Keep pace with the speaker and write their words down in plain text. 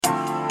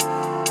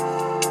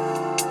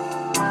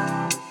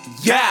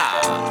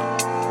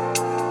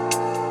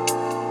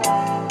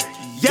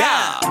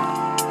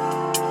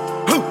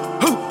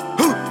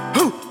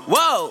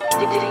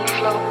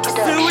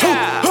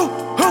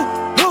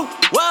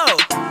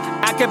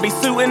could be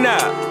suiting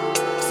up,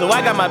 so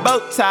I got my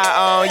bow tie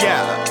on,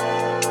 yeah.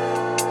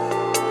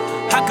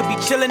 I could be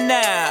chillin'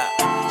 now,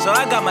 so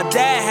I got my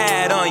dad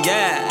hat on,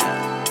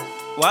 yeah.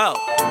 Whoa,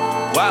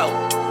 whoa.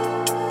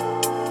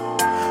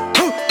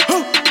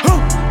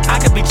 I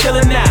could be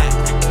chillin' now,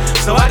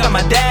 so I got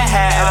my dad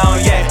hat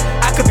on, yeah.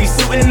 I could be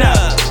suiting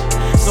up,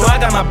 so I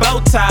got my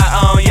bow tie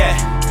on, yeah.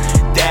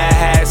 Dad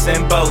hats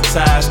and bow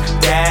ties,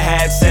 dad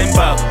hats and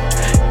bow.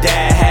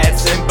 Dad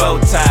hats and bow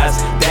ties,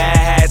 dad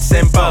hats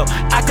and bow.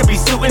 I could be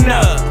suiting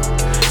up,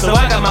 so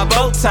I got my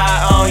bow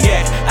tie on,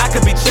 yeah. I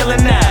could be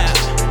chillin' now,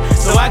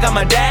 so I got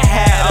my dad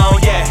hat on,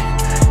 yeah.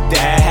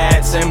 Dad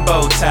hats and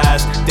bow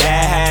ties,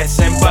 dad hats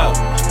and bow.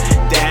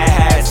 Dad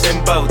hats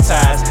and bow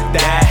ties,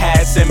 dad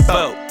hats and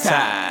bow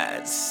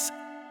ties.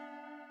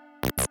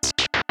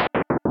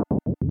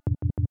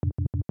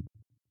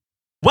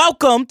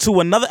 Welcome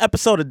to another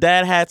episode of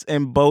Dad Hats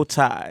and Bow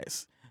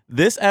Ties.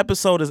 This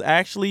episode is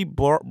actually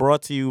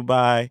brought to you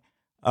by,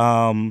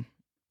 a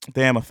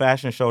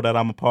fashion show that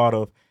I'm a part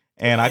of.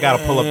 And I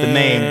gotta pull up the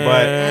name,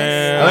 but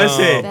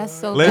listen. That's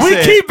so listen. We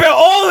keeping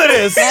all of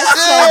this. That's so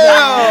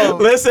bad.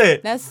 Listen.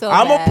 That's so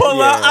I'm gonna bad.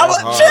 pull up. I'm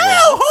gonna chill.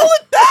 Hold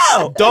it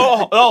down.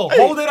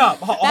 Hold it up.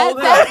 Hold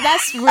it up.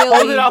 That's really,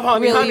 Hold it up,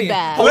 honey, really honey.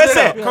 bad. Hold it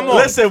Listen, up. Come on.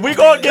 listen. We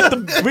gonna get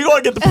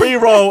the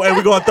pre-roll and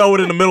we gonna throw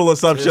it in the middle or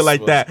some shit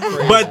like that.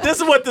 But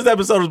this is what this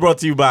episode is brought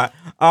to you by.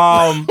 They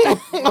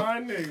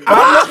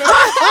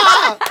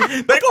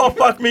gonna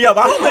fuck me up.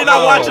 I hope they're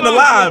not watching the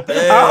live.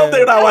 I hope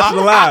they're not watching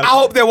the live. I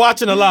hope they're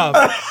watching the live.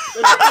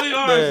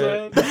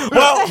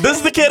 Well, this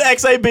is the kid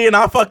XAB, and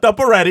I fucked up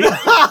already.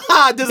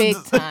 Big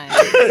time.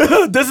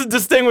 This is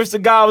Distinguished the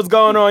Guy. What's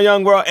going on,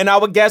 young world? And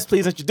our guest,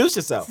 please introduce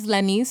yourself. This is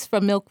Lanice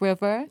from Milk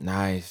River.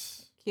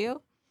 Nice.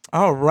 Cute.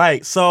 All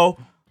right, so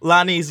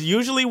Lanice,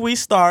 usually we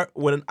start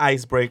with an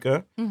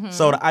icebreaker. Mm-hmm.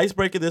 So the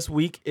icebreaker this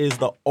week is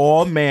the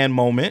all-man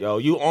moment. Yo,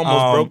 you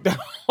almost broke down.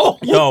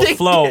 Yo,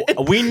 Flo,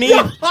 we need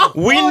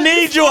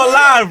you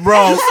alive,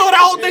 bro. You saw that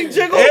whole thing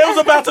jiggle? It was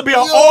about to be an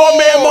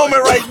all-man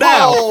moment right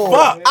now.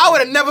 Fuck. I would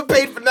have never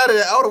paid for none of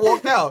that. I would have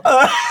walked out.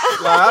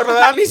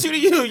 I need you to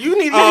you. You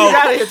need to get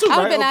out of here too, I've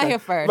right? been out here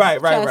first. Right.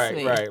 Trust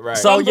me.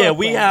 So From yeah,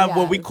 we Brooklyn, have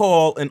what yes. we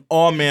call an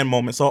all-man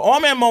moment. So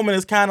all-man moment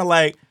is kind of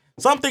like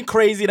something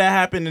crazy that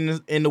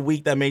happened in the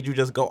week that made you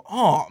just go,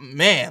 oh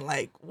man,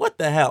 like what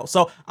the hell?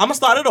 So I'm gonna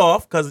start it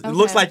off because it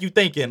looks like you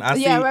thinking. I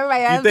see Yeah,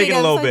 right. you I'm thinking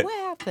a little like, bit. What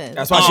happened?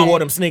 That's why she wore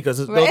them sneakers.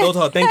 Those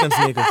are her thinking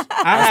sneakers.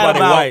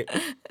 I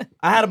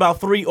had about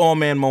 3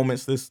 all-man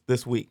moments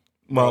this week.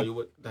 Well,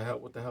 what the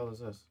hell is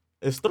this?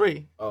 it's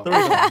 3. Oh. 3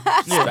 of them.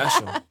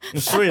 Special.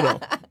 It's 3 of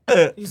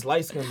them. He's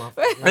light skinned, my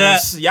Yeah.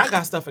 Y'all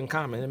got stuff in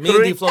common. Me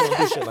and D-Flow don't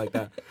do shit like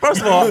that.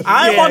 First of all,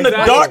 I'm Yeah, on the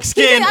exactly. dark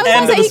skin I was end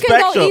gonna of say the he can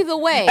spectrum. go either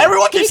way.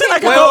 Everyone keeps saying I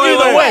can Wait, go wait, either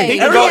wait, way. wait. He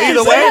can Everyone go keeps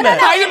either way. saying that.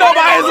 How you know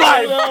about his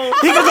life?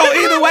 He can go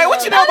either way.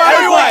 What you know about his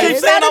Everyone life? keeps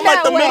saying Not I'm in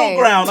like the that middle way.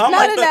 ground. I'm Not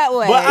like in the, that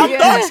way. but I'm Yeah.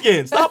 dark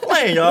skinned. Stop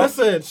playing, y'all.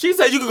 Listen, she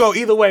said you could go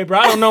either way, bro.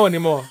 I don't know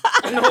anymore.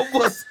 I know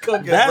what's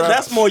cooking, bro.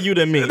 That's more you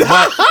than me.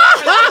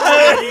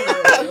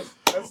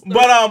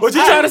 But What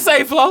you trying to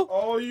say, Flo?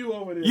 All you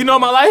over there. You know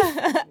my life?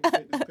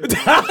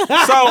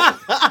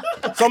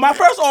 so my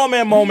first all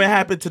man moment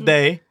happened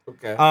today.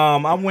 Okay.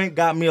 I went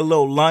got me a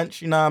little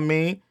lunch. You know what I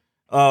mean?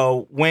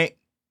 Went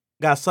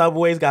got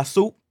Subways, got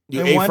soup.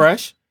 You in ate one.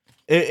 fresh?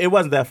 It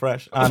wasn't that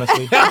fresh,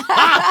 honestly.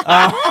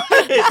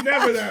 It's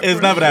never that. It's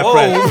fresh. never that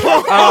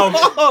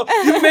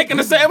fresh. You making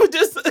the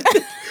sandwiches?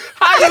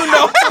 How you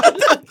know?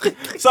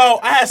 So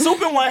I had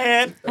soup in one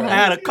hand, I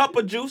had a cup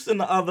of juice in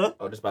the other,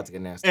 Oh, this about to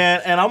get nasty.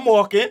 and I'm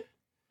walking,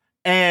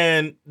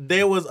 and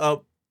there was a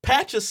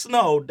patch of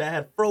snow that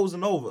had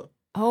frozen over.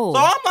 Oh. So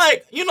I'm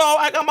like,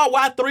 I got my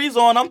Y3s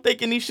on. I'm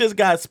thinking these shits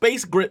got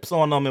space grips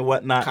on them and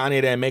whatnot.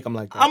 Kanye didn't make them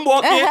like that. I'm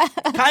walking.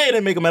 Kanye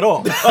didn't make them at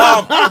all.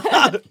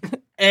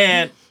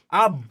 And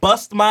I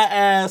bust my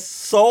ass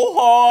so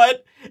hard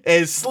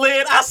and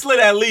slid. I slid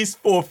at least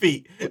 4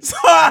 feet. So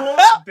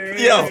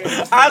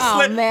I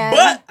slid, man.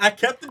 but I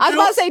kept the juice. I was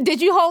about to say,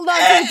 did you hold on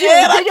to And the juice?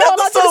 I Did you hold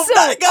on kept to the the soup.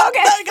 soup?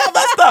 That got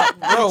messed up.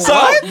 Bro, So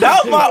what?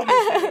 that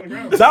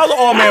was an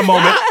all-man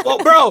moment. Well,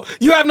 bro,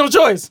 you have no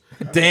choice.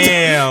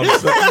 Damn.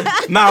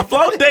 Nah,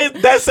 Flo,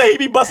 that say he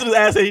be busting his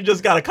ass and he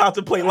just gotta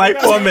contemplate life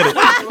for a minute.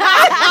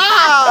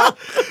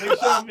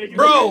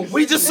 Bro,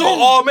 we just saw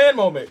all man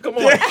moment. Come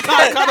on.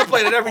 I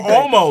contemplated everything.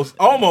 Almost.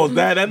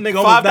 That nigga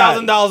almost died.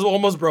 $5,000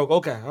 almost broke.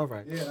 Okay, all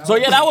right. So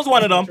yeah, that was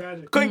one of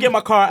them. Couldn't get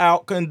my car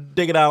out. Couldn't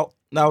dig it out.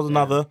 That was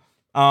another.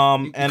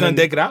 And Couldn't then,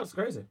 dig it out? It's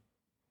crazy.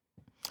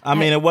 I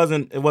mean, it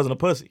wasn't a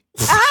pussy.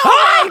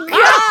 Oh my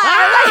God!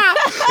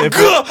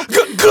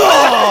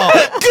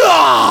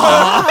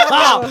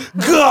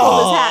 Pull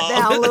his hat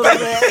down a little bit.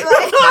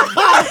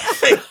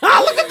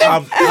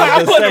 I'm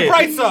just saying.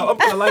 Price up.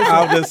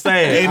 I'm just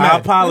saying. Amen. I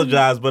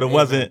apologize, but it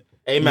wasn't.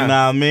 Amen. You know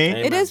what I mean?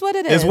 Amen. It is what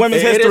it is. It's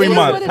Women's It is History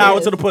what Month. it Power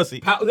is. to the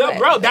pussy.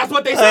 Bro, that's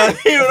what they say.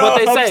 You know what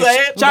they what I'm say.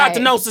 saying? Shout out to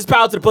Right. Gnosis,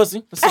 power to the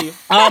pussy. Let's see you.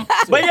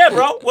 But yeah,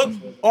 bro, what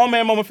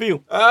all-man moment for you?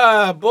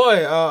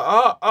 Boy,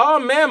 all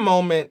man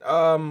moment.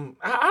 I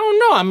don't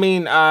know. I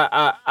mean,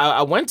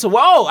 I went to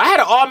I had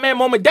an all man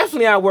moment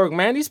definitely at work,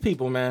 man. These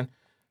people, man.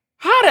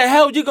 how the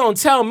hell you gonna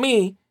tell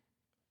me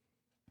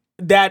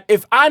that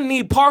if I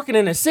need parking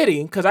in a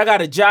city, because I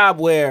got a job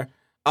where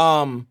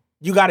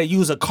you got to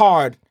use a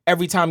card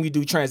every time you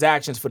do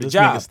transactions for the This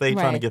job. nigga stay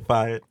trying to Right. get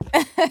fired.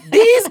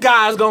 These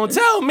guys gonna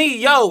tell me,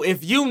 yo,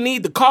 if you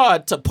need the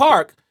card to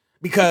park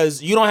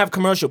because you don't have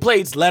commercial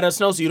plates, let us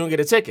know so you don't get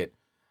a ticket.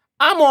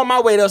 I'm on my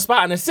way to a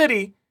spot in the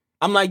city.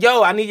 I'm like,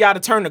 yo, I need y'all to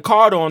turn the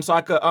card on so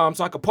I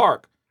could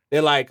park.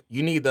 They're like,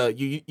 you need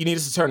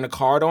us to turn the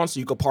card on so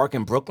you could park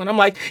in Brooklyn. I'm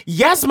like,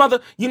 yes, mother.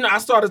 I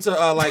started to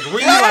realize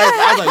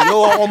I was like,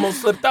 yo, I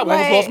almost slipped up. I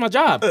almost Right. lost my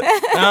job. You know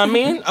what I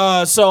mean?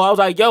 So I was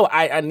like, yo,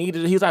 I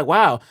needed it. He was like,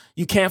 wow,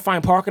 you can't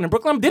find parking in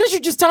Brooklyn. Didn't you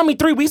just tell me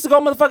 3 weeks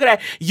ago, motherfucker,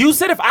 that you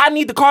said if I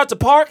need the card to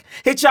park,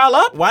 hit y'all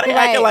up? Why they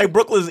Right. acting like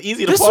Brooklyn's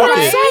easy to This park what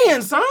I'm in?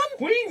 saying, son.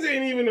 Queens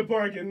ain't even the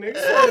parking, nigga.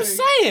 That's what I'm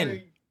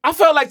saying. I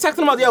felt like texting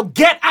them out, yo,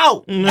 get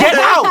out. Get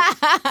out.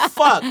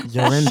 Fuck.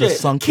 You're in the Shit.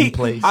 sunken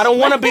place. I don't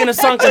want to be in a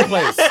sunken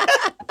place.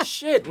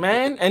 Shit,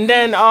 man. And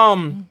then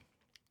a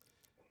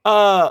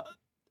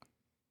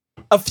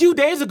few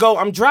days ago,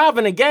 I'm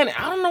driving again.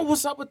 I don't know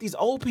what's up with these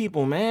old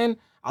people, man.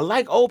 I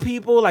like old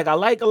people. Like, I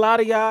like a lot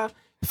of y'all.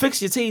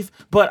 Fix your teeth.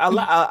 But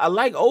I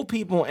like old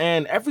people.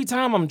 And every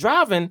time I'm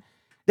driving,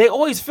 they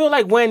always feel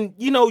like when,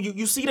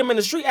 you see them in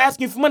the street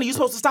asking for money, you're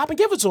supposed to stop and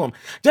give it to them.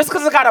 Just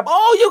because you got a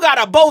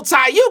bow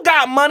tie, you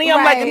got money.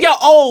 I'm like, Right. you're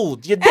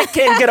old. Your dick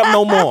can't get up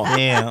no more.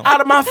 Damn.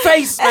 Out of my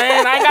face,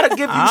 man. I ain't got to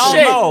give you I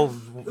shit.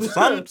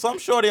 don't know. Some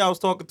shorty I was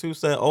talking to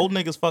said old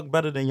niggas fuck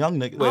better than young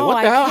niggas. Wait, Oh,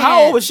 what the I hell? How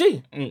can't. old was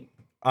she?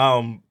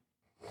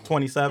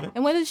 27,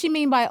 And what does she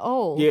mean by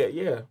old?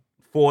 Yeah.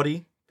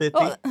 40, 50.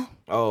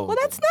 Oh. Well,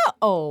 that's not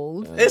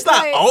old. It's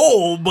not Like-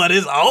 old, but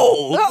it's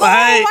old. Oh,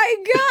 Like, my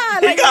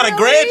God. he like, got a really?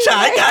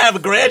 grandchild. He Like, gotta have a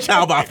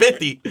grandchild by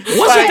 50.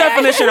 What's your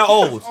definition of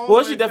old?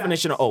 What's your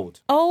definition of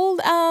old? old,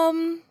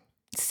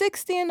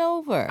 60 and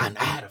over. I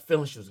had a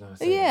feeling she was gonna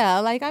say Yeah,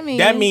 like, I mean.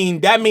 That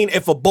mean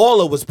if a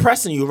baller was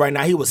pressing you right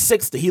now, he was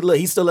 60.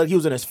 He still looked he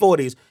was in his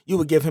 40s. You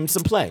would give him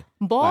some play.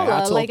 baller, Like,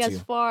 I like, talk to as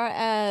you. far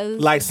as.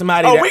 Like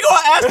somebody. Oh, that, we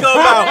gonna ask her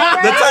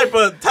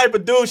about the type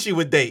of dude she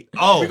would date.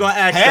 Oh, we gonna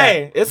ask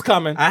hey, it's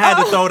coming. that. I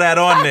had to throw that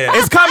on there.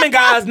 It's coming,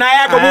 guys. I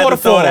Niagara had to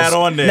Waterfalls. throw that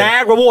on there.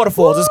 Niagara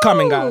Waterfalls is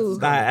coming, guys. Ooh.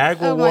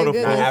 Niagara Oh my Waterfall.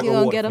 goodness, Niagara you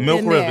gonna Water. get up Milk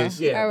in there. Rivers.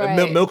 Yeah, All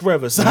right. Milk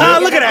Rivers. Look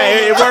at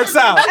that. It works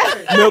out.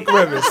 Milk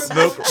Rivers.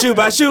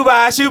 Shuba, Lonnie,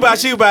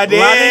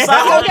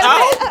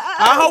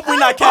 I hope we're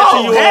not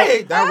catching you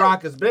hey, off. that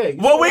rock is big.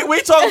 Well,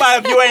 we talking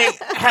about if you ain't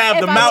have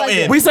the If I mountain.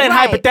 wasn't. We saying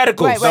Right. hypotheticals.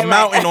 Right, the right,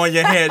 mountain on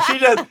your head.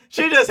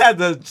 She just had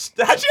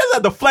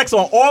the flex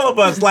on all of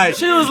us. Like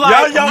She was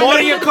like, yo, more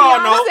than your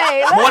car note,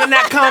 Beyonce. more than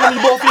that condom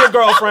you bought for your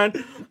girlfriend,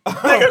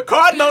 nigga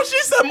car note. She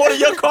said more than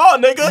your car,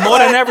 nigga. more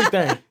than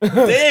everything,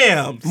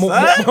 Damn,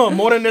 son.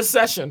 more than this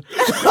session.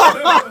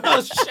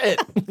 Shit.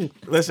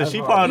 Listen,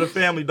 she part of the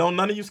family. Don't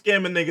none of you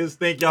scamming niggas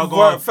think y'all Word,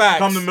 going to facts.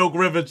 come to Milk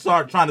River and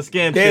start trying to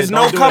scam There's shit.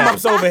 no Don't do come that.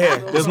 ups over here.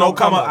 There's no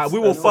come up. We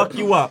will fuck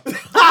you up.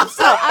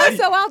 I'm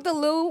so out the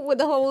loop with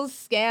the whole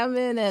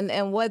scamming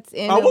and what's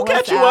in. Oh, and we'll what's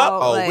catch you up.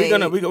 out, Oh, like,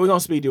 we're gonna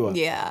speed you up.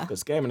 Yeah.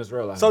 Cause scamming is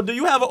real life. So, do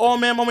you have an all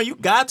man moment? You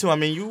got to. I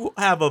mean, you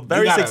have a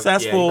very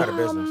successful you got a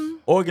business.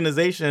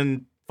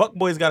 organization.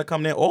 Fuckboys got to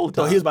come there all the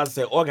So time. he was about to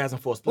say orgasm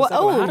for a split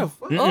Well, second. How the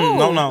fuck?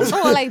 No.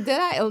 Oh, like did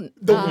I?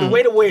 The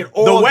way the way it The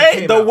all way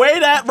came the out. way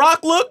that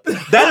Rock looked,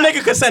 that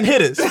nigga could send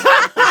hitters.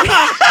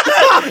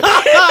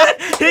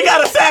 He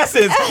got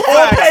assassins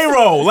on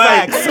payroll.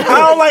 Like Facts. I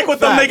don't like what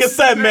them Facts. niggas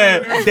said,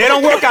 man. They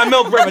don't work at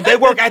Milk River. They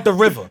work at the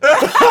river.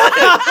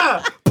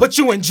 Put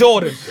you in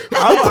Jordan.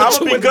 I'm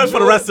gonna be good for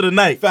the rest of the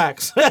night.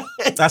 Facts.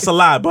 That's a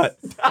lie, but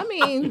I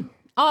mean,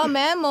 all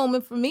man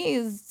moment for me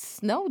is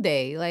snow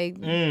day. Like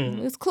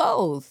it's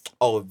closed.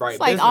 Oh, right. It's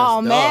like, business.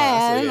 oh, Duh.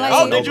 man, So, like-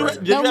 oh, no did you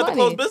brainer. No have to close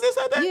money. business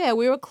that day? Yeah,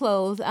 we were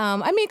closed. I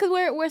mean, because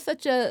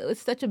we're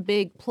such a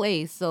big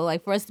place, so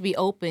like for us to be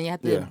open, you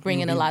have to Yeah. bring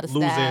in a lot of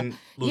staff.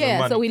 Losing Yeah,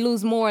 money. so we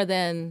lose more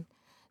than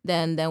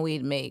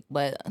we'd make.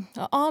 But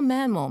all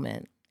man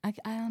moment.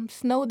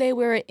 Snow day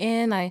we were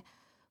in. I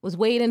was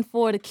waiting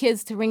for the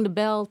kids to ring the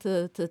bell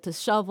to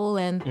shovel,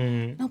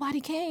 and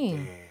nobody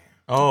came.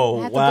 Oh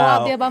I had to go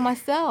out there wow! by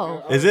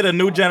myself. Is it a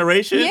new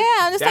generation? Yeah,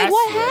 I'm just like, That's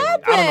what it.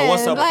 happened? I don't know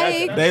what's up with that Like,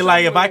 shit. They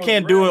like if I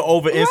can't do it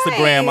over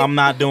Instagram, Right. I'm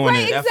not doing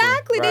right, it.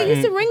 exactly. Right. They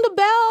used to ring the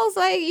bells,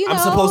 like I'm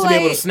supposed to be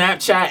able to like-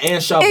 Snapchat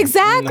and shovel.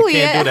 Exactly.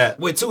 Can't do yeah. that.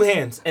 With 2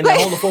 hands and then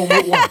hold the phone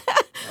with one.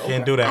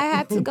 Can't do I that.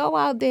 had to go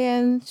out there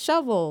and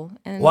shovel.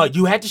 And What,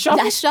 you had to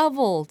shovel? I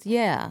shoveled.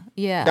 Yeah.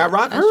 That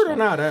rock hurt or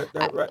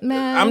not?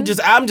 man. I'm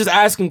just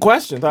asking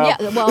questions. Yeah.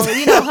 Well,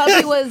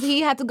 hubby he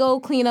had to go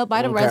clean up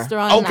by the Okay.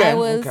 restaurant. Okay, And I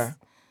was. okay.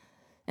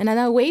 And then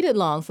I waited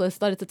long, so it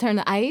started to turn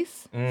to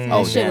ice. And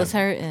Oh, shit damn. was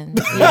hurting.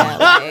 Yeah.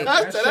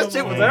 Like, That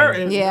shit was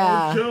hurting.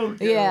 yeah. Joke,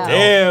 Yeah.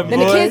 Damn, Then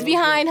the boy. kids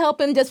behind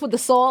helping just with the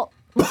salt.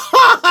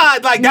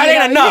 Like, that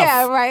ain't enough.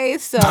 Yeah, right.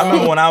 So I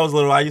remember when I was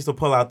little, I used to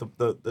pull out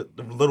the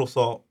little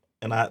salt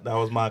and that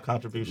was my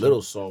contribution.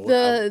 Little salt.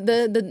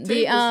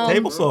 The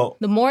table salt.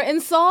 the Morton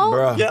salt.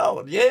 Bruh.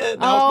 Yo, yeah, that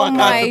Oh was my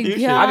my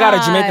contribution. God. I got a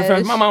Jamaican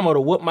friend. My mama would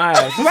have whooped my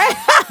ass. Right.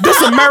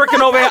 This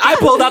American over here, I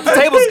pulled out the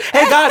tables.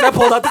 Hey guys, I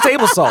pulled out the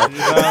table salt. You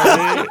know what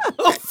I mean?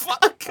 Oh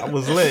fuck. I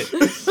was lit.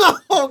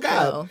 Oh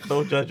god.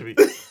 Don't judge me.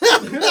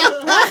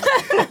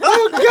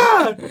 Oh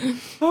god.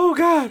 Oh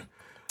god.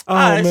 Oh, All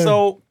right, man.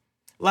 so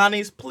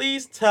Lonnie's,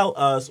 please tell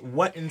us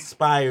what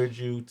inspired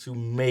you to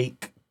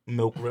make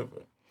Milk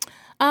River.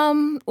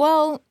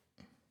 Well,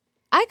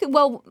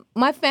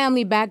 my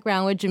family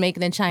background was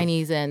Jamaican and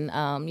Chinese, and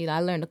I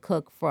learned to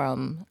cook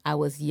from I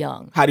was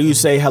young. How do you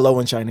say hello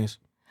in Chinese?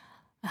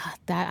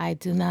 That I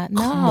do not know.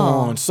 Come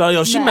on. So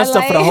yo, she That, messed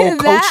up for the whole that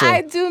culture.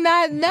 I do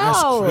not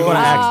know. We're gonna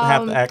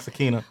have to ask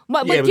Akina.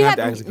 But Yeah, you we're gonna have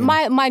have to ask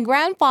again. my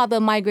grandfather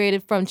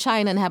migrated from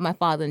China and had my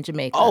father in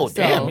Jamaica. Oh so,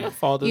 damn, your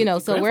father.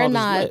 so we're grandfather's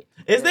not. lit.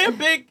 Is there a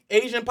big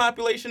Asian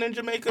population in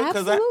Jamaica?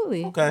 'Cause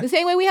Absolutely. okay. The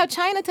same way we have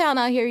Chinatown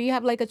out here. You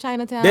have like a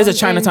Chinatown. There's a in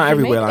Chinatown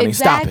everywhere, Jamaica. Lonnie.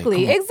 Stop it.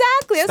 Exactly. Come on.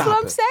 Exactly. That's Stop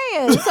what I'm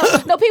saying.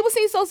 So, no, people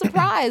seem so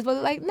surprised,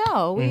 but like,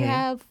 no, we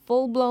have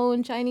full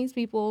blown Chinese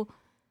people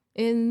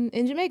in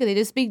Jamaica. They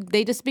just speak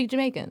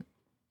Jamaican.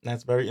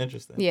 That's very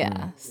interesting.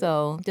 Yeah,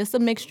 so just a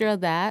mixture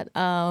of that.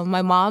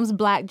 My mom's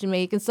Black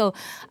Jamaican, so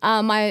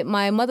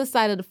my mother's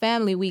side of the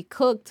family, we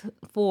cooked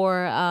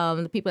for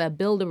the people that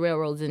build the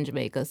railroads in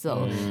Jamaica.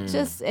 So it's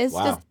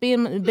just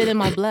been in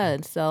my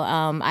blood. So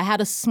I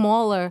had a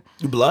smaller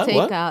Blood?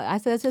 What? takeout. I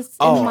said it's just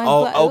in my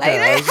blood.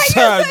 Okay. Like,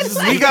 Sorry,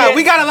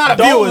 we got a lot of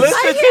Don't viewers.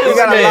 listen to We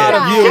got a lot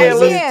of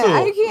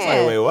I viewers.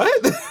 can't. Wait, what?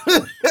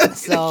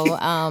 So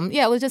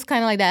it was just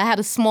kind of like that. I had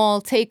a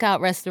small takeout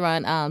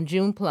restaurant,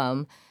 June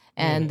Plum.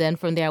 And then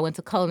from there, I went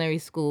to culinary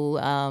school,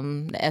 the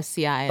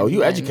FCI. Oh,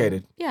 you and-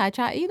 educated. Yeah, I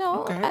tried.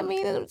 I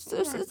mean, it's a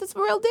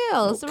real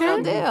deal. It's a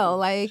real deal.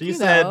 Like She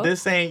said,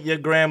 "This ain't your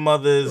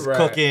grandmother's Right.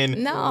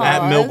 cooking No,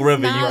 at Milk it's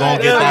River. You not.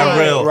 gonna get that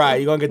Right. real." Right,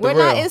 you're gonna get the We're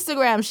real. not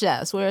Instagram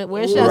chefs. We're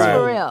chefs Right.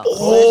 for real.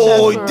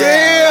 Oh, We're chefs for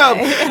damn.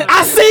 real.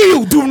 I see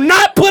you. Do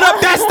not put up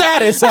that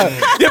status.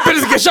 Your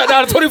business get shut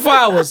down in 24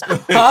 hours. Her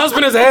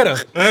husband is a hitter.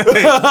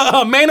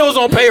 Mano's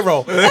on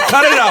payroll.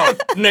 Cut it out,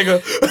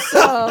 nigga.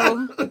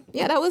 So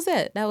yeah, that was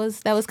it. That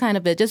was kind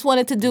of it. Just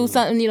wanted to do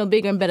something,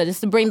 bigger and better,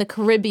 just to bring the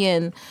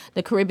Caribbean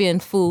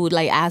food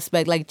like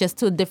aspect, like just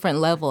to a different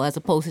level, as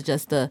opposed to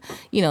just the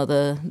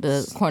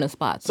corner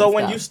spots. So and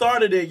when stuff. you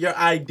started it, your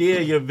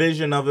idea, your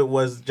vision of it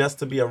was just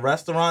to be a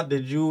restaurant.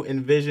 Did you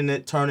envision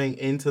it turning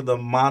into the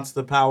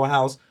monster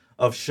powerhouse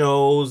of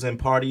shows and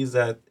parties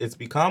that it's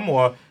become,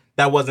 or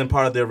that wasn't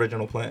part of the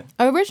original plan?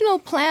 Original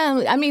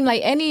plan, I mean,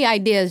 like any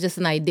idea is just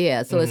an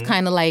idea. So it's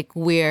kind of like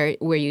where it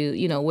kind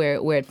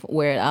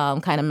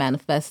of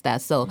manifests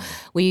that. So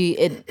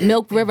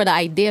Milk River, the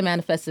idea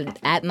manifested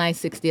at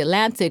 960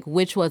 Atlantic,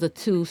 which was a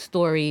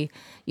 2-story,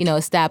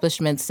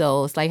 establishment.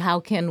 So it's like, how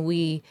can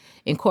we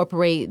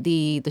incorporate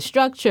the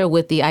structure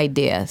with the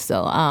idea?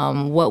 So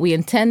what we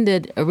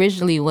intended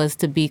originally was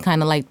to be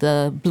kind of like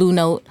the Blue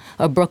Note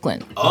of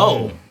Brooklyn.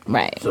 Oh.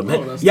 Right. Y'all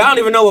don't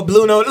even know what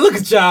Blue Note. Look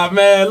at y'all,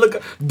 man.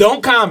 Look.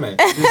 Don't comment.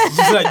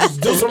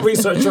 Just do some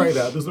research right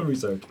now. Do some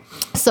research.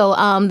 So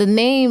the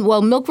name,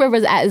 Milk River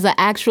is an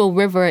actual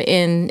river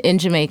in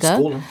Jamaica.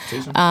 School 'em.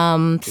 Teach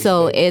 'em.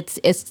 So it's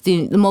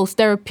the most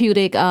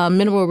therapeutic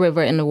mineral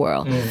river in the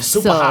world.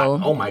 Super hot.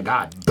 Oh my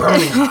God.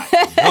 Burning hot.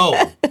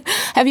 Oh.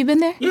 Have you been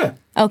there? Yeah.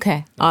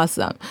 Okay,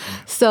 awesome.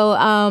 So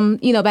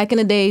back in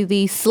the day,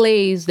 the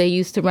slaves, they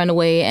used to run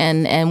away,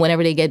 and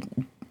whenever they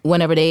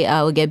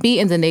would get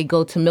beaten, then they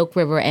go to Milk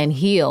River and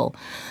heal.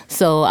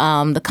 So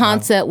the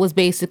concept was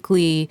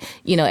basically,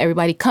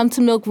 everybody come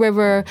to Milk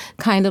River,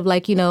 kind of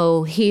like,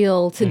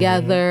 heal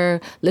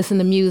together, listen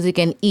to music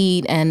and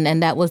eat.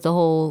 And that was the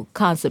whole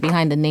concept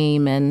behind the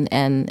name and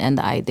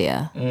the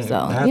idea.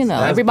 So, that's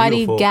everybody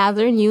beautiful.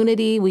 gather in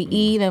unity, we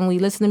eat and we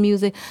listen to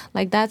music.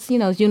 Like that's,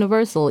 it's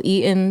universal.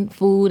 Eating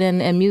food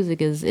and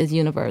music is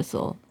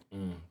universal.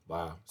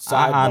 Wow.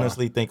 I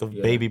honestly think of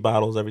baby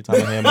bottles every time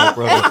I hear Milk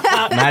River.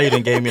 Now you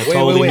done gave me a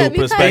totally wait. new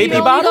perspective.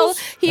 Baby bottles?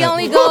 He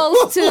only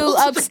goes to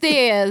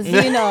upstairs,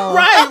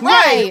 Right.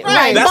 Right.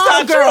 That's Mom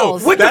not true.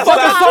 girls. With the That's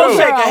fucking not salt true.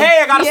 shaker.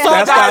 Hey, I got a Yeah.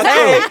 salt, That's guys.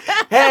 not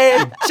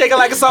Hey, shake it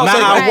like a salt Now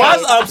shaker. I Right.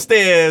 was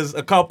upstairs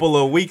a couple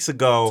of weeks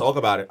ago. Talk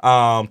about it.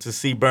 To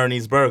see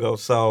Bernice Burgo.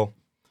 So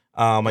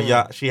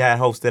she had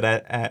hosted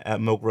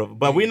at Milk River.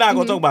 But we're not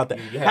gonna talk about that.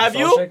 Have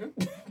you?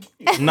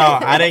 No,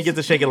 I didn't get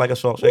to shake it like a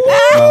salt shaker.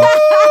 No,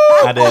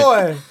 I did.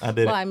 Boy. I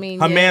did. Well, I mean,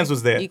 her yeah, man's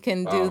was there. You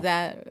can do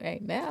that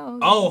right now.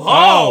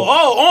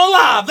 On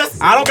live.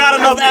 I don't got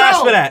enough ass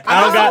for that.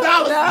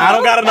 I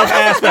don't got enough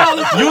ass for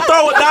that. You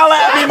throw a dollar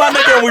at me, my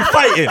nigga, and we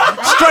fighting.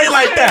 Straight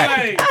like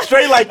that.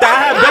 Straight like that.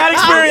 I had bad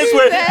experience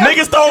with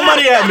niggas throwing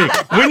money at me.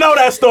 We know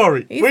that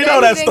story. He We said know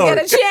he that didn't story.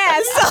 Get a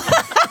chance.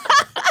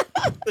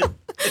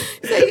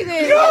 So he didn't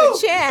get a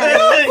chance.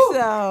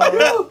 So.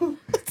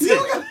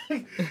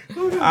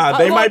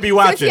 They might be Since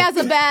watching. he has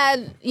a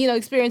bad,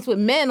 experience with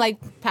men, like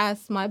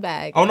pass my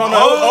bag. Oh no!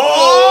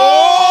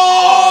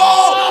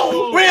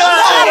 Oh! We are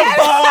at a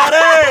party.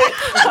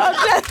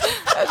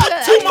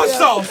 Too much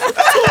sauce.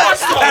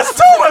 That's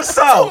too much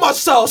sauce. sauce. Too much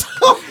sauce.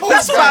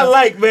 That's what I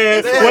like,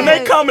 man. When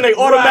they come and they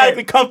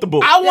automatically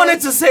comfortable. I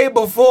wanted to say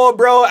before,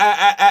 bro,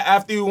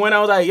 after you went, I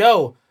was like,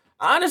 yo,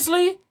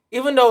 honestly,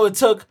 even though it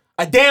took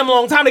a damn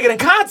long time to get in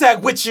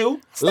contact with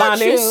you, Not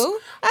Lannis, true.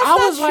 That's I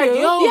not was like, true.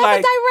 yo, you like,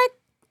 have a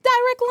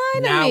direct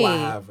line now to me. I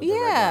have a direct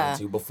yeah. line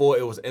to you. Before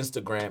it was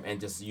Instagram and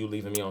just you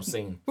leaving me on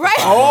scene. Right.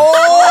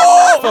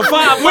 Oh, For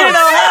 5 we months.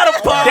 know how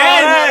to party.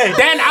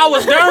 Then I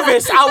was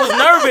nervous.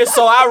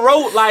 So I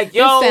wrote like,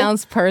 yo. It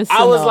sounds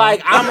personal. I was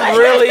like, I'm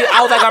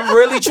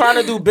really trying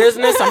to do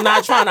business. I'm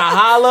not trying to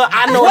holler.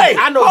 I know Wait,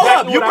 hold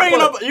up. exactly You're what I bringing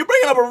put. up. You're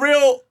bringing up a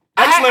real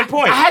excellent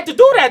point. I had to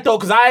do that though,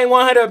 because I didn't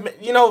want her to,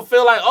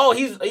 feel like, oh,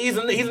 he's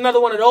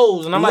another one of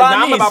those. And I'm like,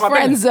 nah, I'm about my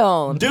friend business.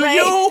 zone. Do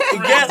you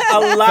get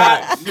a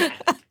lot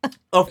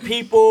of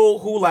people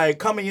who like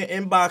come in your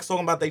inbox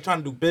talking about they trying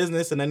to do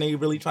business and then they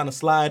really trying to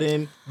slide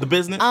in the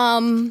business?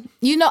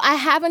 I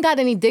haven't got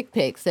any dick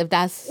pics. If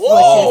that's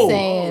Whoa. what you're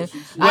saying. She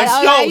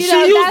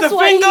used the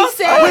finger.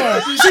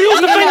 She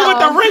used the finger with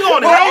the ring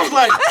on it. I was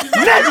like,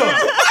 nigga,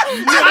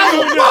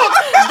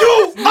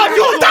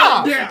 you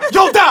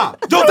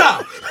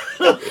die.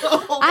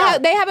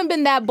 They haven't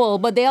been that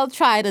bold, but they'll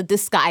try to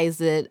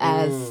disguise it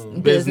as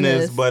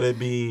business. but it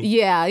be.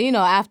 Yeah,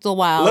 after a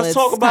while. Let's it's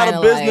talk about a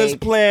kinda business like,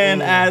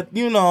 plan at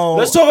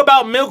Let's talk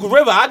about Milk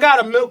River. I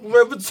got a Milk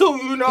River too.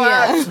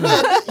 Yeah. I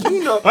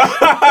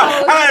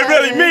didn't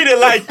really mean it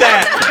like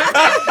that.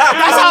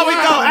 That's how we go.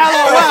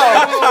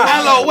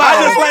 LOL.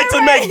 I just like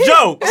to make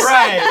jokes.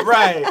 Right.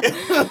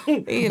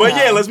 But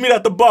yeah, let's meet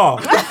at the bar.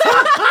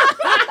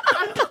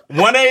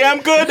 1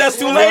 a.m. good? That's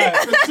too late.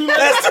 Let's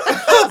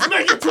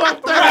make it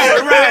 12:30.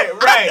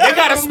 Right. They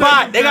got a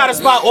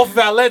spot off of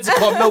Atlanta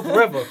called Milk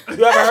River.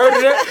 You ever heard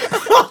of that?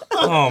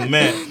 Oh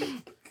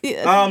man.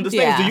 Yeah.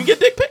 Do you get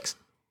dick pics?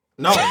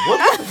 No.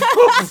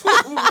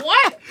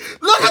 What?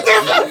 Look at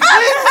this.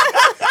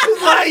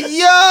 It's like, yo.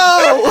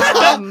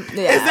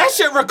 Yeah. Is that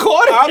shit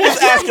recorded? I'm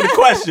just asking a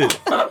question.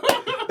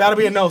 That'll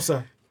be a no,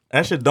 sir.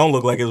 That shit don't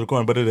look like it's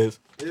recording, but it is.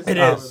 It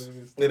is.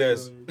 It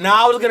is.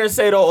 Now, I was gonna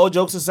say though, all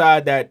jokes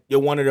aside, that you're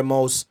one of the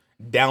most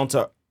down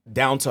to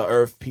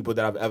earth people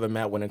that I've ever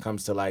met when it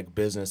comes to like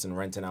business and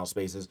renting out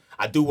spaces.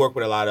 I do work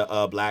with a lot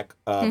of black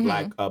owned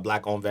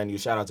venues.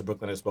 Shout out to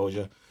Brooklyn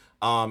Exposure,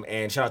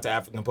 and shout out to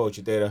African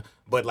Poetry Theater.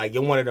 But like,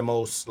 you're one of the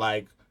most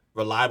like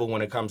reliable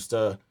when it comes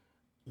to,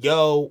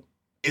 yo,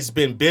 it's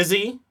been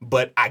busy,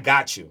 but I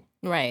got you.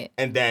 Right.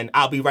 And then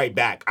I'll be right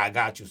back. I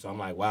got you. So I'm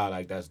like, wow,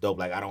 like that's dope.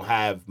 Like I don't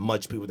have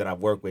much people that I've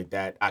worked with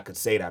that I could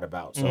say that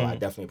about. So I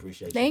definitely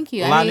appreciate you. Thank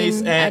you.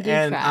 Lannis, I do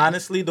and try.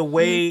 honestly, the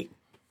way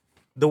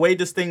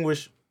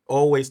Distinguished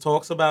always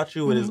talks about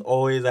you, it is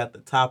always at the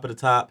top of the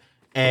top,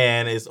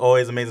 and it's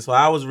always amazing. So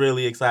I was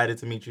really excited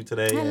to meet you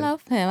today. I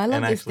love him. I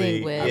love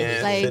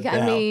Distinguished. sit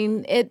down.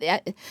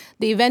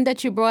 The event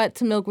that you brought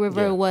to Milk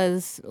River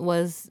was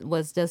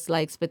just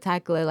like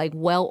spectacular, like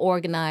well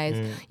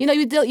organized.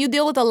 You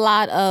deal with a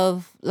lot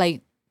of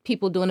like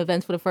people doing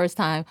events for the first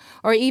time,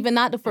 or even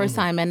not the first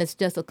time, and it's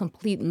just a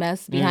complete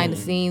mess behind the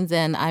scenes.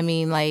 And I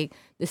mean, like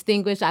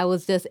Distinguished, I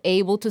was just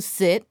able to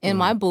sit in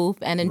my booth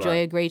and enjoy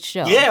a great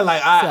show. Yeah,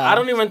 like I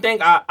don't even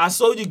think I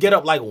saw you get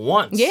up like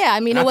once. Yeah, I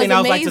mean, And it was I think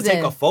I was like to amazing.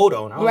 take a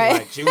photo, and I was Right.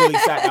 like, she really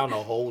sat down the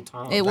whole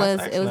time. It was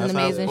Excellent. an That's how it's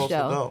amazing supposed to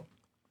show. go.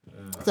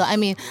 So I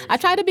mean, I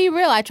try to be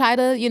real. I try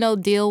to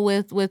deal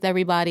with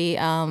everybody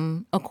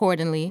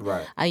accordingly.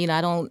 Right. I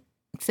don't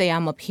say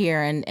I'm up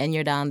here and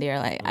you're down there.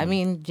 Like I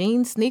mean,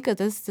 jeans, sneakers.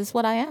 This is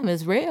what I am.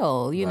 It's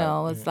real. You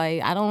know, it's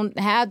like I don't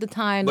have the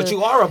time. But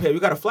you are up here. You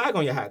got a flag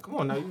on your hat. Come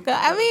on now.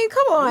 I mean,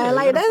 come on, Yeah,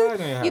 like you got a that's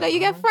flag on your hat, you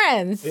get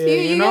friends. Yeah,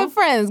 you you know? get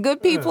friends,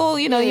 good people.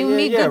 You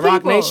meet good Rock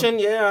people. Nation,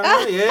 yeah.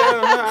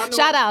 I know.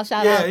 Shout out.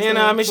 Yeah, to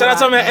I mean, shout out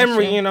to Rock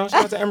Emery, Nation.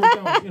 shout out to Emery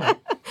Jones,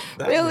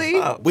 That's Really?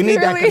 what's up. We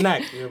need that Really?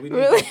 connect. Yeah, we need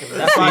Really?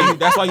 that connect.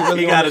 That's why you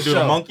really You got got to do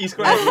the monkey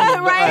scratch.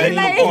 Right, Any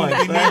like-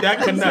 points, We need huh?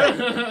 that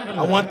connect.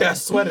 I want that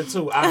sweater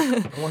too.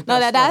 I want No,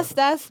 that sweater.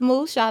 that's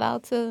Moose. Shout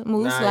out to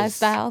Moose Nice.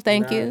 Lifestyle.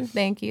 Thank you.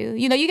 Nice.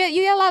 You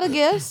get a lot of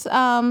gifts.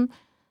 I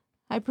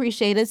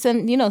appreciate it.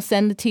 Send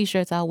the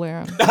t-shirts. I'll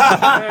wear them.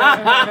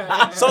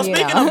 So You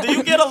speaking know. of,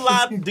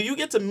 do you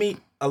get to meet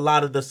a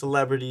lot of the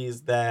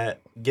celebrities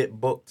that get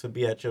booked to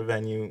be at your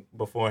venue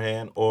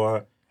beforehand,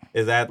 or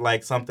is that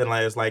like something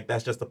like it's like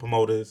that's just the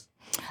promoters?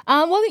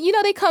 Well,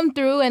 they come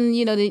through and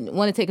they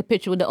want to take a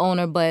picture with the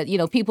owner, but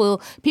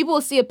people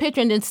will see a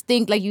picture and then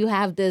think like you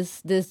have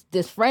this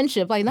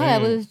friendship. Like no,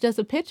 that was just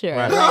a picture.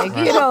 Right, Like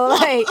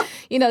right.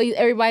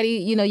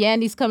 everybody,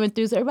 Yandy's coming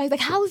through, so everybody's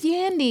like, "How's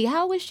Yandy?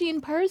 How is she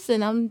in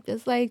person?" I'm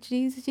just like,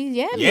 she's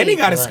Yandy. Yandy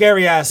got a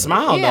scary ass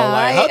smile Yeah, though.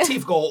 Like her right.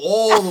 teeth go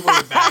all the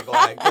way back.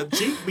 Like the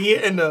cheek be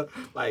in the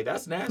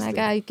that's nasty. Like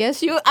I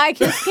just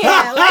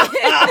can't.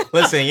 Like,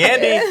 Listen,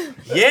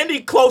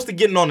 Yandy close to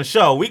getting on the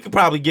show. We could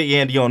probably get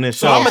Yandy on this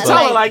show. So I'ma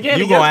tell her like, Yandy,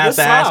 you gonna have just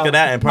to ask smile. her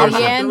that in Well,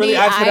 person. have to really Yandy,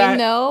 ask for I that.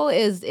 know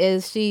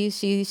is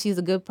she's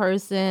a good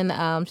person.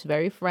 She's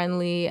very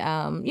friendly.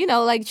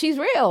 Like she's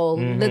real.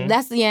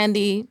 That's the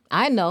Yandy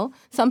I know.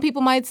 Some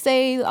people might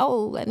say,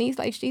 "Oh, Lenny's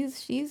like she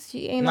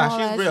ain't all Nah,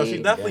 that." she's real.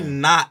 She's definitely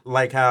not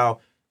like how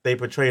they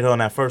portrayed her on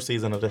that first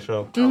season of the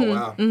show.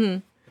 Oh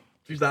wow.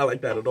 She's not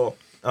like that at all.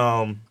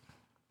 All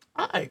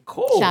right,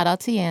 cool. Shout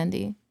out to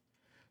Yandy.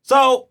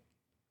 So,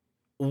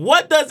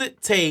 what does it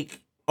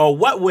take, or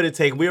what would it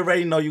take? We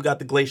already know you got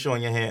the glacier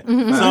on your hand.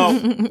 So,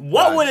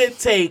 what would it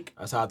take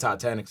That's how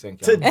Titanic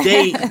sank. to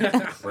date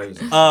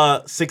Crazy.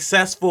 a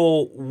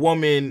successful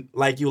woman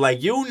like you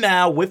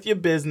now with your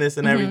business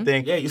and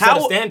everything? Yeah, you set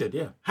a standard.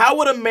 Yeah. How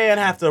would a man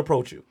have to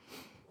approach you?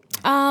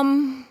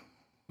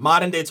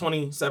 Modern day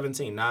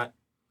 2017, not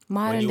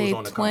Modern you was day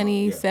on the come up,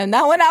 27.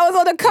 Not when I was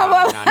on the come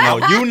up. No,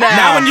 you now.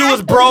 Not when you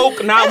was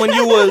broke. Not when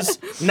you was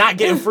not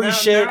getting free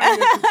shit.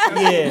 Yeah.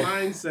 Yeah.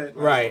 Mindset. Like,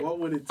 Right. What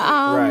would it take?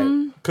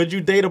 Right. Could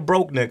you date a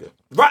broke nigga?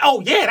 Right.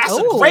 Oh yeah, that's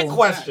a Ooh. great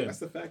question. That's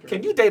the fact.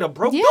 Can you date a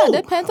broke Yeah, dude?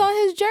 depends on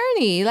his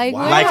journey. Like,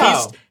 Wow. where-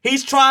 Like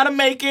he's trying to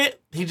make it.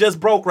 He just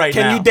broke right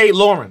now. Can you date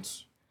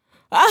Lawrence?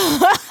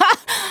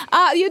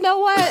 you know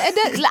what?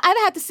 I'd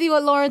have to see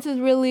what Lawrence is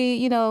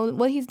really,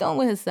 what he's doing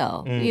with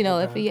himself.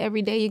 If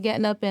every day you're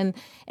getting up and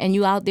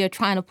you out there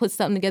trying to put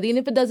something together,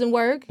 even if it doesn't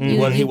work,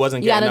 Well, he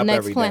wasn't you got getting a up next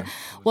every plan. day.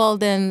 Well,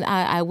 then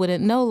I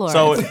wouldn't know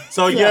Lawrence.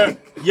 So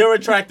you're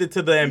attracted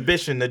to the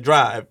ambition, the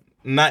drive.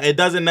 Not it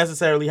doesn't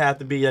necessarily have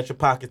to be that your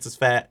pockets is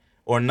fat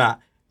or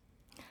not.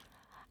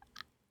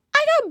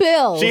 I got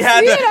bills. She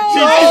had to.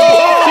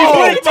 She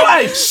blinked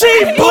twice.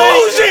 She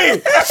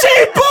bougie.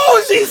 She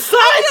bougie, son.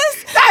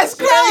 That's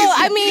crazy. No,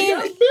 I mean,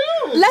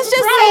 let's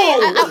just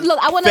say. Look,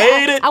 I want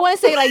Faded. to. I want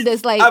to say like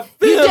this. Like I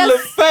feel the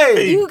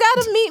fade. You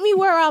gotta meet me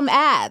where I'm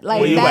at. Like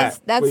Where you that's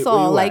at? that's Where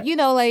all. you Like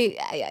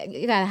at?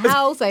 I got a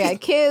house, I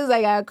got kids,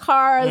 I got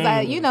cars.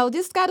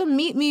 Just gotta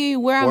meet me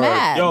where I'm Word.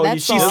 at. Yo,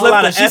 that's she all. slipped-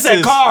 lot of She said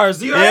S's.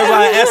 cars. You There's a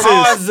lot of S's.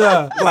 Cars. A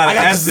lot I of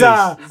got S's.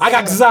 I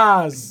got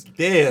Zaz.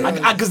 Yeah. I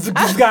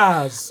got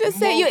guys. Just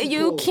say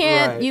you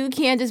can't Right. you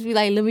can't just be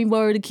like, let me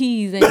borrow the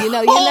keys, and you're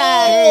not.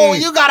 Oh,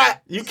 you gotta.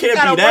 You can't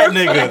gotta be that work for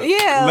nigga. that.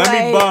 Yeah, Let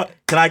me like-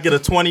 can I get a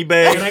 20,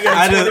 babe? Can I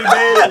get a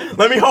 20, babe?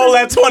 Let me hold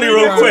that 20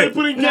 real quick.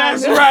 Putting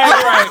gas in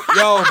Right.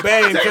 Yo,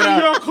 babe, Take can I?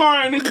 your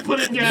car and nigga put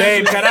in gas.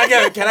 Babe, can I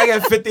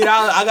get $50?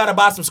 I gotta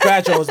buy some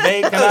scratch-offs,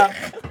 babe. Can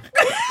I?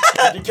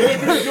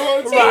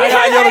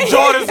 Right. Yo, the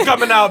Jordan's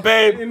coming out,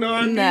 babe. You know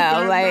what I mean?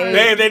 No, like-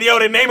 Babe, they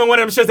naming one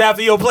of them shits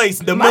after your place,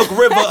 the Milk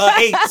River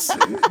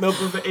 8s. Milk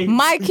River 8s.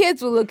 My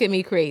kids will look at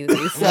me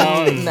crazy.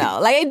 So no,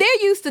 like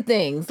they're used to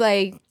things.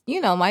 Like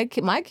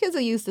my kids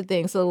are used to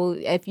things. So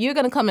if you're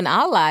gonna come in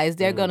our lives,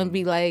 they're gonna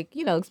be like,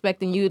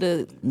 expecting you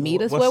to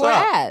meet us What's where we're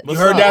up? at. You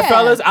heard that, Yeah.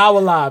 fellas? Our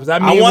lives. I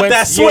mean, want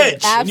that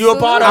Switch. You a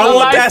part of I her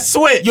want life? that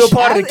Switch. You a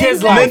part of the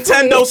kids' life.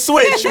 Exactly. Nintendo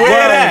Switch. Where Word.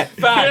 that?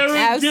 Facts.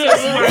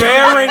 Absolutely.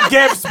 Bearing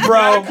gifts,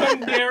 bro.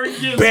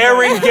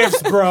 Bearing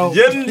gifts, bro.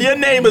 Your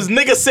name is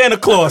Nigga Santa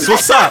Claus.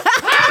 What's up?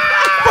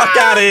 Fuck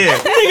out of here.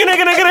 Nigga.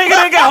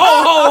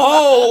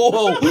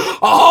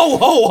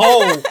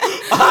 Ho.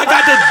 I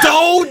got the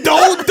dough.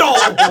 Don't do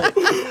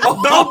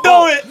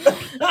it.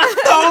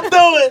 Don't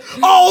do it.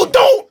 Oh,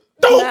 don't.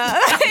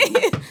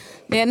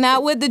 They're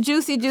not with the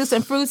juicy juice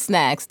and fruit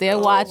snacks. They're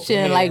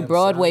watching like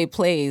Broadway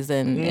plays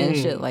and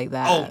shit like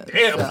that. Oh,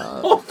 damn.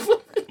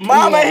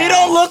 Mama, he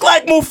don't look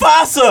like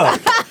Mufasa.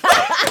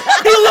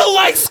 He look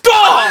like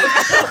Scar.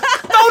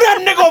 Throw that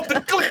nigga off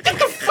the cliff. Get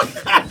the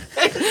fuck out of here.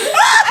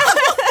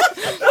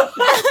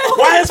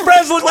 Why his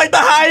friends look like the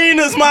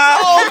hyenas, Ma?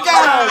 Oh,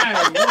 God.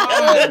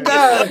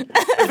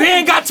 If he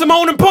ain't got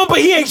Timon and Pumbaa,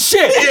 he ain't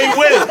shit. He ain't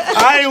with it.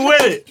 I ain't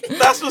with it.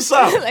 That's what's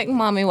up. Like,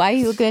 mommy, why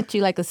he looking at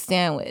you like a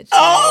sandwich?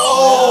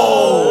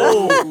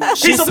 Oh!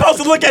 She's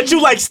supposed to look at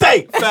you like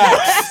steak.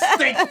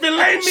 Steak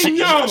filet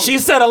mignon. She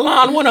said a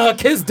line one of her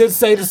kids did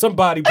say to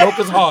somebody, broke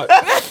his heart,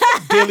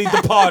 dearly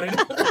departed.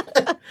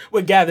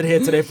 We're gathered here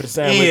today for the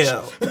sandwich.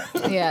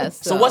 Yeah. Yeah.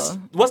 So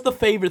what's the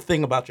favorite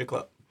thing about your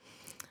club?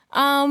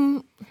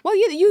 Well,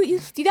 you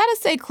gotta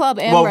say club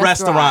and Well,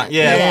 restaurant. restaurant,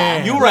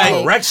 yeah. You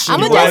right. Correction.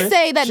 I'ma just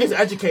say that she's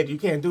educated. You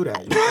can't do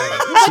that.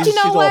 But you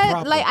know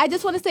what? Like, I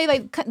just want to say,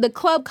 like, the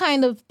club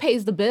kind of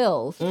pays the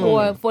bills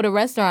for the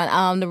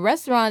restaurant. The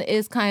restaurant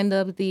is kind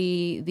of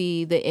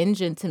the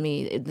engine to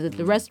me.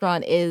 The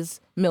restaurant is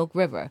Milk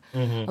River.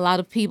 A lot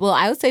of people,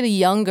 I would say, the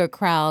younger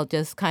crowd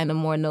just kind of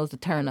more knows to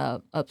turn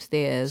up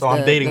upstairs. So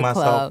I'm dating the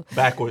myself club.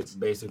 backwards.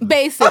 Basically.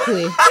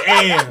 Basically,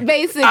 Damn.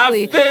 basically. I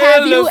feel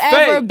Have you the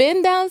ever fate.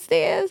 been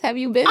downstairs? Have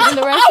you been in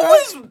the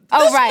restaurant?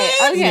 Oh, right.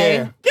 Okay.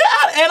 Yeah.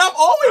 Yeah, and I'm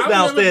always I've never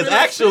downstairs, been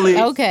actually.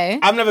 Okay.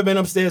 I've never been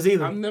upstairs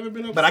either. I've never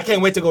been up. But I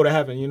can't wait to go to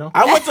heaven, you know?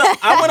 I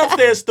went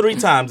upstairs 3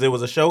 times. It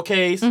was a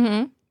showcase.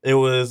 It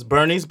was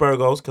Bernice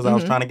Burgos because I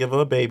was trying to give her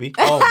a baby.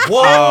 Oh,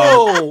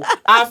 whoa.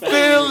 I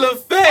feel the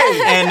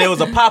fate. And there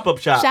was a pop-up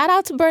shop. Shout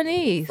out to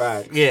Bernice.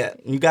 Yeah,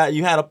 you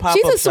had a pop-up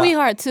She's a shop.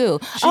 sweetheart too.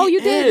 She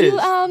You did. is.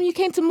 You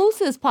came to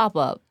Moose's pop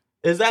up.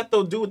 Is that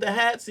the dude with the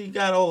hats? He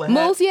got all the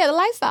hats. Moose, yeah, the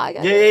lifestyle.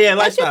 Yeah,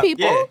 That's lifestyle. your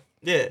people. Yeah.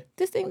 Yeah.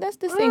 That's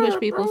distinguished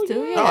people's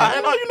too. Yeah. Oh, I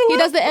didn't know you knew He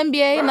that. does the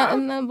MBA,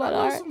 nothing but I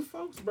know art. some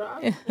folks, bro.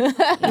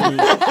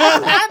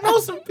 I know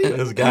some people.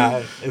 This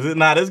guy is it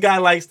not? This guy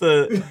likes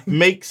to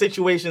make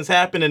situations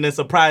happen and then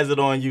surprise it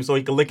on you so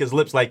he can lick his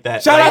lips like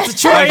that. Shout like, out to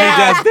Troy. like he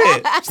just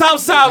did.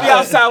 South,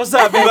 outside. What's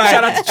up, baby? Like,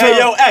 Shout out to Troy. hey,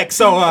 yo, X.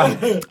 So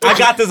I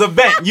got this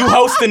event. You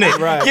hosting it?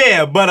 Right.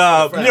 Yeah, but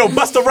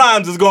Busta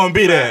Rhymes is gonna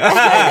be there.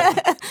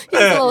 Just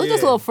a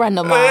little friend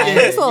of mine.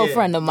 Just a little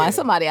friend of mine.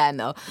 Somebody I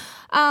know.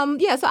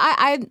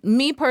 So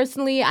me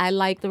personally, I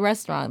like the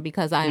restaurant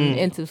because I'm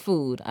into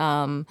food.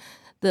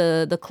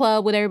 The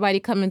club with everybody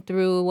coming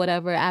through,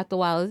 whatever. After a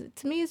while,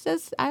 to me, it's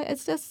just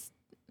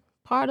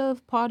part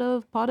of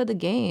the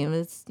game.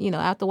 It's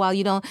after a while,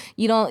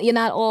 you're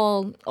not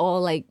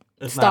all like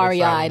It's not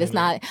starry eyed. exciting It's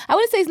not. I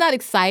wouldn't say it's not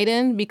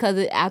exciting because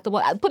after a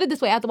while, put it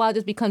this way, after a while, it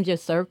just becomes your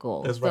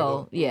circle. That's so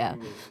right. yeah.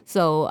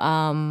 So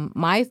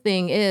my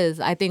thing is,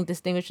 I think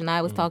Distinguished and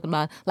I was talking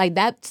about like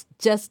that's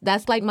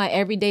like my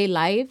everyday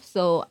life.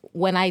 So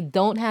when I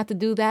don't have to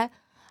do that,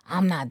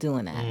 I'm not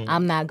doing that.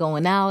 I'm not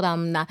going out.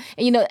 I'm not.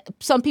 And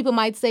some people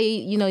might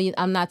say,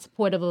 I'm not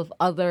supportive of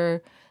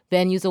other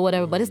venues or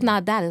whatever, but it's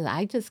not that.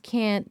 I just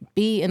can't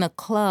be in a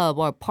club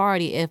or a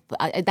party if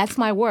that's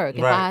my work.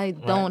 If I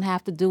don't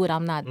have to do it,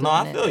 I'm not doing No,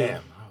 I it. feel you.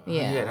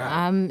 Yeah,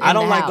 I'm. I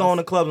don't in the like house. going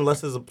to clubs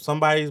unless it's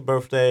somebody's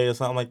birthday or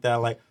something like that.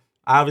 Like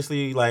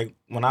obviously, like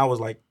when I was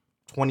like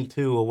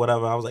 22 or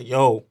whatever, I was like,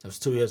 yo. That was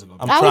 2 years ago.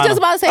 I'm I was trying just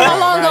about to say, how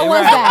long ago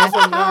was that?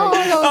 How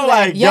long ago was I'm that?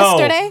 like, yo,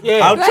 Yesterday?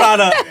 Yeah. I'm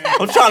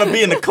trying to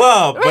be in the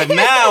club, but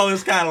now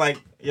it's kind of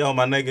like, yo,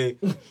 my nigga,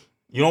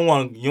 you don't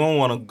want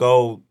to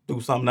go do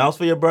something else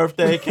for your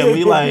birthday? Can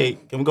we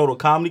go to a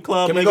comedy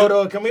club? Can we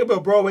nigga? can we go to a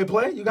Broadway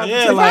play? You got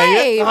Yeah, the like,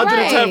 Right,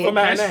 110 for right.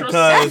 matinee.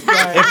 Because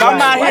if I'm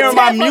not hearing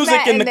my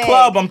music in the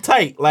club, I'm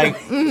tight. Like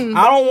I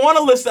don't want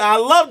to listen. I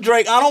love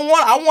Drake. I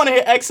want to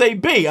hear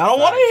XAB. I don't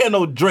want to hear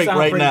no Drake Sound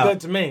right pretty now. good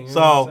to me.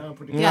 So Sound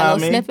pretty you You know got a what I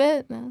little mean?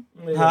 snippet? No?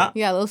 Huh?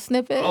 You got a little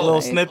snippet? A little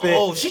Like- snippet.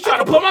 Oh, she's trying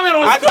to put my man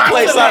on the I can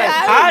play something.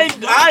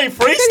 I ain't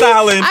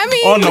freestyling I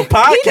mean, on the he did a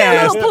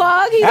podcast. little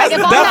plug. He's That's like,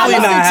 if I'm not definitely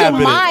not listening to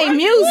happening. my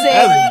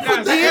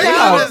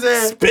music,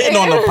 Spitting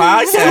on the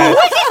podcast.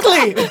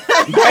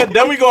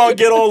 Then we gonna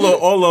get all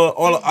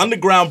the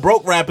underground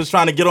broke rappers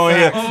trying to get on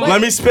here. Let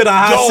me spit a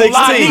hot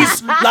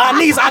 16.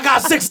 Lanice, I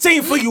got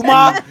 16 for you,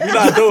 ma. You're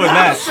not doing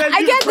that.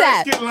 I get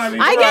that.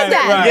 I get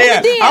that. Yeah,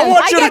 In the DMs, I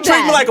want you to get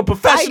treat me that. like a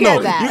professional. I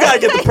get that. You gotta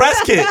get the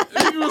press kit.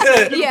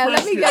 Yeah,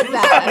 let me get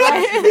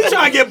that. You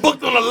trying to get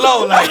booked on the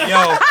low, like,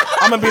 yo,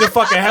 I'm gonna be the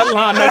fucking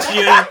headline next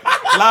year.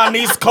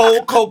 Lanice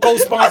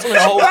co-sponsoring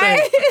the whole thing.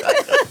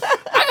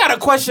 I got a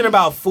question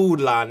about food,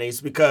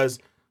 Lanice, because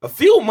a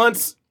few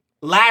months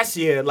last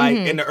year, like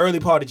in the early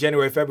part of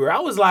January, February, I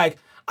was like,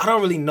 I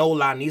don't really know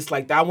Lanice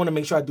like that. I want to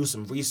make sure I do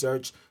some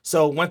research.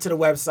 So went to the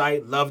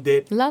website, loved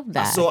it. Love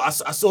that. I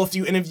saw a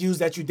few interviews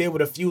that you did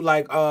with a few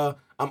like up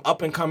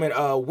and coming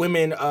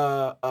women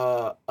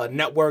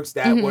networks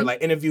that were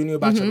like interviewing you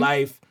about your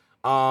life.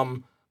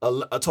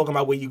 Talking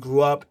about where you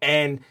grew up.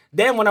 And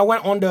then when I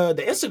went on the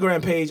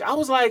Instagram page, I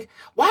was like,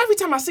 why every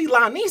time I see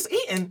Lanice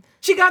eating,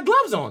 she got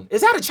gloves on?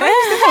 Is that a Chinese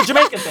thing or a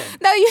Jamaican thing?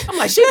 No, I'm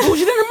like, she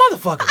bougie than a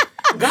motherfucker.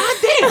 God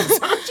damn,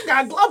 son, she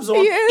got gloves on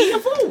eating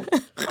food.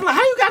 I'm like,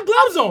 how you got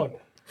gloves on? What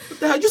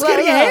the hell, you scared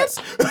of your hands?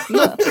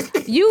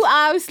 you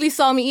obviously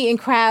saw me eating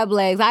crab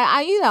legs.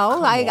 I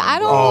don't like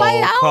come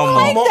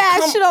like on.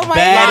 that shit on my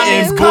Bad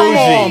hands. and Come bougie.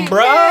 on,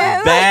 bro.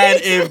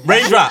 Bad if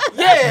raindrop.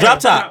 Yeah. Drop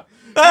top.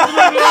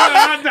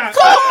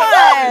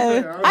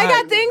 I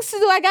got things to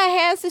do. I got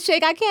hands to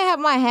shake. I can't have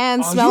my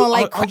hands smelling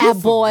like are you crab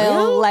for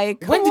boil. real?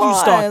 Like, When come did you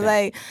start on, that?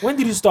 like, When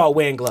did you start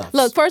wearing gloves?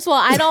 look, first of all,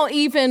 I don't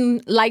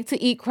even like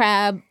to eat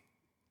crab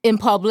in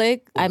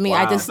public. I mean,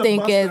 I just That's a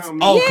think bust it's down,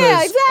 man. Oh, yeah,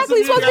 'cause- exactly.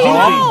 It's supposed to be Oh,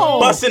 known.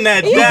 Busting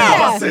that Yeah. down.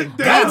 Bust it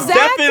down. Exactly.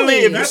 Definitely,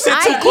 if you sit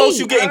too I close, eat.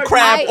 you getting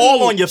crab I all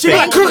eat. on your She face.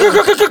 like,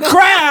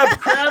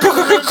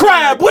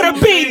 crab with a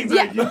beat.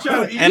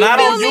 And I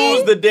don't feel me?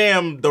 use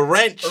the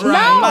wrench. No,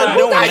 I'm not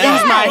doing I that.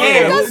 use my Who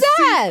hands. does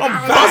that?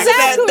 Busting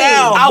that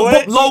down, I'll boy.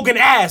 whoop Logan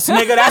ass,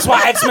 nigga. That's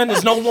why X-Men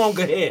is no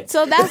longer here.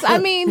 So that's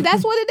what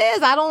it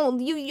is. I don't,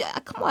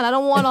 come on, I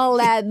don't want all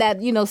that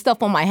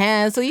stuff on my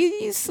hands. So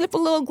you slip a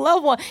little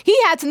glove on. He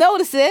had to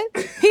notice it.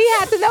 He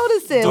had to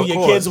notice it. Do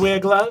your kids wear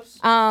gloves?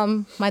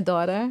 My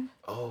daughter.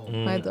 Oh,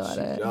 My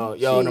daughter.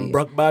 yo, them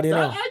broke body, you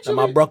know. Actually-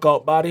 My broke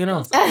out body, you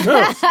know. I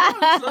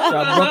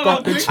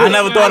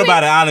never thought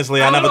about it,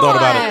 honestly. I never thought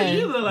about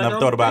it. Never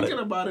thought about it.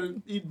 Thinking about it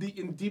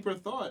in deeper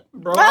thought,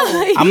 bro.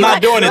 I'm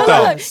not doing it,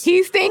 though.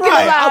 He's thinking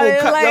Right, about I will it.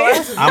 cut your Like,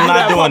 ass. I'm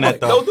not doing that,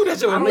 though. Don't do that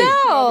shit with me.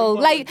 no,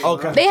 like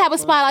Okay. they have a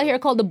spot out here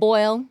called the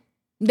Boil.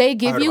 They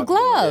give heard you about the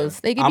Boil, gloves.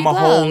 They give I'm you a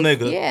gloves. whole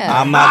nigga. Yeah.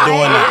 I'm not doing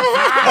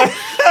it.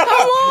 Come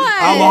on.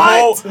 I'm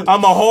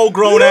I'm a whole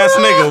grown ass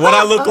nigga. What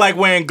I look like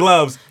wearing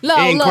gloves, Look,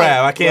 eating look.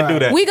 crab. I can't do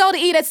that. We go to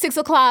eat at 6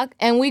 o'clock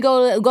and we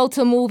go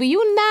to a movie.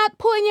 You not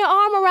putting your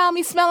arm around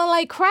me smelling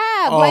like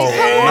crab. Like, come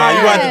on. Nah, you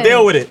gonna have to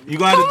deal with it. You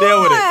gonna have to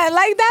deal with it. Come on,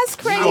 like that's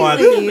gonna have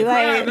crazy. to-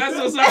 Like, That's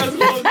as far as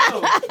we'll go.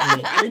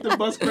 I eat the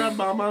bus crab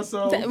by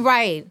myself.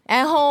 right.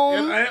 At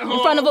home, Yeah, at in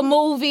front of a home.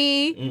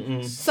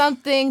 movie,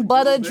 something,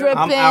 butter dripping.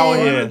 I'm out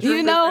here.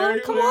 You know,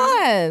 come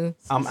on.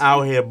 I'm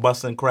out here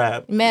busting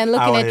crab. Man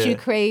looking Out at here. you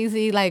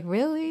crazy. Like,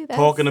 really? That's...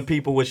 Talking to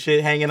people with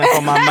shit hanging up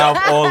on my mouth,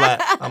 all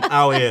that. I'm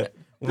out here.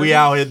 We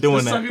out here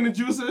doing that. Sucking the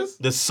juices.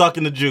 Just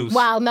sucking the juice.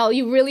 Wow, no,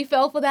 you really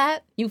fell for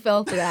that? You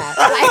fell for that.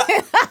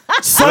 Like,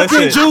 Sucking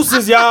Listen.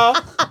 juices, y'all.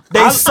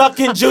 They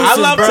sucking juices,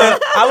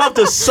 I love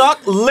to suck,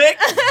 lick,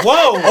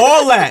 Whoa.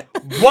 all that.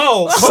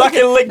 Whoa. Suck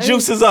and lick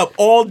juices up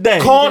all day.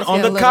 Corn Just on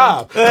get a the little-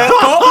 cob.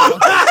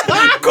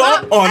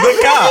 Caught on the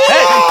cob.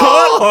 Hey,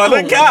 caught on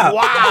the cob.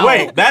 Wow.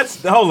 Wait,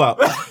 hold up.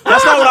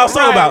 That's not what I was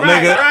talking about,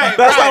 nigga.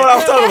 That's not what I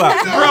was talking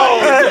about.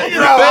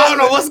 Bro, I don't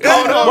know what's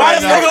going on Why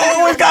right this now. nigga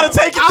always gotta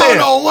take it I there? don't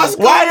know what's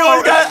Why going you always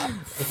on. got?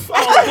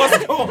 I don't know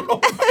what's going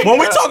on. When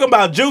we talking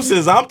about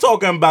juices, I'm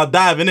talking about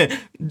diving in.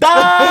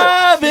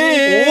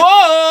 Diving.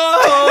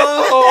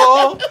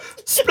 Whoa.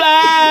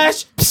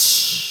 Splash.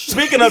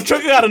 Speaking of,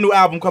 Trigger got a new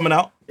album coming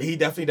out. He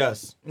definitely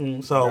does.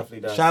 So Definitely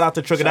does. shout out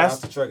to Trigger. Shout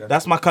That's out to Trigger.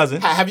 that's my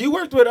cousin. Have you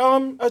worked with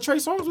Trey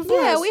Songz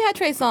before? yeah, we had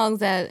Trey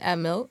Songs at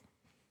Milk.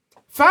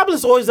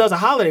 Fabulous always does a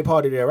holiday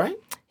party there, right?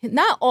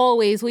 Not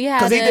always. We had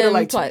 'Cause he did it him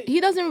like twice. He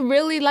doesn't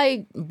really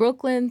like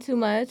Brooklyn too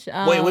much.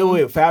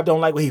 Wait. Fab don't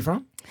like where he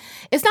from?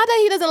 It's not that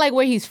he doesn't like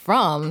where he's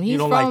from. He's You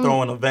don't from, like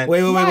throwing events.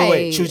 Wait.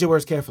 Right. Choose your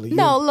words carefully.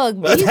 No, look,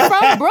 he's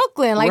from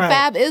Brooklyn. Like Right.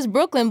 Fab is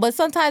Brooklyn, but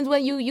sometimes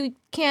when you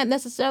can't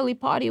necessarily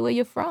party where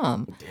you're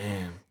from.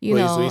 Damn. You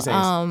Wait, know,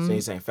 so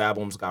you saying Fab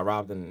almost got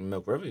robbed in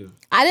Milk River?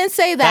 I didn't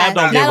say that. Fab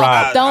don't get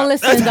robbed. Don't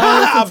listen to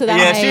that.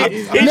 Yeah, hype.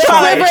 he Milk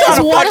trying River to is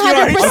fuck you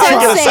up. He trying to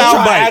get a 100% safe.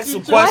 soundbite. Ask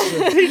some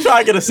questions. He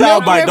trying to get a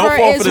Milk soundbite. Don't River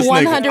fall for is this 100%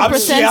 nigga. I'm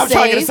trying to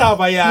get a safe.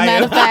 soundbite. Yeah, I Matter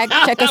am. of fact,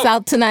 check us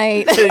out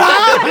tonight.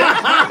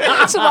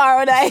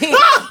 Tomorrow night.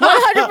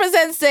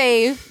 100%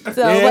 safe.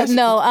 So, Yes. but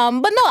no,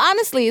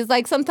 honestly, it's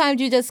like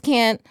sometimes you just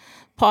can't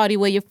party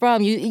where you're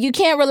from. You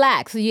can't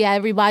relax. You got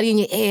everybody in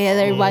your ear,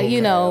 everybody,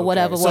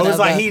 whatever. So it's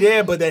like he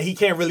there, but that he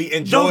can't really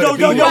enjoy Yo, the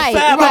people. Right,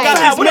 Fab, right. I got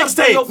Fab, what his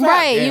up, Fab? Yo, mixtape. Fab.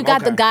 Right, you Damn, got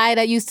the okay. guy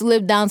that used to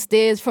live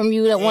downstairs from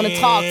you that want to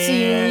talk to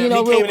you, Damn, he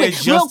real came in there quick,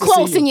 just real to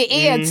close see in you.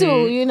 your ear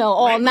too,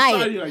 all Right night.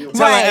 beside you, like, yo,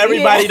 Telling Right,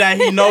 everybody yeah. that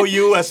he know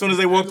you as soon as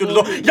they walk through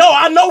the door. Yo,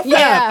 I know Fab.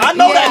 Yeah, I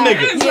know that yeah,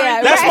 nigga.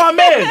 yeah, That's right. my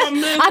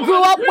man. I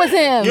grew up with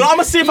him. I'm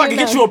gonna see if I can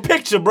get you a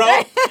picture, bro.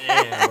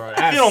 Damn, bro,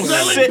 that's You don't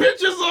selling sit.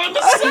 pictures on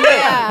the side.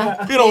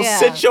 Yeah. You don't Yeah.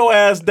 sit your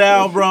ass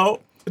down, bro.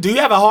 Do you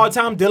have a hard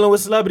time dealing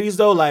with celebrities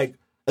though? Like,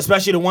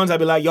 especially the ones that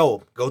be like,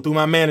 "Yo, go through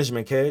my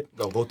management, kid.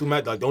 Go through my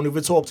don't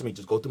even talk to me.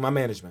 Just go through my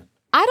management."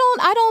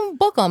 I don't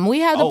book them. We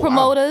have the Oh, wow.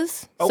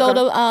 promoters. So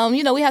Okay.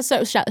 the we have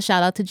certain shout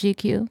out to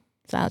GQ.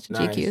 Shout out to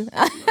Nice. GQ.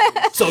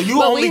 So you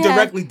But only we have-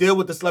 directly deal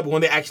with the celebrity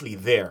when they're actually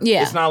there.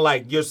 Yeah. It's not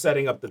like you're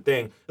setting up the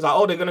thing. It's like,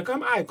 oh, they're gonna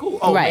come. All right, cool.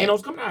 Oh, Right.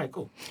 Mano's coming. All right,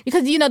 cool.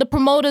 Because the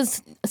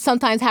promoters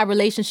sometimes have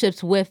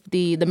relationships with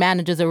the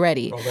managers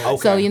already. Okay. So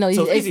So it's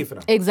it's easy for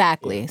them.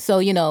 Exactly. So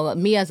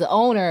me as an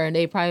owner,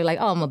 they probably like,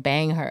 oh, I'm gonna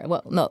bang her.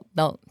 Well, no,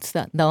 don't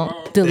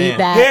delete Damn.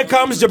 that. Here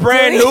comes your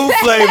brand new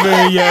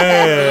flavor.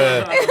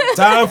 Yeah.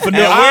 Time for new.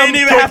 And we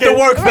didn't even have to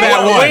work for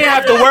that We one. didn't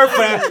have to work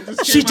for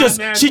that. She came out just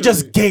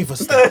naturally. gave us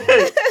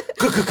that.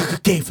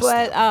 Gave us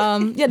that.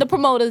 But the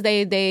promoters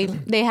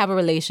they have a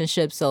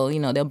relationship, so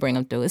they'll bring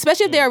them through,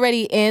 especially if they're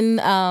already in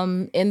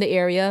the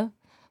area.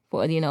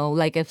 For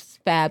like if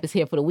Fab is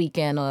here for the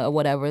weekend or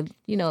whatever,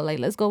 like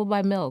let's go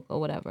buy milk or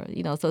whatever,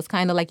 So it's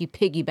kind of like you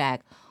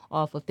piggyback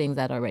off of things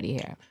that are already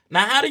here.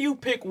 Now, how do you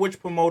pick which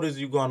promoters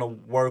you're gonna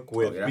work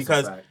with?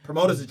 Because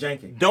promoters are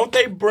janky. don't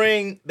they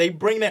bring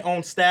their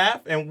own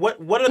staff? And what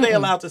are they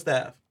allowed to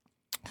staff?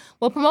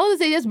 Well, promoters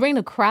they just bring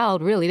the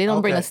crowd. Really, they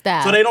don't bring a Okay.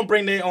 staff. So they don't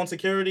bring their own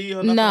security or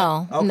nothing?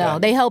 No, Okay. no.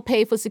 They help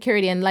pay for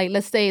security, and like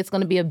let's say it's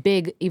going to be a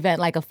big event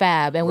like a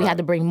Fab, and we had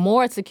to bring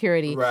more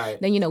security. Right.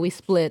 Then we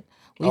split.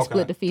 We Okay.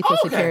 split the fee for Oh,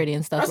 okay. security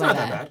and stuff That's like not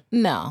that that.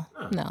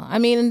 bad. No. I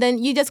mean, and then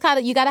you just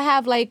you gotta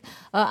have like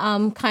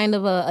kind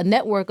of a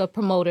network of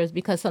promoters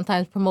because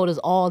sometimes promoters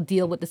all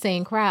deal with the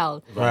same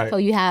crowd. Right. So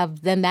you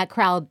have then that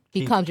crowd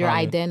becomes your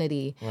coming.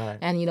 identity. Right.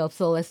 And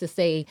so let's just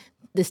say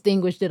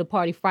Distinguished did a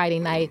party Friday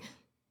night.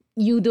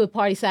 You do a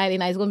party Saturday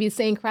night. It's gonna be the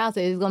same crowd,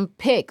 so it's gonna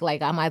pick.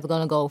 Like I'm either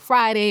gonna go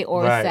Friday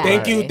or Right.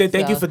 Saturday.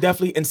 Thank you So- for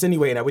definitely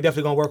insinuating that. We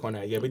definitely gonna work on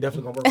that. Yeah, we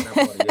definitely gonna work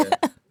on that party.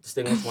 Yeah.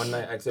 Distinguished one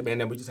night exit,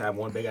 and then we just have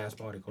one big ass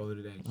party. Call it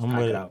a day. Just I'm pack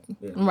with it it. out.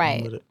 Yeah.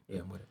 Right. Yeah,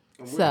 I'm with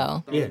it.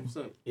 So Yeah.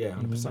 100%. Yeah,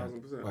 100%.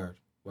 100%.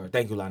 Word.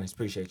 Thank you, Linus.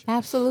 Appreciate you.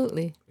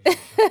 absolutely. What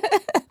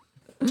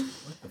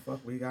the fuck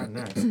we got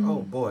next?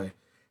 Oh boy.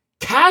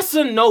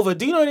 Casanova.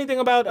 Do you know anything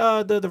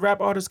about the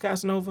rap artist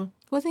Casanova?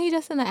 Wasn't he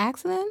just in an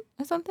accident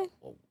or something?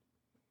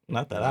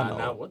 Not that I know.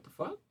 Nah, what the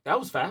fuck? That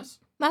was fast.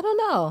 I don't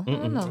know. I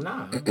don't know.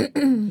 Nah,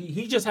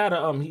 he just had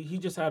a he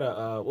just had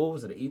a what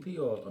was it, an EP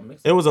or a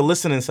mix? It was a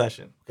listening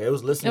session. Okay, it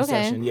was listening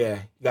Okay. session. Yeah,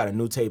 he got a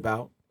new tape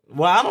out.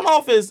 Well, I don't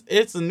know if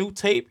it's a new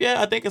tape yet.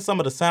 I think it's some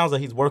of the sounds that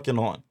he's working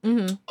on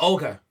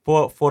Okay,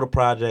 for the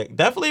project.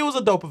 Definitely, it was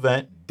a dope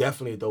event.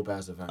 definitely a dope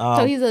ass event.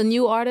 So he's a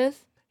new artist.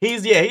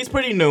 He's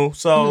pretty new.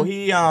 So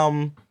he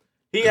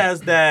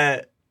has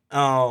that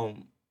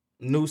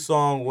new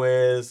song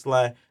where it's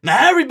like,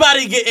 now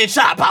everybody getting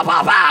shot, pow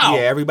pow pow.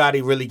 yeah,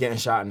 everybody really getting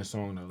shot in the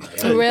song though.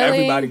 Like, Really?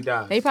 Everybody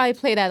died. They probably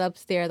play that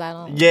upstairs. I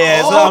don't. Yeah,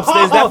 it's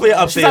upstairs. Definitely an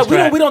She's upstairs like,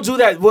 track. we don't do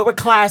that. We're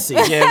classy.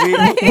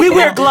 Yeah, We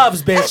wear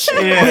gloves, bitch.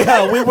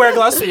 Yeah, we wear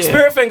gloves.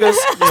 Spirit fingers.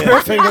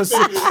 Spirit fingers.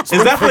 it's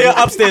definitely an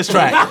upstairs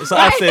track. It's an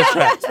upstairs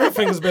track. Spirit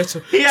fingers,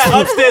 bitch. He had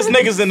upstairs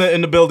niggas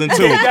in the building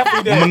too.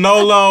 definitely did.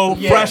 Manolo,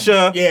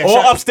 Pressure, Yeah,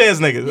 all shout- upstairs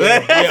niggas.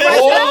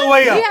 All the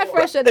way He up. had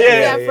fresher than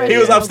Yeah, he had he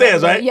was fresher.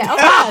 upstairs, right? Yeah, of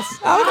course.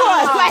 Of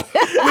course.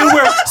 We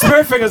wear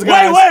spirit fingers,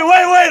 guys.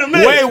 Wait a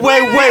minute.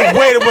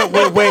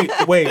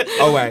 Wait.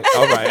 All right.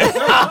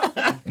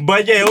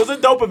 But yeah, it was a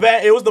dope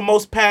event. It was the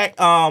most packed.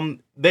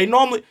 They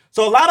normally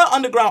a lot of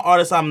underground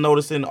artists I'm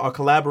noticing are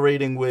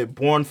collaborating with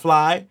Born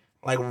Fly,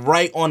 like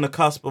right on the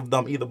cusp of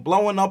them either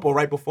blowing up or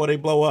right before they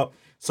blow up.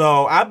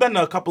 So I've been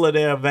to a couple of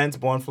their events,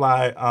 Born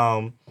Fly,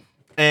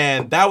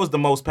 and that was the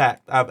most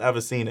packed I've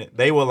ever seen it.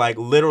 They were like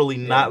literally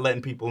not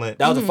letting people in.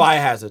 That was a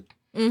fire hazard.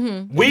 We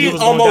You was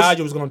gonna die,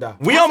 you was gonna die.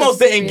 we almost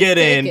didn't get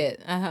in.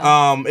 Ticket.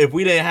 Uh-huh. If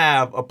we didn't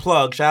have a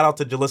plug. Shout out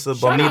to Jalissa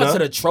Shout Bonita. out to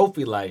the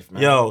trophy life,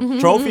 man. Yo,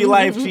 Trophy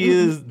Life, she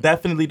is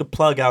definitely the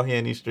plug out here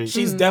in these streets.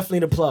 She's definitely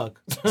the plug.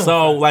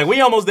 So, like,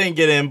 we almost didn't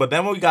get in, but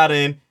then when we got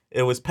in,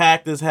 it was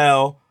packed as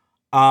hell.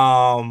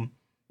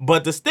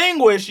 But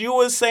Distinguished, you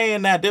was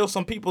saying that there was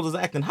some people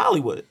that's acting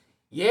Hollywood.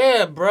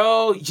 Yeah,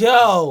 bro.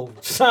 Yo,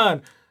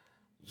 son.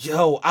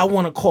 Yo, I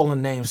want to call a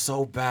name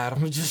so bad. I'm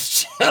gonna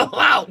just chill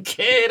out,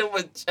 kid. I'm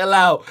gonna chill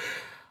out.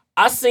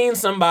 I seen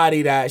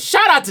somebody that,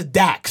 shout out to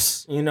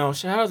Dax. You know,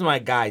 shout out to my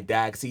guy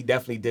Dax. He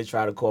definitely did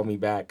try to call me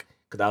back.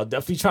 Cause I was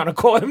definitely trying to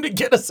call him to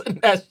get us in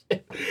that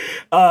shit.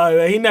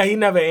 He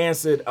never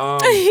answered.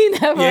 He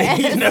never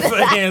He answered. never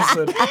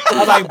answered. I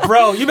was like,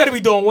 bro, you better be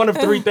doing one of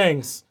three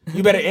things.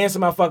 You better answer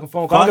my fucking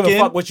phone call. I don't give a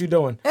Fucking. fuck what you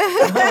doing.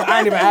 I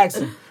ain't even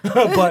asking.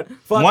 But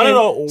fucking One of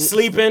those-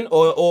 sleeping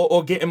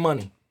or getting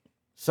money.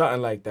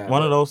 Something like that.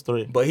 One of those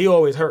three. But he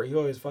always hurt. He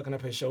always fucking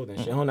up his shoulder and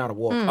shit. He don't know how to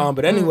walk.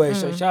 But anyway,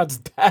 shout out to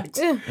Dax.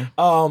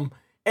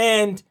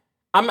 And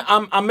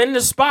I'm in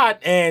the spot,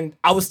 and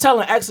I was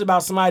telling X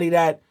about somebody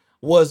that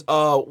was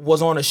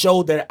on a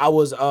show that I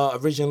was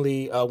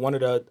originally one of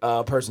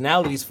the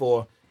personalities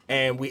for,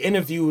 and we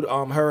interviewed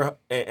her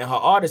and her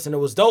artist, and it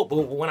was dope.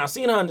 But when I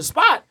seen her in the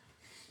spot,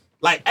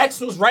 like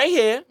X was right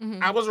here,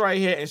 I was right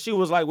here, and she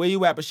was like, "Where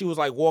you at?" But she was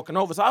like walking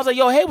over, so I was like,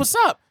 "Yo, hey, what's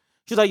up?"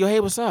 She was like, "Yo,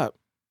 hey, what's up?"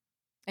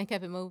 And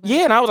kept it moving.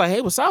 Yeah, and I was like, "Hey,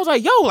 what's up?" I was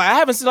like, "Yo, like I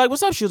haven't seen like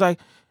what's up." She was like,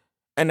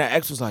 and the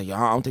ex was like, "Yo,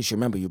 I don't think she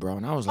remember you, bro."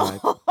 And I was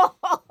like,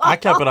 I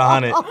kept it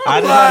 100.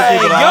 I decided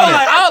to keep it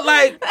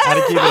 100. I had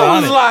to keep it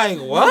was 100. like,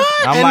 what?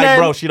 I'm And like, then,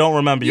 bro, she don't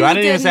remember you. I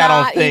didn't did even say I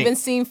not don't think. even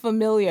seem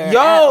familiar. at yo,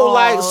 all,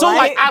 like, so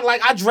right?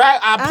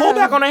 I pulled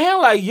back on her hand,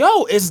 like,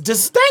 yo, it's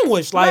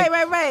distinguished. Like,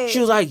 right. she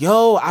was like,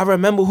 yo, I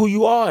remember who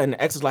you are, and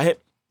the ex was like, hey,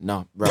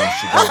 no, bro,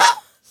 she don't.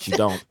 She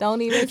don't.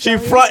 Don't even. She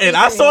show me fronted.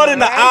 I saw it in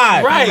the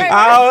eye. Right.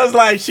 I was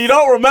like, she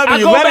don't remember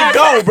you. go Let back- it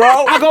go,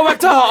 bro. I go back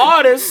to her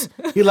artist.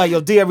 He like, yo,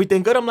 D,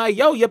 everything good? I'm like,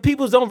 yo, your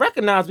peoples don't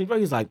recognize me, bro.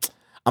 He's like,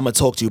 I'm gonna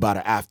talk to you about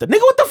it after. Nigga,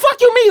 what the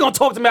fuck you mean you gonna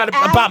talk to me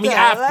about me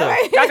After, after?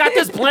 right. I got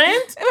this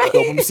planned? Yo,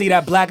 when you see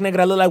that black nigga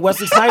that look like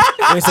Wesley Snipes,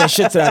 you ain't saying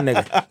shit to that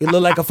nigga. He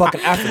look like a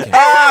fucking African.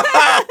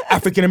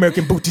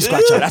 African-American booty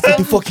scratcher. That's what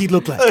the fuck he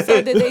look like.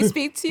 So did they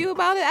speak to you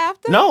about it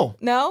after? No.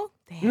 No.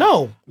 Damn.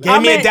 No.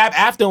 Gave me a dap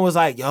after and was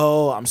like,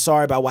 yo, I'm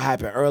sorry about what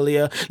happened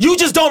earlier. You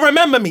just don't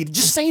remember me.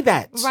 Just say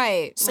that.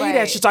 Right. Say right.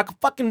 that shit so I can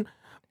fucking...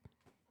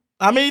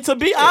 I mean, to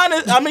be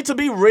honest, to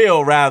be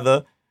real,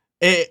 rather,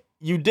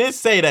 you did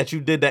say that you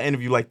did that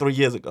interview like 3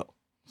 years ago.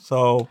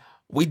 So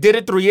We did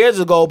it 3 years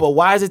ago, but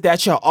why is it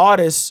that your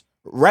artists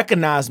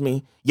recognize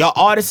me? Your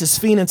artist is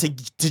fiending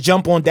to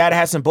jump on Dad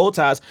Hats and Bow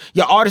Ties.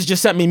 Your artist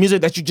just sent me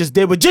music that you just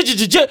did with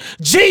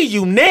G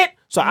Unit.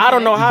 So I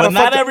don't know how but to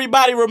not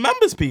everybody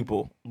remembers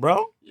people,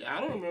 bro. Yeah,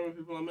 I don't remember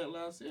people I met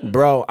last year.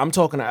 Bro, I'm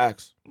talking to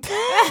X.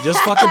 Just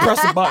fucking press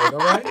the button, all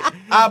right?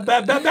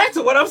 Back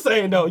to what I'm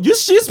saying though.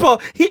 She's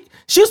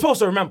supposed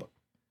to remember.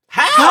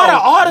 How the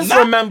artists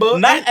remember?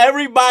 Not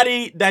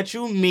everybody that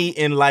you meet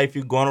in life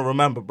you're gonna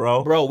remember,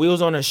 bro. Bro, we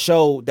was on a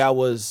show that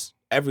was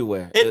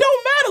everywhere. It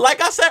don't matter.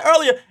 Like I said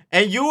earlier,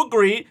 and you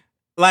agreed.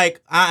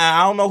 Like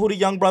I don't know who the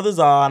young brothers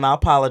are, and I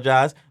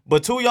apologize.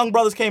 But 2 young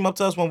brothers came up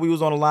to us when we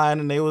was on the line,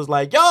 and they was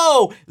like,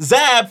 "Yo,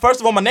 Zab. First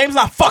of all, my name's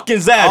not fucking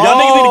Zab.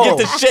 Y'all niggas need to get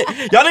this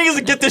shit. Y'all niggas need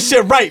to get this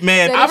shit right,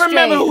 man." Set it I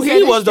remember who straight. he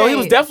Set it was though. He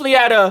was straight. definitely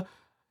at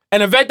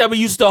an event that we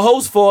used to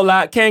host for a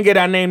lot. Can't get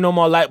our name no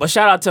more light. But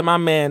shout out to my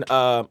man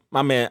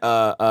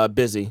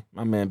Busy.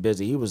 My man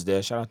Busy. He was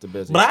there. Shout out to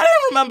Busy. But I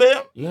didn't remember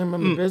him. You didn't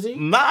remember Busy?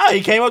 Nah,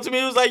 he came up to me.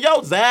 He was like,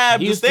 "Yo, Zab,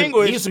 He used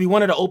distinguished." to be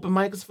one of the open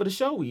micers for the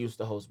show we used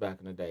to host back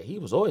in the day. He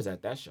was always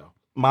at that show.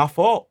 my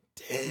fault.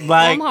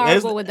 Like, I'm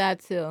horrible with that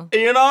too.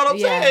 you know what I'm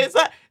Yeah. saying? It's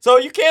like, so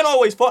you can't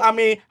always fault. I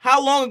mean,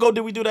 how long ago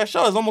did we do that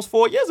show? It's almost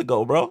 4 years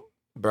ago, bro.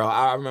 Bro,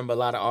 I remember a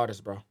lot of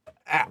artists, bro.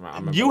 I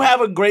remember You that. have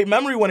a great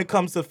memory when it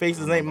comes to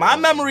faces. Name. My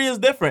memory is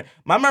different.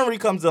 My memory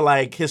comes to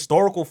like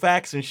historical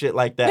facts and shit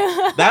like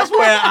that. That's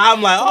where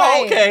I'm like, oh,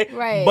 Right, okay.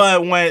 right.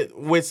 But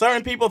with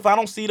certain people, if I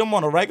don't see them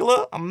on a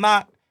regular, I'm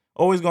not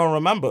always gonna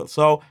remember.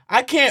 So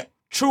I can't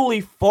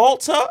truly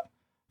fault her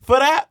for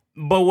that.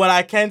 But what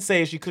I can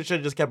say is she should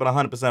have just kept it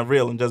 100%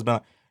 real and just been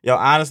like, yo,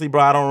 honestly,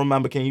 bro, I don't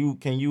remember. Can you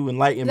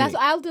enlighten That's me?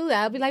 what I'll do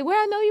that. I'll be like,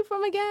 where I know you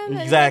from again?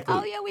 And Exactly.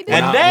 like, oh yeah, we did.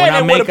 And When then I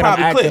it make would've it, I'm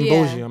probably acting clicked.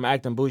 bougie. Yeah. I'm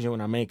acting bougie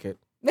when I make it.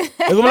 They're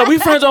gonna be like, we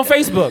friends on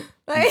Facebook.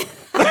 Like,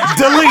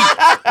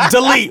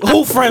 Delete.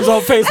 Who friends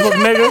on Facebook,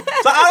 nigga?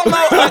 So I don't know.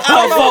 I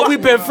How don't know. fuck we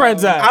been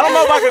friends at? I don't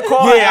know if I could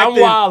call her Yeah, I'm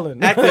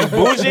wildin'. acting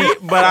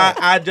bougie, but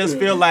I just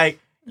feel like,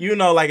 you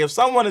know, like if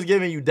someone is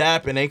giving you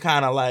dap and they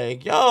kind of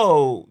like,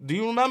 yo, do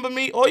you remember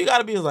me? All you got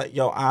to be is like,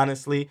 yo,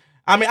 honestly.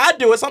 I mean, I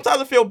do it. Sometimes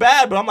I feel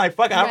bad, but I'm like,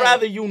 fuck it. I'd Right.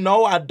 rather you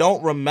know I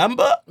don't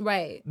remember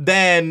right.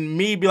 than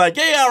me be like,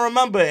 yeah, I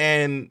remember.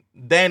 And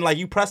then like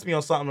you press me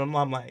on something and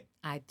I'm like,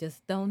 I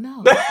just don't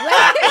know.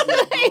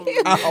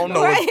 I don't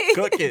know Right. what's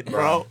cooking,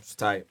 bro. It's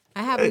tight.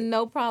 I have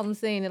no problem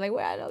saying it. Like,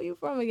 where I know you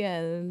from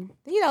again?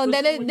 You know,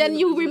 Especially when then you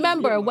you really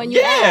remember get when one. you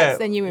Yeah. ask,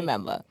 then you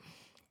remember.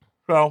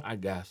 So, I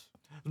guess.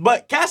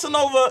 but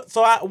Casanova,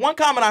 so one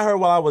comment I heard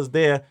while I was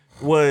there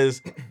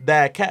was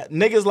that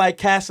niggas like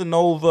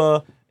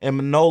Casanova and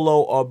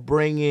Manolo are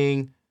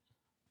bringing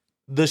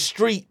the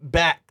street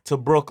back to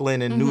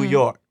Brooklyn and New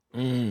York.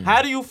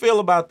 How do you feel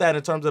about that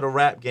in terms of the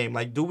rap game?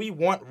 Like, do we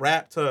want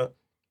rap to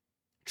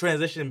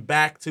transition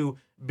back to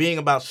being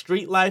about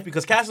street life?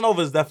 Because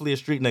Casanova is definitely a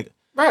street nigga.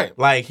 Right.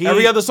 Like,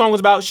 Every other song was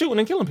about shooting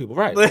and killing people.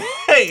 Right.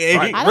 Hey,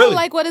 Right. I really. don't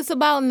like what it's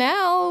about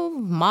now,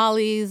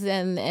 Molly's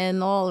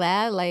and all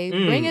that. Like,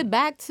 bring it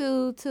back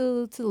to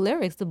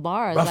lyrics, to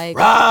bars. Rough like,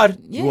 Ride.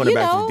 yeah, You want it you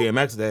back know. to the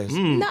DMX days.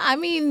 No, I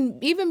mean,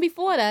 even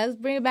before that, let's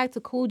bring it back to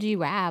Cool G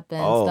rap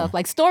and Oh. stuff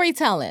like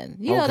storytelling.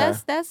 You know, Okay.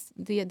 that's.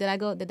 Did that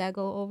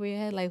go over your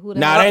head? Like, who? The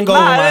Nah, hell- that ain't go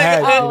over my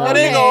head. It, you know Oh, what I it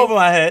mean? ain't go over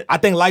my head. I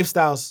think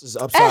lifestyles is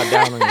upside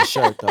down on your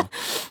shirt though.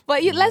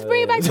 But let's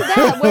bring it back to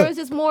that, where it's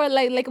just more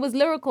like it was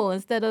lyrical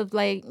instead of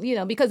like, you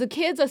know, because the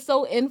kids are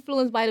so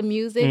influenced by the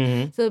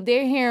music. So if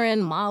they're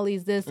hearing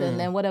Molly's this and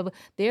then whatever,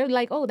 they're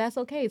like, oh, that's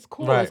okay. It's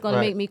cool. Right, It's gonna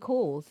right. make me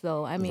cool.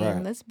 So I mean,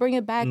 Right. let's bring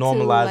it back to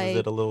Normalizes like,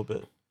 it a little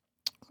bit.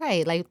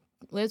 right, like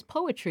there's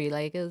poetry,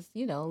 like it's,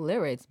 you know,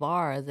 lyrics,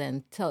 bars,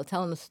 and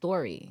telling a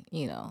story.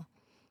 You know,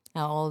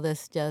 how all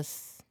this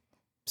just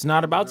It's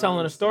not about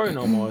telling a story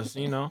no more. It's,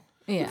 you know.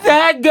 yeah.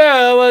 That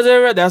girl was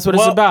a. That's what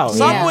it's Well, about.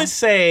 Some Yeah. would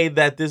say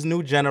that this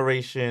new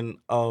generation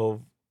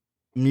of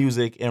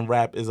music and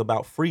rap is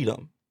about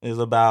freedom. Is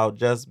about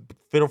just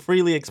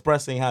freely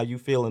expressing how you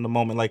feel in the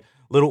moment. Like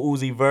Lil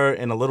Uzi Vert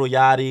and a Lil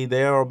Yachty,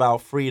 they're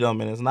about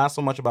freedom, and it's not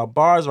so much about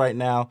bars right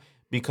now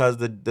because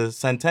the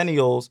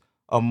centennials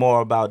are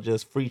more about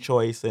just free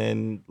choice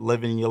and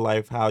living your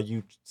life how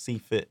you see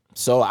fit.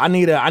 So I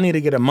need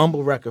to get a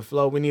mumble record,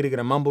 Flo. We need to get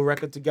a mumble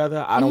record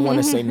together. I don't want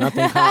to say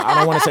nothing. I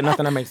don't want to say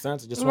nothing that makes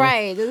sense. I just wanna,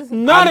 Right. Just-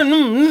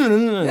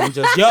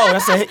 just yo,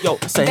 that's a hit. Yo,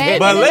 that's a hit.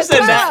 But in the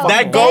listen, that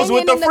club. goes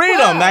with Banging the in the freedom.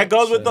 club. That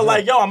goes with the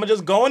like, yo, I'm gonna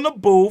just go in the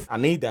booth. I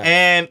need that.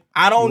 And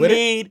I don't You with it?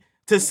 need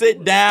to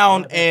sit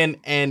down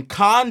and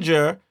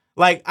conjure.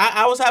 Like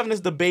I was having this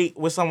debate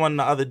with someone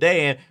the other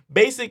day, and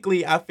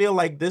basically I feel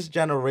like this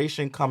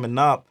generation coming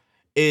up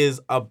is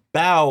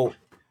about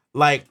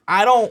like,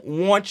 I don't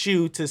want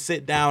you to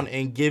sit down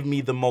and give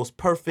me the most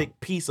perfect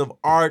piece of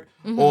art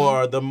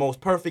or the most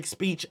perfect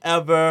speech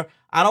ever.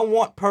 I don't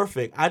want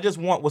perfect. I just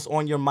want what's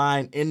on your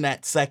mind in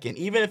that second.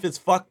 Even if it's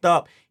fucked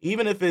up,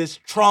 even if it's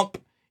Trump,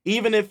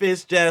 even if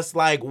it's just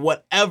like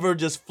whatever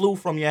just flew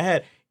from your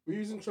head. We're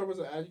using Trump as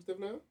an adjective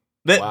now?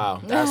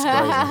 Wow, that's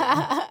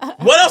crazy.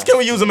 What else can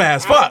we use him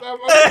as? Fuck.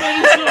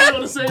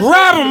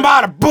 Grab him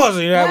by the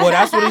pussy.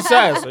 That's what he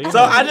says.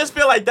 So I just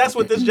feel like that's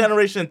what this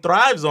generation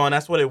thrives on.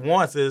 That's what it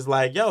wants. Is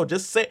like, yo,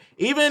 just say,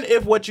 even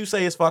if what you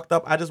say is fucked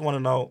up, I just want to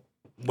know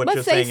what But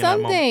you're say saying in that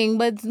moment. something.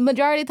 But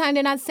majority of the time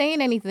they're not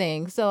saying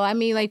anything. So I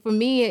mean, like for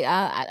me,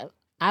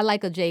 I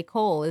like a J.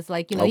 Cole. It's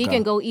like, you know, he Okay.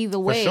 can go either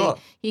way. sure.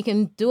 He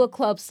can do a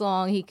club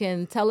song. He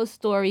can tell a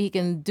story. He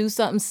can do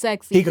something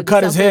sexy. He could do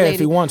cut his something hair if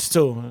lady- he wants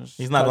to.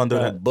 He's not gonna do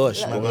that.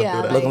 Bush, not man. gonna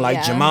do that. Looking like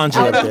yeah. Jumanji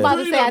I up was there. about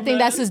to say, I think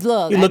that's his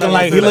look. He I looking think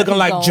like that's what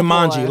he's going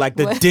Jumanji, for. like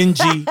the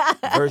dingy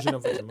version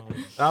of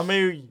Jumanji. I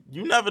mean,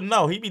 you never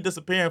know. He be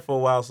disappearing for a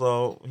while,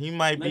 so he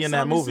might be in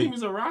that movie.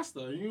 He's a Rasta.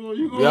 You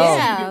Yo.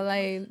 Yeah,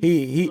 like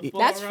He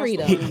That's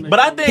freedom. But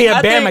I think He a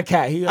I Bama think,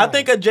 cat. He I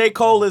think a J.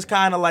 Cole is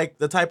kind of like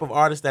the type of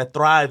artist that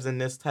thrives in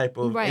this type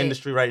of Right.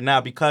 industry right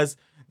now, because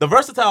the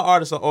versatile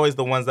artists are always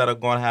the ones that are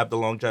going to have the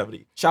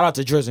longevity. Shout out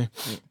to Drizzy.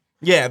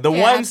 Yeah, the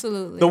Yeah, ones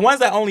absolutely. the ones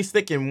that only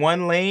stick in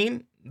one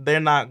lane,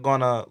 they're not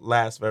gonna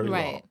last very long.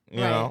 Right,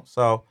 You right. know,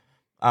 so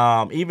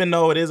even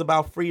though it is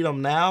about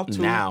freedom now, 2-3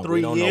 Now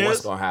we don't years, know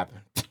what's gonna happen.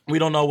 we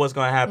don't know what's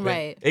gonna happen.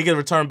 Right. It can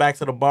return back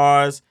to the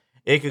bars,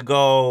 It could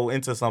go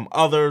into some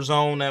other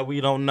zone that we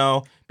don't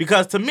know.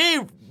 Because to me,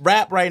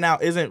 rap right now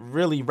isn't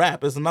really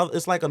rap.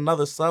 It's like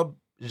another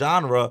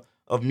sub-genre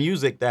of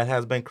music that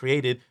has been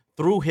created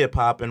through hip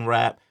hop and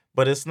rap,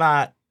 but it's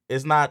not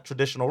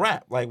traditional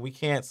rap. Like, we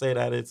can't say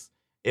that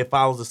it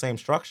follows the same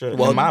structure in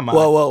my mind.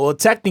 Well,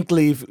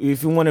 technically,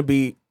 if you want to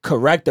be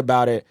correct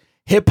about it,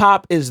 hip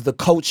hop is the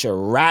culture.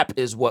 Rap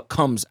is what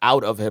comes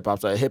out of hip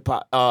hop.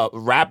 So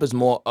rap is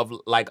more of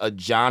like a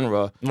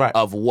genre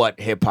of what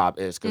hip hop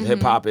is, because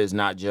hip hop is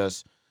not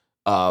just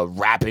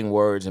rapping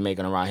words and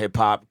making around. Hip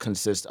hop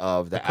consists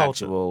of the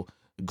actual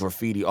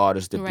graffiti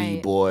artist, the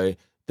b-boy,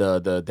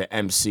 the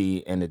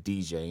MC, and the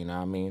DJ. You know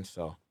what I mean?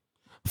 So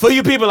for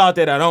you people out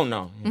there that don't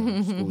know,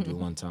 schooled you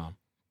one time.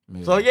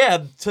 So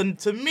yeah,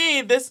 to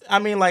me,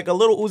 like a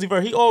little Uzi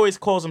Vert, he always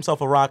calls himself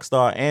a rock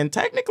star, and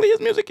technically his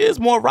music is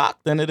more rock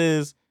than it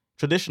is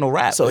traditional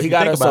rap. So he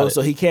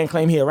can't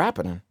claim he a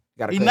rapper then.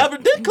 He never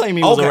did claim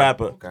he was a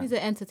rapper. Okay. He's an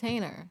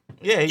entertainer.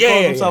 Yeah, he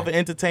calls himself an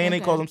entertainer.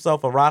 He calls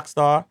himself a rock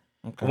star.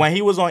 Okay. When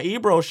he was on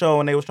Ebro's show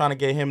and they was trying to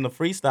get him to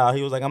freestyle,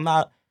 he was like, I'm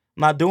not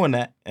doing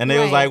that. And they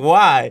was like,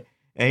 why?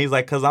 And he's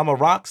like, because I'm a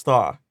rock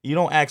star. You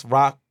don't ask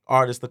rock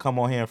artists to come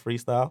on here and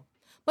freestyle.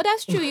 But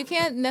that's true. You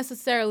can't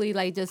necessarily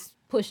like just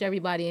push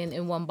everybody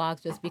in one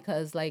box just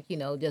because, like,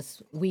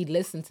 just we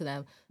listen to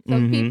them.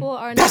 Some people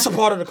are not. That's a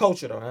part of the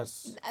culture, though.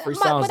 That's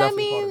freestyle. But I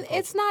mean,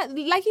 it's not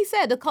like he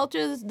said. The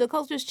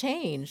cultures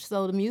change.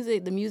 So the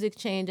music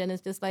change, and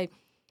it's just like,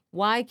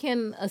 why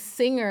can a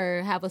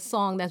singer have a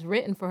song that's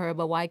written for her,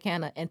 but why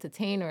can't an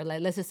entertainer,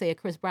 like let's just say a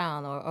Chris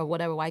Brown or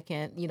whatever, why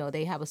can't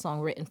they have a song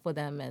written for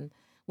them and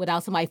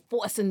without somebody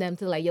forcing them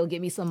to like, yo,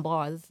 give me some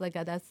bars? It's like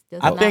that's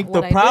just. I think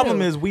the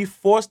problem is we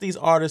force these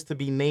artists to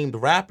be named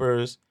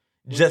rappers.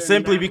 Just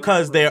simply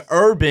because they're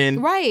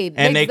urban, right?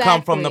 And they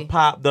come from the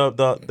pop,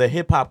 the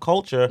hip hop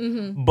culture,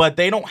 but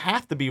they don't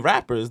have to be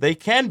rappers. They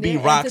can be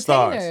rock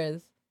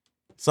stars.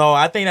 So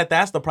I think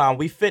that's the problem.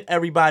 We fit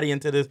everybody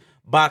into this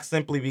box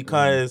simply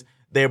because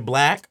they're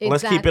black. Exactly.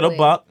 Let's keep it a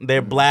buck.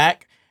 They're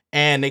black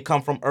and they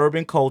come from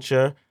urban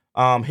culture,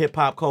 hip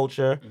hop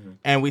culture,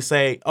 and we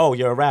say, "Oh,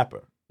 you're a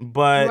rapper,"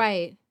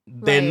 but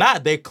they're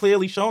not. They're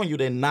clearly showing you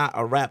they're not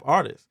a rap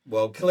artist.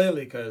 Well,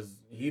 clearly, because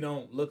he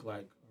don't look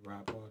like a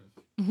rap artist.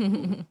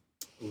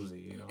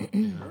 Uzi,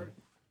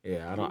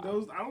 yeah, I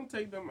don't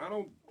take them. I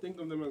don't think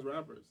of them as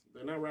rappers.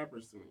 They're not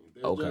rappers to me.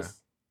 They're just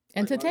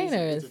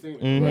entertainers.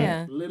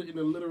 Yeah, in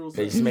a literal sense.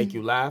 They just make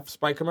you laugh.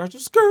 Sprite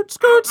commercials, skirt,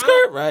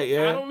 right?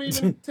 Yeah. I don't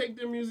even take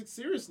their music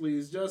seriously.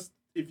 It's just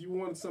if you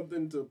want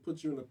something to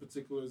put you in a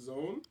particular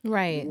zone,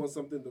 right? You want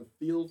something to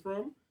feel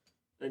from.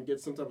 And get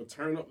some type of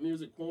turn up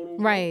music, quote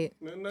unquote. Right.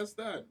 And that's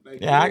that.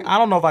 Like, I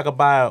don't know if I could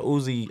buy a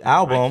Uzi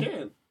album. I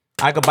can.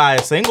 I could buy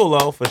a single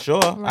though, for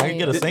sure. Right. I could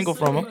get a single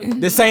from him.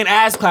 This ain't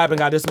ass clapping,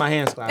 guy. This is my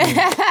hands clapping.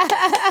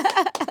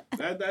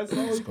 That's all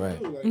it's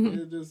great. Like,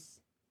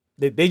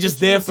 they just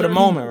there for the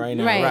moment right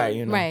now.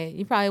 Right. Right.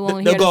 You probably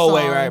won't They'll hear go the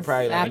away, right?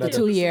 Probably after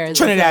 2 years.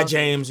 Trinidad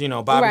James,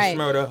 Bobby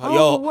Shmurda.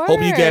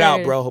 Hope you get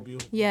out, bro. Hope you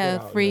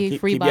free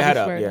keep Bobby your head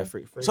up. Shmurda. Yeah,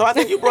 free. So I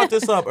think you brought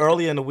this up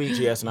earlier in the week.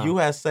 GS9. You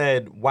had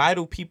said, why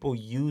do people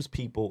use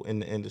people in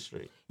the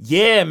industry?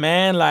 Yeah,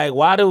 man. Like,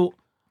 why do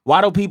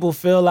people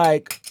feel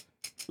like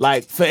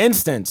for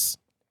instance,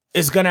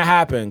 it's gonna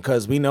happen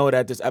because we know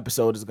that this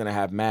episode is gonna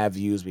have mad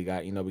views. We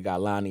got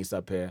Lonnie's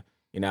up here.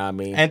 You know what I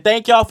mean? And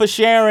thank y'all for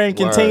sharing.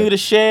 Continue to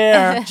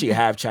share. She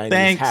half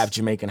Chinese, half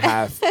Jamaican,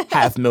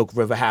 half Milk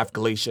River, half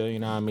Glacier. You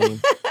know what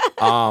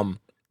I mean?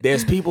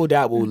 There's people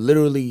that will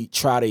literally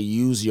try to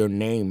use your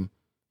name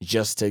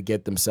just to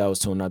get themselves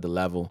to another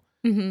level.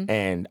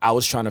 And I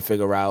was trying to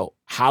figure out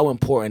how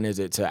important is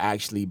it to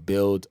actually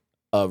build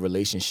a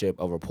relationship,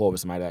 a rapport with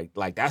somebody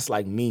like that's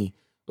like me,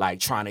 like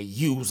trying to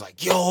use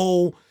like,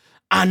 yo,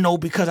 I know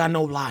because I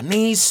know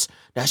Lanice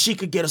that she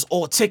could get us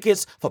all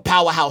tickets for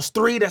Powerhouse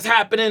 3 that's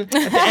happening at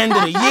the end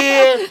of the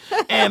year.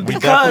 And we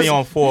because definitely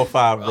on 4 or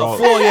 5, bro.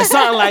 4, yeah,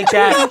 something like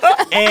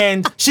that.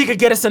 And she could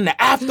get us in the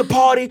after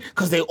party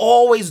because they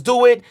always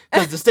do it.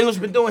 Because Distinguished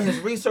been doing his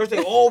research.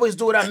 They always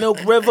do it at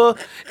Milk River.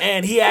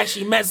 And he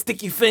actually met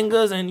Sticky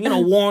Fingers and,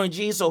 Warren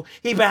G. So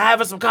he been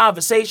having some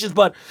conversations.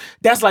 But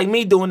that's like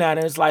me doing that.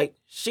 And it's like,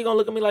 she gonna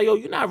look at me like, yo,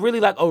 you're not really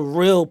like a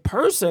real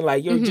person.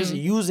 Like, you're just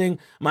using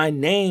my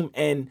name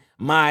and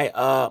my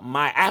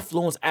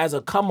affluence as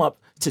a come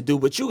up to do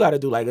what you gotta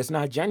do. Like, it's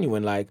not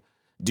genuine. Like,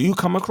 do you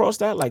come across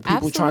that? Like,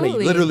 people trying to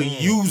literally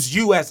use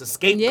you as a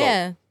scapegoat.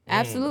 Yeah,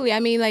 absolutely. I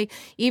mean, like,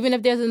 even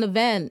if there's an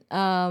event,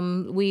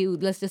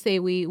 let's just say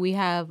we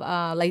have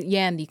like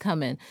Yandy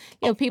coming.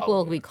 People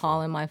will be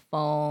calling my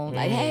phone,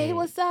 like, hey,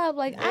 what's up?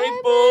 Like, hey,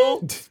 I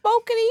haven't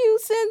spoken to you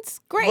since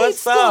grade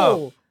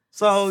school. Up?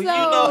 So,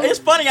 it's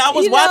funny. I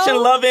was watching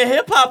Love and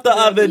Hip Hop the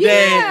other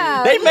day.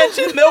 They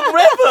mentioned Milk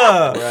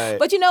River. Right.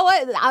 But you know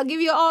what? I'll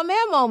give you an all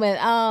man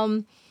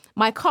moment.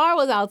 My car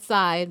was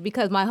outside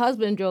because my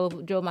husband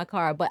drove my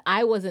car, but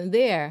I wasn't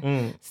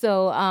there.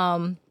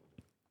 So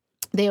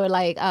they were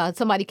like,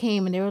 somebody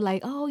came and they were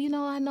like, oh,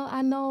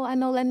 I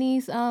know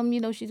Lanice.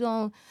 She's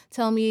gonna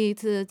tell me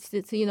to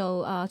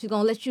she's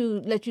gonna let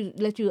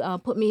you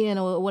put me in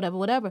or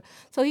whatever.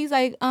 So he's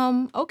like,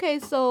 okay,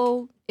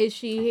 so is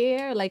she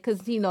here? Like,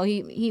 cause he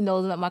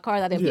knows that my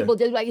car's out there. People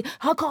just like,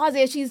 her car's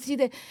there. She's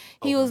there.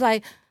 He was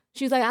like.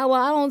 She was like, well,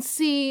 I don't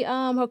see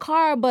her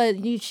car, but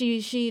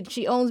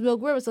she owns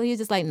Milk River. So he's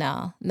just like,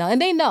 no.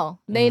 And they know.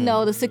 They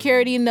know. The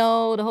security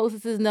know. The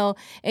hostesses know.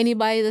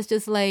 Anybody that's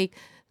just like,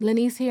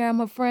 Lanice here, I'm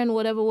her friend,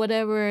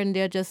 whatever. And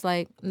they're just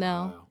like,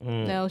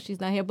 no, she's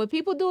not here. But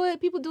people do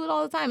it. People do it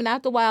all the time. And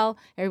after a while,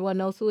 everyone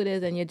knows who it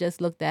is. And you're just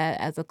looked at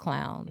as a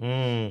clown,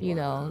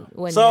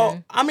 when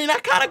So, I mean,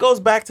 that kind of goes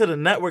back to the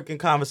networking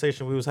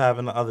conversation we was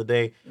having the other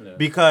day. Yeah.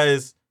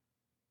 Because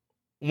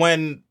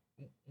when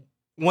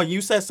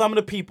you said some of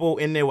the people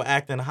in there were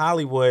acting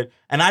Hollywood,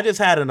 and I just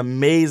had an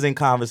amazing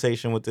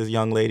conversation with this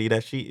young lady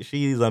that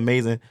she's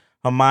amazing.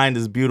 Her mind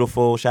is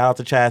beautiful. Shout out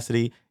to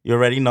Chastity. You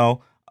already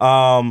know.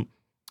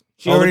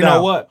 She already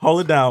know what?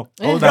 Hold it down,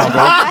 bro. She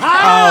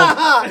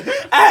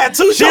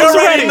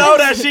already know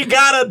that she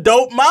got a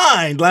dope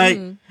mind. Like,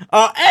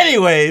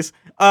 anyways,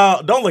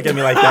 don't look at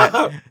me like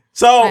that.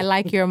 So I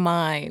like your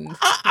mind.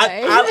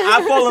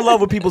 I fall in love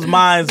with people's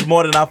minds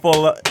more than I fall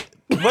in love.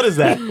 What is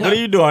that? What are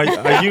you doing?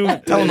 Are you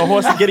telling the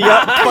horse to giddy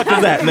up? What the fuck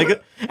is that,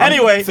 nigga?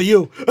 Anyway, for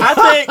you,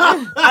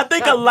 I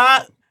think a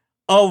lot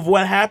of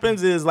what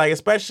happens is, like,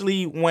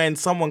 especially when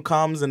someone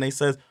comes and they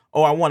says,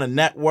 "Oh, I want to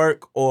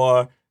network,"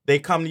 or they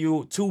come to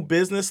you too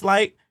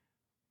business-like,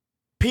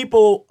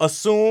 people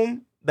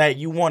assume that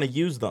you want to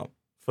use them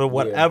for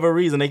whatever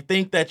reason. They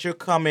think that you're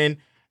coming.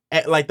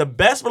 Like, the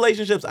best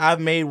relationships I've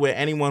made with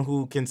anyone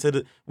who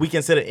we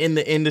consider in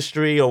the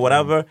industry or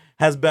whatever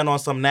has been on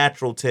some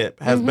natural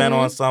tip, has been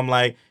on some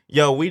like,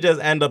 yo, we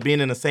just end up being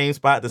in the same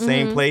spot, the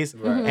same place,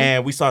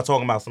 and we start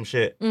talking about some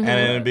shit. And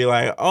then it'd be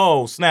like,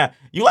 oh, snap,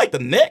 you like the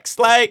Knicks?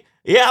 Like,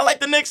 yeah, I like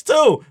the Knicks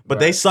too, but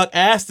they suck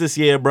ass this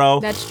year,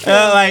 bro. That's true.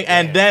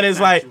 And then it's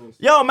like,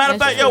 yo, matter of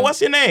fact, yo, what's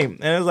your name?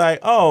 And it's like,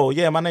 oh,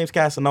 yeah, my name's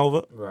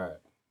Casanova. Right.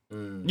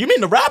 You mean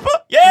the rapper?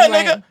 Yeah,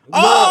 nigga.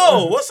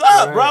 Oh, what's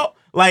up, bro?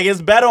 Like,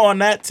 it's better on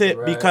that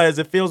tip because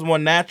it feels more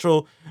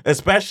natural,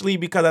 especially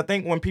because I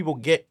think when people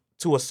get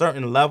to a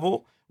certain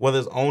level, whether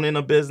it's owning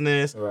a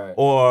business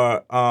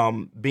or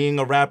being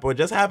a rapper or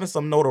just having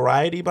some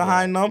notoriety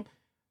behind them,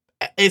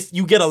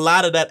 you get a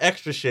lot of that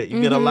extra shit. You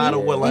get a lot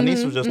of what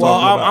Lanice was just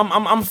talking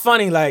about. I'm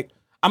funny. Like,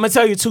 I'm going to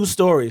tell you two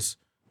stories.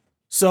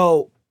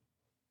 So,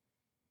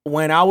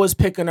 when I was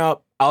picking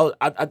up,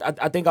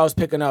 I think I was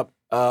picking up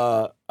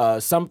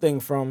something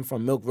from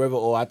Milk River,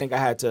 or I think I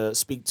had to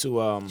speak to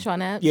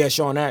Shawnette. Yeah,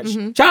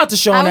 Shawnette. Shout out to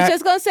Shawnette. I was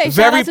just gonna say, very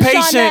shout out to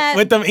patient Shawnette.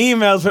 with them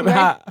emails.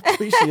 I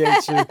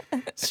appreciate you,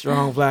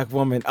 strong black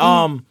woman.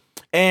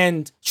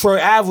 And Troy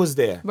Ave was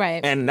there,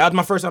 right? And that was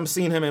my first time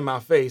seeing him in my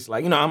face.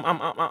 Like,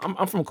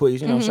 I'm from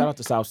Queens. Shout out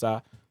to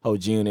Southside,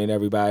 Ho-June and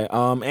everybody.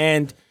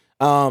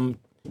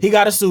 He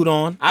got a suit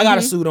on. I got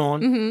a suit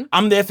on.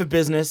 I'm there for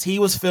business. He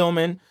was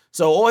filming.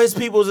 So all his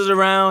peoples is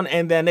around,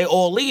 and then they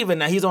all leave, and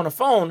now he's on the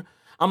phone.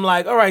 I'm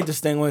like, all right,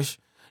 Distinguished,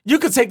 you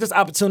could take this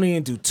opportunity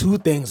and do two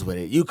things with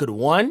it. You could,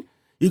 one,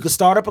 you could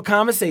start up a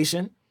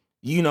conversation.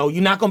 You're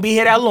not going to be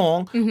here that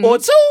long. Or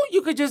two,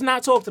 you could just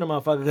not talk to the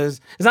motherfucker, because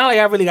it's not like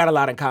I really got a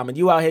lot in common.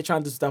 You out here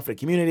trying to do stuff for the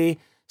community.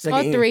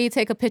 Or three,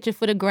 take a picture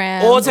for the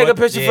gram. Or take a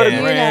picture for the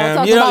gram.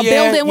 Talking about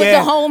building with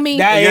the homie.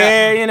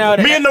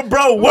 Me and the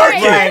bro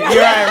working.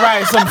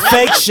 Right. Some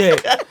fake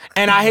shit.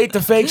 And I hate the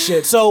fake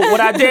shit. So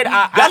what I did,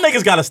 y'all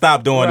niggas gotta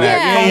stop doing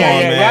that. Come on,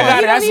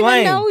 man. That's lame. He don't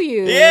even know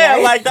you. Yeah,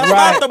 like that's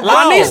not the bro.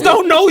 Lanice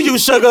don't know you,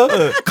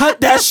 sugar.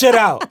 Cut that shit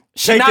out.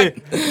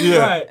 Taking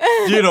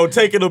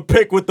a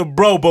pic with the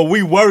bro, but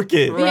we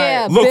working.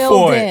 Yeah, look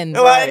for it.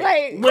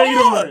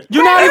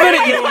 You're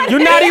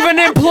not even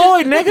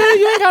employed, nigga.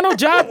 You ain't got no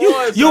job.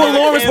 You and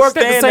Lawrence worked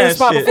at the same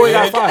spot before you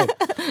got fired.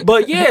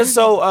 But yeah,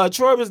 so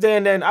Troy was there,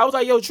 and then I was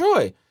like, yo,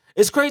 Troy,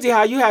 it's crazy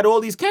how you had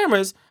all these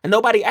cameras and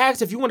nobody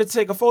asked if you wanted to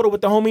take a photo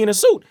with the homie in a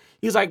suit.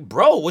 He was like,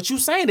 bro, what you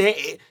saying?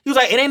 He was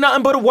like, it ain't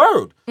nothing but a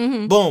word.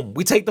 Boom.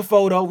 We take the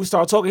photo. We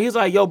start talking. He's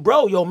like, yo,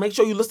 make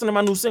sure you listen to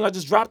my new single. I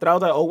just dropped it. I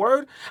was like, oh,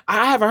 word?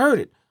 I haven't heard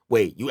it.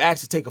 Wait, you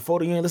asked to take a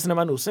photo? You ain't listen to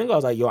my new single? I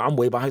was like, yo, I'm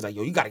way behind. He's like,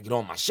 yo, you got to get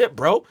on my shit,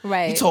 bro.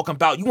 Right. You talking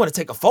about you want to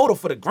take a photo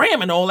for the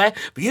gram and all that,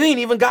 but you ain't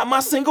even got my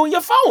single in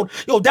your phone.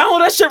 Yo, download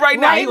that shit right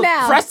now. He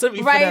was pressing me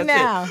for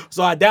that shit.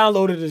 So I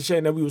downloaded the shit,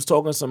 and then we was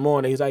talking some more,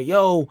 and he's like,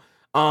 yo,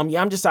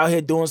 I'm just out here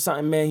doing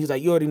something, man. He's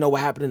like, you already know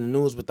what happened in the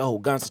news with the whole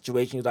gun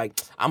situation. He's like,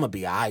 I'm going to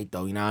be all right,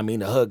 though. You know what I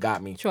mean? The hood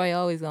got me. Troy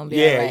always going to be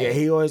all right. Yeah,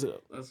 he always.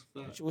 That's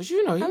fact. What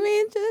you know? I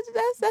mean,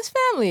 that's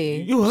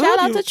family. Shout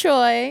out to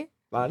Troy.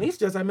 Lanice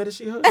just admitted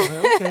she hood.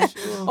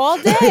 Okay, all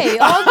day,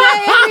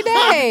 every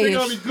day.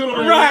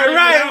 Right.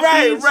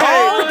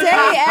 All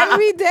day,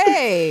 every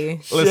day.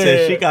 Listen,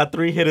 Shit. she got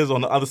 3 hitters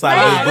on the other side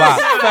of this block.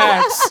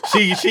 Facts.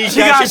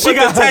 She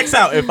got the text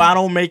out. If I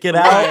don't make it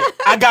out,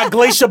 I got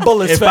glacier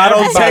bullets. if for I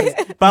don't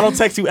everybody.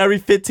 text you every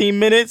 15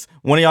 minutes,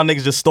 one of y'all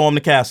niggas just storm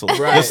the castle.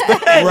 Right. Just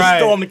Right.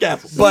 storm the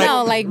castle.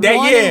 But like that-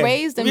 born yeah, and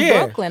raised in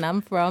yeah. Brooklyn.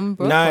 I'm from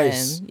Brooklyn.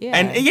 Nice. Yeah.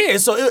 And yeah,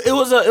 so it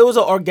was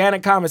an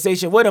organic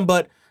conversation with him.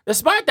 But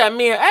despite that,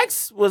 me and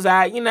X was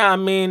at, you know what I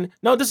mean,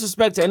 no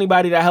disrespect to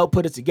anybody that helped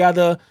put it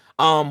together.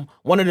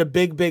 One of the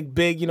big,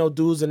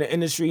 dudes in the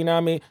industry, you know what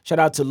I mean? Shout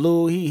out to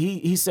Lou.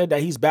 He said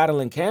that he's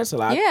battling cancer.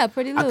 Yeah,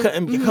 pretty I Lou.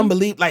 couldn't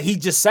believe, like, he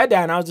just said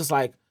that, and I was just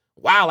like,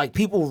 wow, like,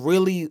 people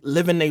really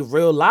living their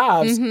real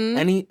lives.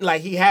 And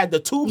he had the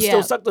tube Yeah.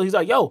 still sucked. He's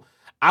like, yo,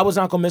 I was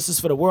not gonna miss this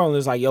for the world. And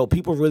it's like, yo,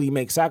 people really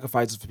make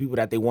sacrifices for people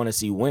that they want to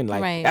see win.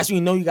 Like, Right. that's when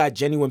you know you got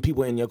genuine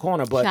people in your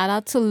corner. But Shout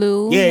out to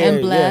Lou yeah,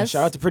 and Bless.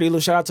 shout out to Pretty Lou.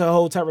 Shout out to the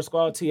whole Terror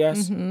Squad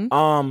TS.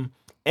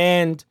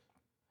 And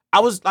I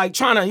was like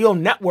trying to,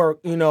 network,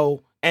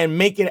 and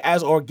make it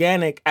as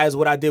organic as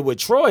what I did with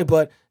Troy,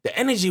 but the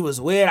energy was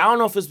weird. I don't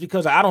know if it's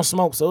because I don't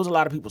smoke, so there was a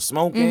lot of people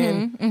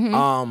smoking.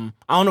 I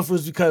don't know if it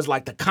was because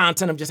like the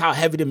content of just how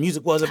heavy the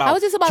music was about. I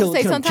was just about to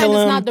say, sometimes it's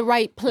not the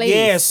right place.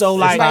 Yeah, so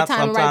like right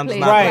time, right sometimes place.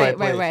 not the right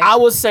place. right. I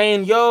was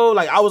saying,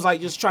 I was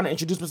like just trying to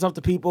introduce myself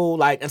to people,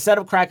 like instead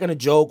of cracking a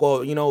joke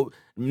or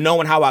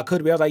knowing how I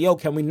could be, I was like, yo,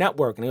 can we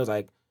network? And he was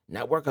like,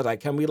 network? I was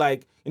like, can we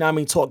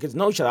talk, get to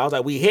know each other? I was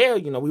like, we here,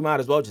 we might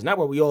as well just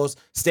network. We all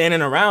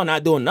standing around,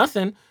 not doing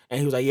nothing. And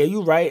he was like, yeah,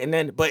 you right. And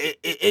then, but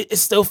it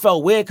still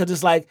felt weird because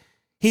it's like,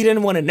 he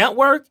didn't want to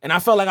network. And I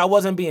felt like I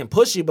wasn't being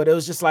pushy, but it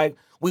was just like,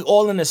 we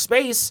all in the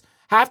space.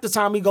 Half the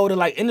time we go to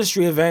like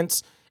industry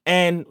events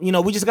and,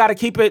 we just got to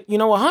keep it,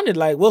 100.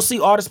 Like we'll see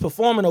artists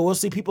performing or we'll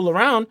see people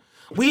around.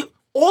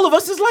 All of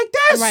us is like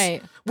this.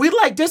 Right. We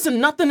like this and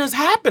nothing is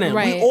happening.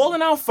 Right. We all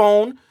in our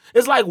phone.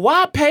 It's like,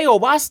 why pay or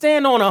why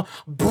stand on a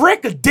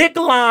brick dick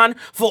line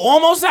for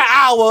almost an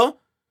hour?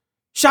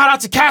 Shout out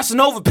to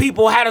Casanova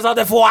people, had us out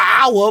there for an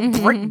hour,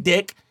 brick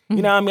dick. You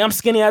know what I mean? I'm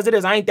skinny as it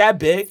is. I ain't that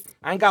big.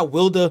 I ain't got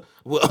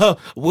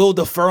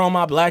Wilder fur on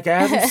my black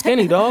ass. I'm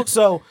skinny, dog.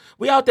 So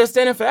we out there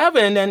standing forever.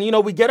 And then,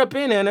 we get up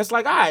in there and it's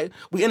like, all right,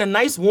 we in a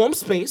nice warm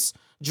space.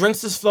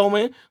 Drinks is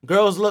flowing.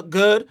 Girls look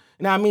good.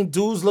 You know what I mean?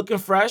 Dudes looking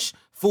fresh.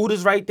 Food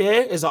is right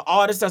there. Is an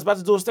artist that's about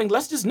to do his thing.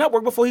 Let's just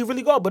network before he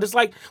really go. But it's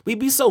like, we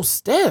be so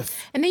stiff.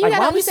 And then you Like,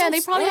 gotta why we understand, so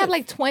they probably stiff? have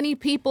like 20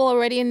 people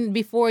already in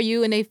before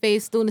you and they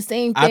face doing the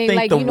same I thing. think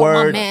Like, the my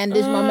word- man,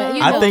 this my man.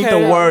 I think the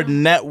Okay. word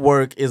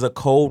network is a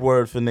code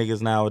word for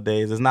niggas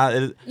nowadays. It's not.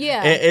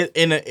 Yeah.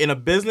 In a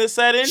business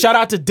setting, Shout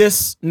out to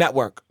Dis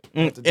Network.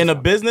 in a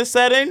business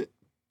setting,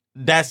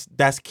 that's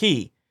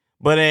key.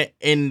 But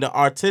in the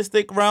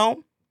artistic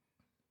realm,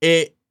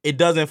 it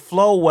doesn't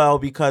flow well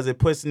because it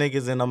puts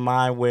niggas in a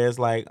mind where it's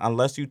like,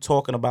 unless you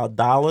talking about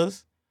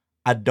dollars,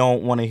 I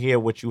don't want to hear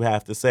what you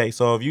have to say.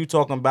 So if you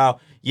talking about,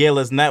 yeah,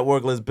 let's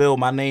network, let's build,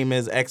 my name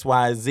is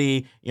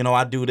XYZ,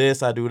 I do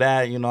this, I do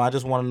that, I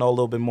just want to know a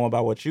little bit more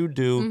about what you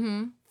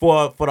do.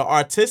 For the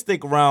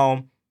artistic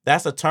realm,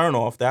 that's a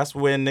turnoff. That's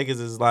when niggas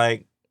is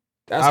like,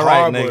 That's all right,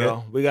 horrible, nigga.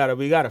 though.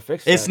 We gotta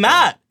fix that. it's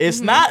not. It's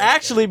not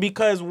actually,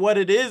 because what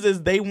it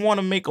is they want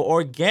to make an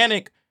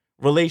organic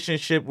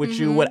relationship with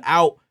you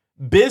without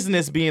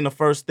business being the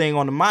first thing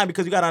on the mind.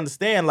 Because you got to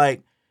understand,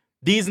 like,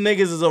 these niggas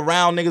is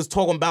around niggas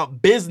talking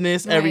about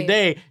business every Right.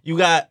 day. You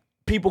got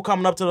people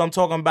coming up to them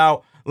talking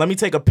about, let me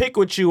take a pic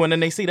with you, and then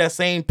they see that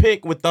same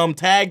pic with them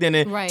tagged in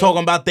it, Right.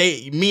 talking about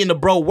me and the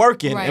bro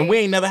working, Right. and we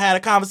ain't never had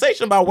a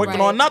conversation about working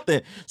Right. on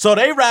nothing. So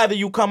they rather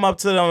you come up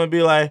to them and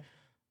be like,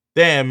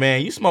 damn,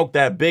 man, you smoked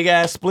that big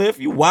ass spliff,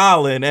 you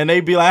wildin'. And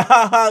they be like,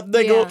 ha ha,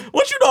 nigga, Yeah.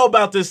 what you know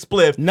about this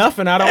spliff?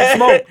 Nothing. I don't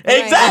smoke.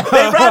 Exactly.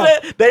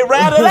 They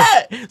rather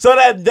that, so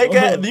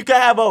that you can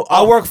have a.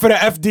 I work for the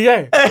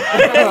FDA.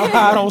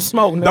 I don't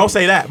smoke. No. Don't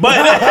say that, but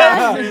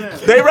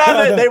they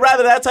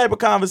rather that type of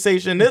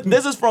conversation.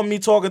 This is from me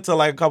talking to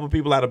like a couple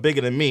people that are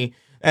bigger than me,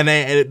 and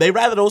they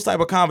rather those type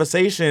of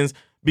conversations,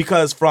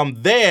 because from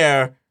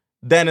there,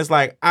 then it's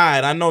like, all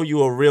right, I know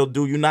you a real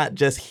dude. You're not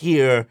just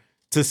here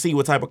to see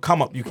what type of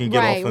come up you can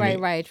get off of me.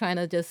 Right. Trying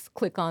to just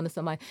click on to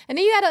somebody. And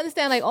then you gotta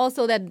understand, like,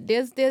 also that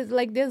there's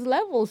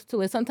levels to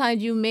it.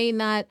 Sometimes you may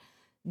not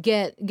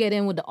get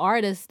in with the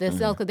artists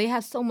themselves because they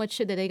have so much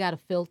shit that they gotta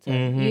filter.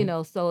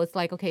 So it's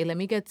like, okay, let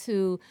me get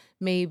to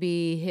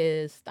maybe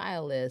his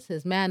stylist,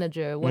 his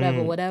manager,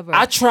 whatever.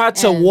 I tried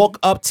to And- walk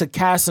up to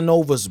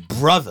Casanova's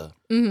brother,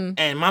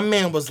 and my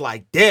man was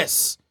like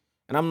this,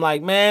 and I'm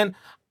like, man,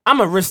 I'm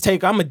a risk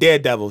taker. I'm a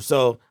daredevil.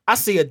 So I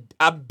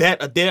bet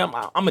a damn,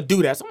 I'm gonna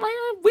do that. So I'm like,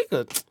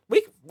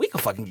 we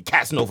could fucking get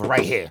Casanova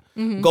right here.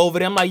 Go over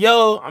there. I'm like,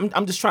 yo,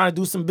 I'm just trying to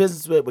do some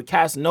business with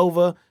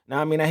Casanova. Now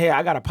I mean,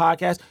 I got a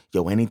podcast.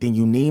 Yo, anything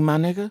you need, my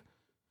nigga,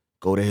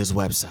 go to his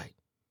website.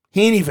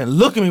 He ain't even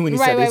look at me when he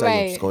said this. He's like,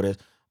 yo, just go there.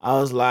 I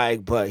was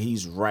like, but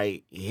he's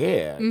right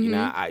here.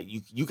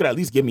 You could at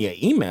least give me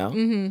an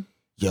email.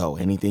 Yo,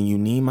 anything you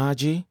need, my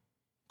G,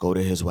 go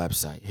to his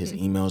website. His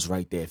email's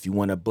right there. If you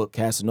want to book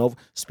Casanova,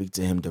 speak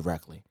to him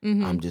directly.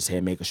 I'm just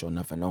here making sure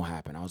nothing don't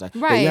happen. I was like, hey,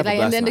 you Right, have a like, and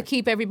blessed then to night.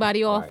 keep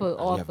everybody off Right. You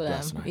of have a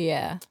blessed them. night.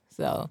 Yeah.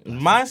 So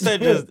mindset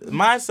just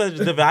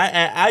different.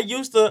 I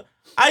used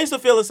to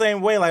feel the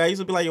same way. Like I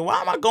used to be like, yo,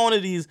 why am I going to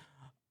these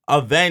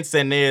events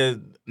and there's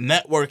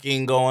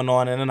networking going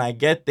on, and then I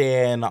get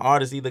there and the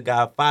artist either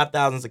got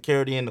 5,000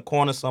 security in the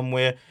corner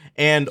somewhere,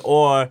 and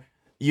or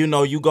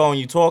you go and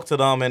you talk to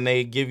them and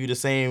they give you the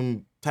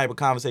same type of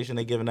conversation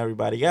they're giving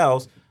everybody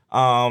else.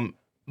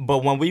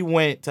 But when we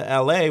went to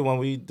LA, when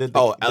we did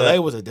LA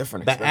was a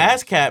different the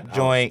experience. ASCAP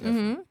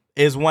joint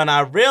is when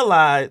I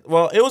realized,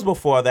 well, it was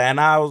before that, and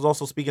I was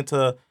also speaking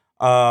to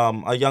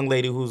a young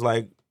lady who's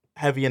like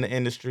heavy in the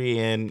industry,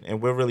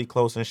 and we're really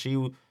close, and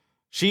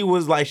she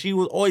was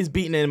always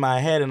beating it in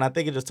my head, and I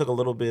think it just took a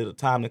little bit of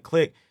time to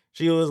click.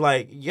 She was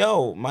like,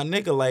 yo, my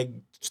nigga, like,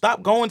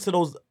 stop going to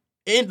those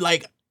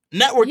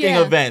networking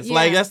events. Yeah.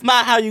 Like, that's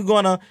not how you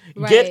gonna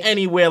get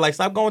anywhere. Like,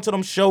 stop going to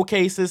them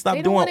showcases.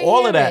 Stop doing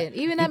all of that.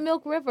 Even at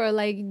Milk River,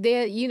 like,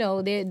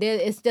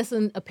 it's just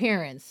an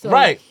appearance. So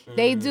right.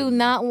 They do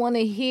not want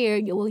to hear,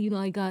 well,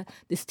 I got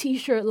this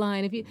T-shirt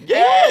line. They don't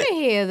want to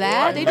hear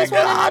that. Right. They just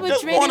want to have a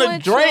drink.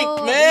 Want to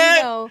drink,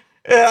 man.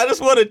 Yeah, I just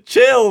want to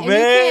chill, and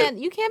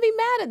man. You can't be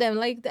mad at them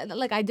like that.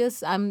 Like I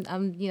just want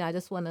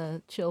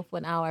to chill for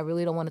an hour. I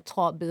really don't want to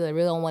talk business. I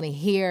really don't want to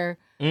hear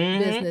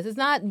business. It's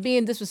not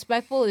being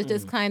disrespectful. It's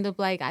just kind of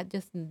like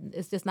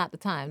it's just not the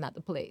time, not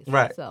the place.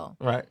 Right. So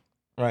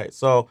right.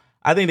 So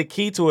I think the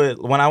key to it,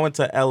 when I went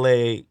to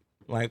LA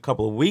like a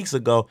couple of weeks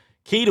ago,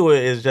 key to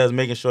it is just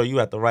making sure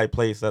you at the right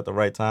place at the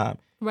right time.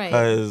 Right.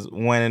 Because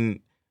when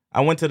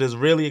I went to this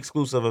really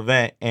exclusive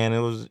event and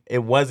it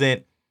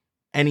wasn't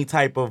any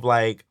type of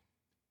like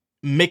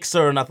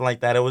mixer or nothing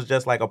like that. It was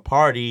just like a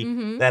party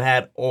that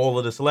had all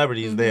of the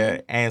celebrities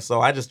there, and so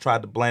I just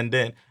tried to blend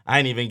in.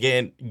 I didn't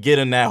even get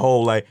in that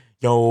whole like,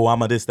 yo,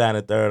 I'm a this, that, and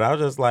the third. I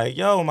was just like,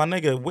 yo, my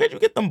nigga, where'd you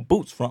get them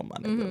boots from, my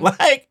nigga?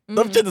 Like,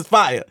 them shit is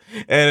fire.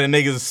 And the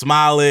niggas is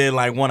smiling,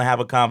 like, want to have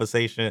a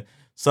conversation.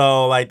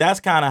 So like that's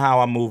kind of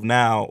how I move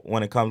now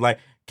when it comes like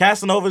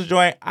Casanova's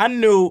joint. I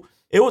knew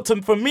it was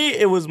for me.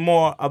 It was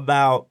more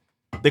about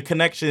the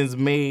connections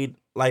made,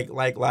 like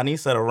Lani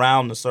said,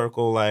 around the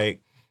circle, like.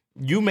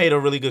 You made a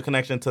really good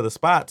connection to the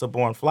spot, to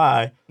Born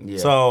Fly. Yeah,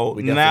 so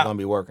we definitely gonna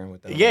be working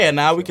with them. Yeah,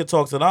 now we could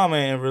talk to them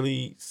and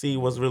really see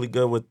what's really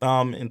good with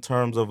them in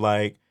terms of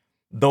like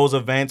those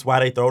events, why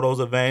they throw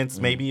those events,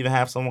 maybe even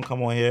have someone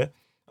come on here.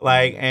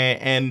 Like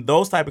and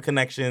those type of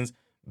connections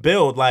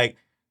build. Like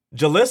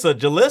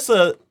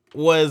Jalissa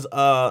was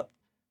that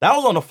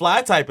was on the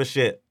fly type of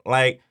shit.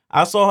 Like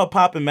I saw her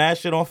popping mad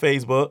shit on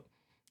Facebook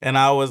and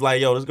I was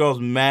like, yo, this girl's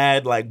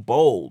mad like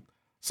bold.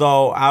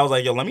 So I was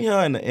like, yo, let me hit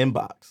her in the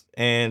inbox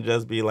and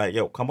just be like,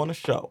 yo, come on the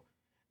show.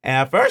 And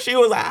at first she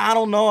was like, I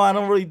don't know. I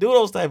don't really do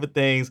those type of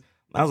things.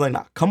 And I was like,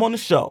 nah, come on the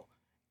show.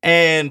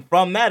 And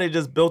from that, it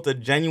just built a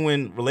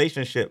genuine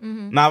relationship.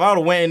 Now, if I would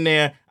have went in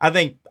there, I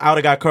think I would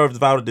have got curved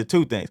if I would have did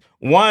two things.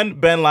 One,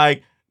 been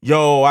like,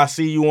 yo, I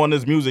see you on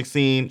this music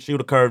scene. She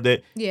would have curved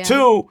it. Yeah.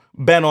 Two,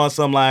 been on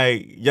some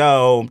like,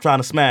 yo, I'm trying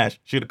to smash.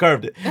 She would have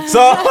curved it. So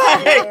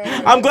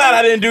like, I'm glad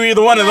I didn't do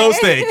either one of those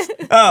things.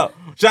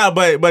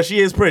 But she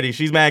is pretty.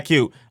 She's mad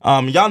cute.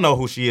 Y'all know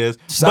who she is.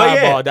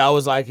 Sidebar, that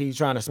was like he's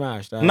trying to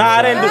smash that. Nah,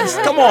 I didn't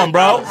do. Come on,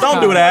 bro. Don't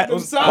do that. Why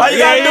you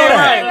gotta do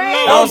that?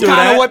 Right. Don't do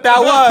that. What that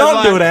was.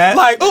 Don't do that.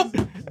 Like, oop,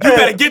 you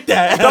better get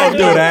that. Don't do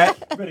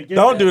that.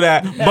 Don't do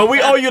that. But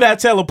we owe you that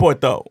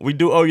teleport, though. We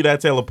do owe you that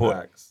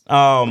teleport.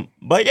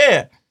 But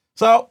yeah.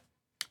 So, all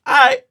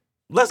right.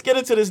 Let's get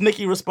into this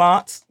Nicki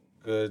response.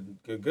 Good.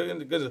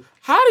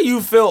 How do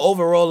you feel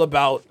overall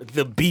about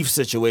the beef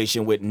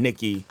situation with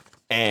Nicki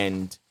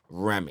and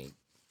Remy?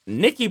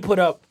 Nicki put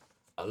up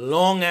a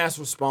long ass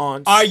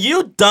response. Are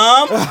you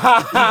dumb?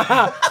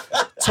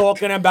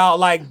 Talking about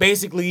like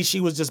basically she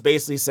was just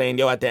basically saying,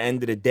 yo, at the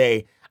end of the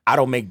day, I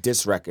don't make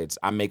diss records.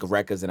 I make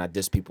records and I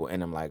diss people.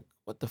 And I'm like,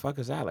 what the fuck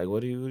is that? Like,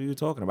 what are you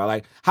talking about?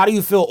 Like, how do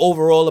you feel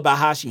overall about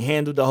how she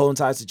handled the whole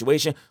entire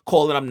situation?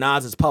 Calling up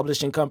Nas's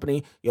publishing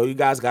company. Yo, you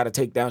guys got to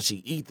take down She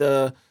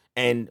Ether.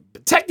 And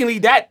technically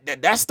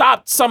that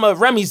stopped some of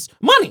Remy's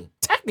money.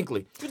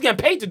 Technically, she was getting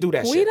paid to do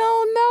that shit. We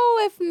don't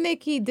know if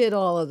Nicki did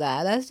all of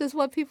that. That's just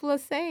what people are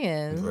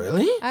saying.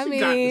 Really? I mean,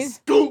 got the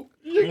scoop.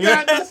 You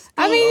got the scoop.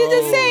 I mean, you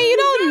just say you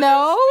don't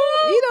know.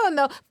 You don't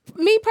know.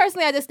 Me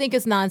personally, I just think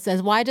it's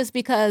nonsense. Why just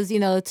because,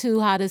 two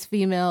hottest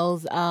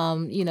females,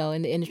 in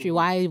the industry,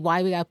 why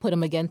we gotta put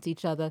them against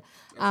each other?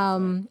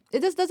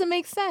 It just doesn't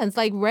make sense.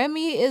 Like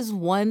Remy is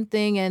one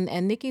thing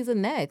and Nicki's the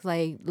next.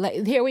 Like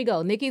here we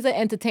go. Nicki's an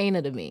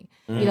entertainer to me.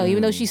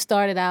 Even though she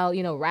started out,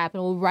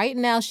 rapping. Well, right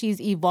now she's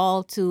evolved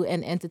to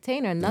an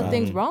entertainer.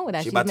 Nothing's wrong with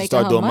that. She's She's about to making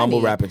start her doing money.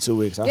 mumble rap in 2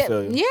 weeks. I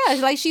feel you. Yeah,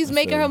 like she's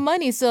making her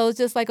money. So it's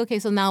just like, okay,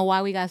 so now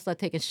why we gotta start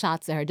taking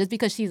shots at her? Just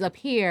because she's up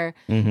here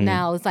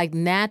now, it's like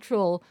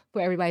natural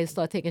for everybody to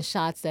start taking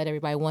shots at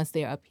everybody once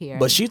they're up here.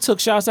 But she took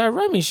shots at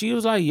Remy. She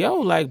was like, yo,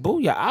 like,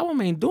 boo, your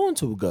album ain't doing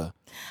too good.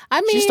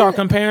 I mean, She started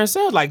comparing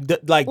sales. Like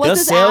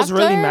does sales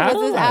really matter?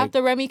 Was this Like,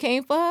 after Remy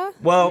came for her?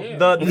 Well,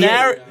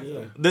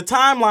 the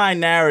timeline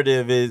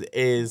narrative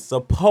is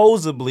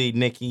supposedly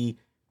Nicki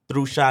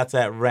threw shots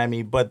at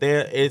Remy, but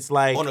it's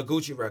like On a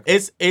Gucci record.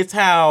 it's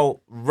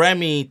how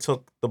Remy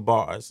took the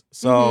bars.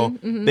 So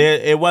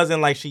it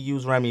wasn't like she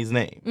used Remy's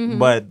name,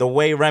 but the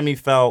way Remy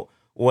felt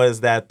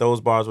was that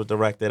those bars were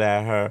directed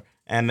at her,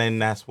 and then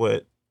that's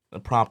what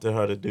prompted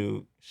her to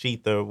do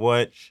Sheether,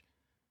 which.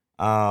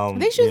 I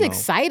think she was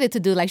excited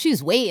to do, like, she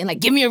was waiting, like,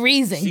 give me a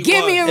reason.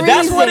 Give me a reason.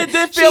 That's what it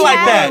did feel like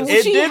that.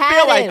 It did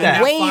feel like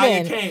that.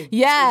 Waiting.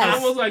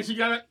 Yes. I was like, she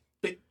got it.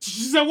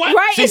 She said what?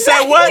 Right, She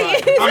said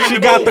what? She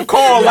got the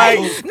call like.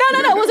 No,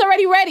 it was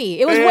already ready.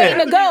 It was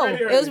waiting to go.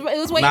 It was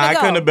waiting to go. Nah, it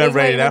couldn't have been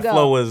ready. That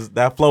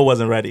flow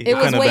wasn't ready. It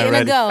was couldn't have waiting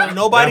been to ready. go.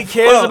 Nobody That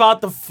cares fuck.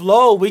 about the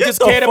flow. We Get just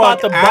the cared about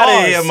fuck the outta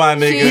bars. here, my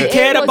nigga. We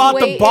cared about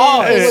the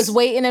bars. It was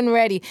waiting and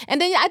ready. And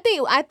then I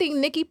think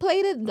Nicki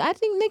played it. I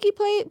think Nicki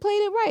played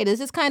it right. It's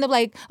just kind of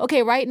like,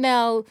 okay, right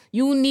now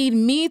you need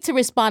me to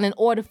respond in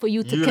order for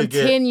you to You to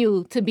get-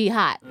 continue to be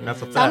hot. That's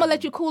a So I'm fact. gonna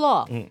let you cool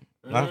off, That's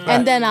a fact.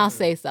 and then I'll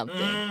say something.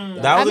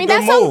 That was I mean, a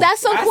good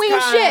that's move. some queen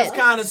shit. That's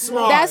kind of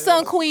smart. That's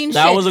some queen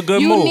That shit. was a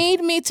good you move. need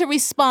me to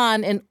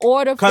respond in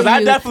order for Because you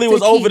I definitely to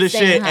was over keep the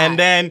staying shit, hot. and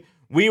then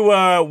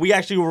we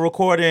actually were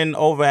recording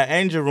over at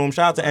Engine Room.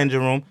 Shout out to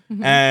Engine Room,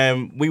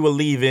 and we were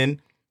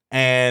leaving,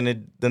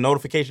 and the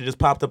notification just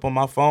popped up on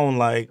my phone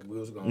like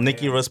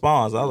Nicki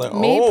responds. I was like,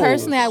 Me oh,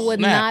 personally, I would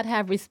snap. not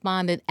have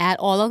responded at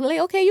all. I was like,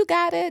 okay, you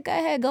got it. Go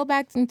ahead, go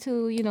back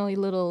into your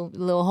little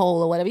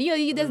hole or whatever.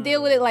 You just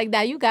deal with it like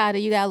that. You got it.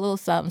 You got a little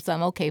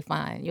something. Okay,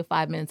 fine. Your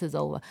 5 minutes is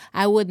over.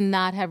 I would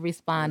not have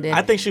responded.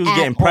 I think she was at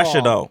getting pressure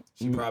all. though.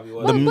 She probably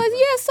was. But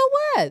yeah, so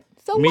what?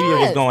 So Media what?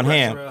 was going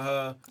ham.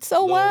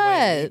 So Lil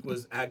Wayne what?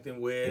 was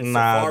acting weird.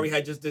 Nah. Safari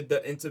had just did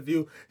the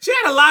interview. She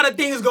had a lot of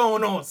things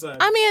going on, son.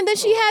 I mean, then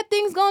she had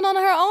things going on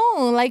her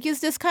own. Like,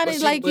 it's just kind of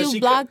like you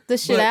blocked the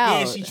shit out.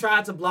 Yeah, she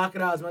tried to block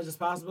it out as much as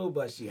possible,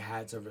 but she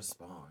had to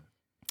respond.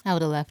 I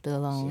would have left it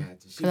alone. She had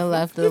to- she Could have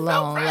left it felt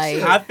alone. pressure.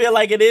 Like, I feel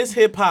like it is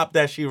hip hop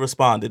that she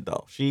responded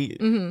though. She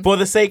for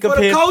the sake of For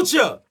the hip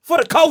culture. For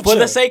the culture. for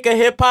the sake of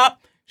hip hop,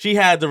 she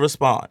had to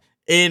respond.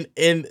 In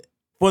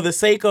for the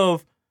sake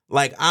of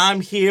like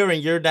I'm here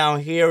and you're down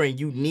here and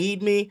you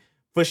need me,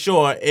 for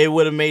sure, it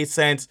would have made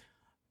sense.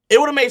 It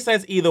would have made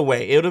sense either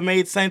way. It would have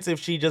made sense if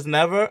she just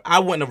never. I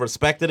wouldn't have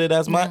respected it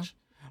as much.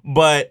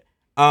 But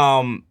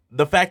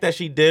the fact that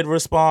she did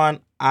respond,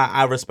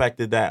 I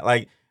respected that.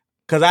 Like,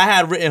 cause I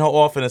had written her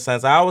off in a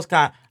sense. I was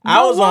on.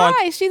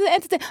 why? She's an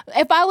entertainer.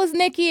 If I was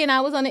Nicki and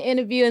I was on an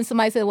interview and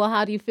somebody said, well,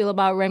 how do you feel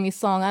about Remy's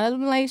song? I'd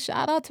be like,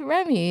 shout out to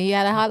Remy. He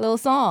had a hot little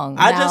song.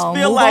 I Now, just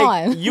feel move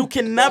like on. you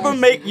can never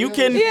make. You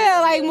can. Yeah,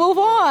 like move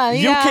on.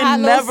 You got a can hot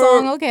little never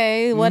song.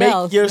 Okay, what make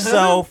else?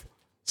 yourself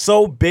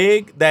so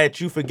big that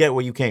you forget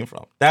where you came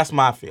from. That's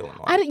my feeling.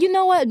 On it. You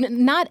know what?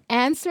 Not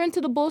answering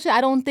to the bullshit. I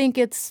don't think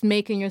it's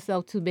making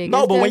yourself too big. No,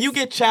 It's but when just- you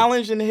get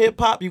challenged in hip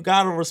hop, you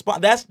gotta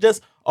respond. That's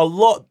just a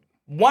lot.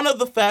 One of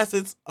the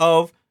facets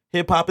of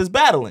hip hop is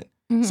battling.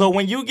 Mm-hmm. So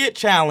when you get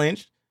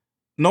challenged,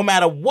 no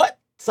matter what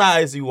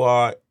size you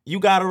are, you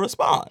gotta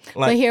respond. But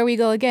Like here we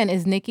go again.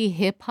 Is Nicki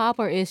hip hop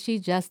or is she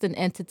just an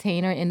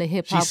entertainer in the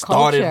hip she hop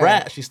started culture?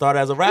 rap. She started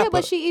as a rapper. Yeah,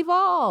 but she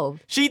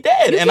evolved. She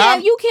did,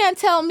 You can't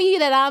tell me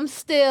that I'm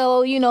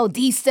still,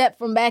 D-step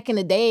from back in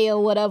the day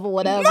or whatever.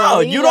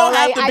 No, you don't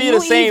have to be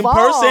the same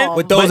person.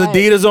 With those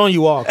Adidas on,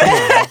 you are. Come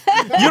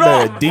on. you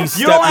don't D-step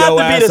you don't have your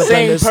to be ass the up in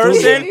same this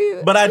person,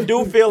 studio. but I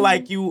do feel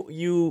like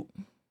you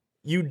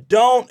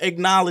don't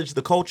acknowledge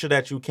the culture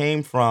that you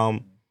came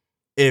from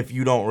if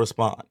you don't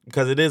respond,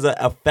 because it is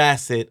a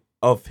facet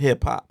of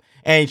hip hop,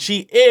 and she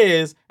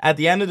is, at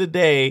the end of the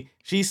day,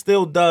 she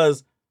still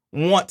does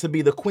want to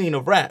be the queen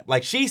of rap.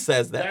 Like she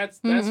says that.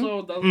 That's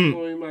what that was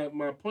going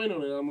my point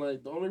on it. I'm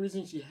like, the only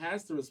reason she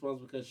has to respond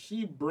is because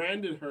she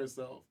branded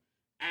herself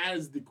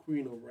as the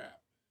queen of rap.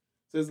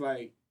 So it's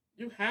like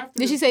you have to.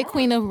 Did she say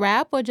queen of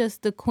rap or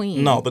just the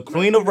queen? No, the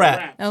queen of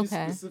rap.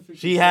 Okay.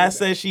 She has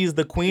said she's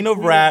the queen of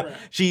rap.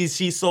 She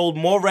sold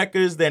more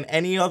records than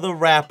any other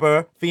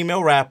rapper,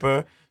 female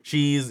rapper.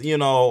 She's,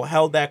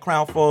 held that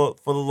crown for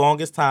the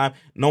longest time.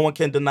 No one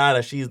can deny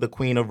that she's the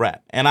queen of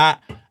rap. And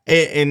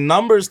in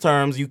numbers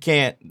terms, you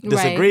can't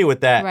disagree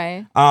with that.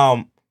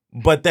 Right.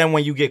 But then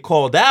when you get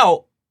called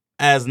out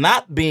as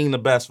not being the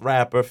best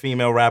rapper,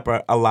 female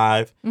rapper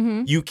alive,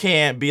 you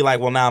can't be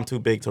like, well, now I'm too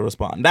big to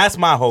respond. That's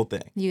my whole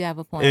thing. You have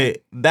a point.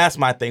 That's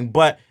my thing.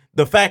 But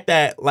the fact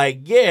that,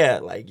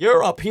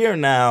 you're up here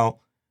now,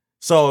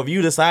 so if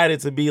you decided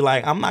to be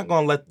like, I'm not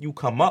going to let you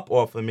come up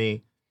off of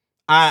me,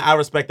 I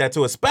respect that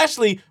too,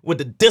 especially with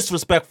the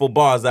disrespectful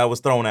bars that was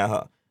thrown at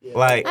her.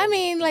 Like, I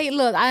mean,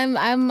 look, I'm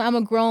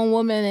a grown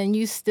woman, and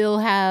you still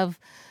have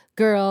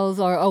girls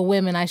or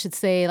women, I should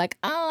say, like,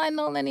 I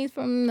know Lenny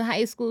from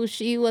high school.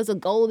 She was a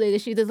gold digger.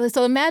 She did this.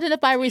 So imagine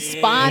if I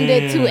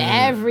responded to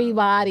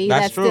everybody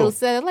That's that true. still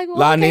said, like, well,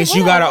 Lanice, okay,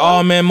 you got an whatever.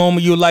 all-man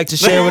moment you'd like to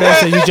share with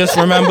us that you just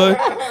remembered?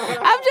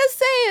 I'm just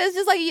saying, it's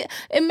just like,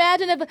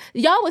 imagine if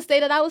y'all would say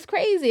that I was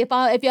crazy. If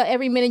y'all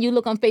every minute you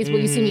look on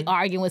Facebook, you see me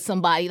arguing with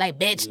somebody, like,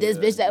 bitch this,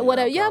 bitch that,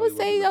 whatever. Y'all would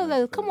say,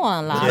 come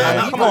on, Lana.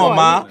 Yeah, come on,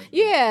 Ma.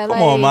 Yeah,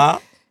 come on, Ma.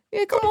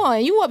 Yeah, come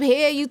on. You up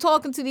here, you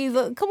talking to these.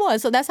 Come on.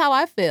 So that's how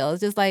I feel.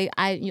 It's just like,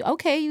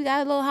 okay, you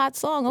got a little hot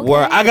song. Okay.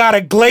 Word. I got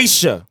a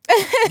glacier.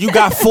 You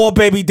got 4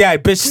 baby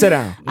dad. Bitch, sit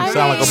down. You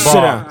sound like a Sit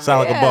bar. down. Sound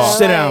like a Yeah. bar.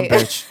 Sit down, Right.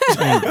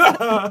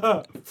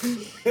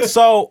 bitch.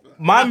 So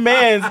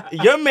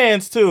your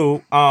man's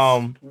too,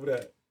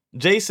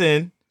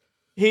 Jason,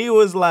 he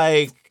was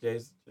like,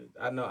 Jason.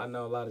 I know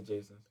a lot of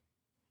Jasons.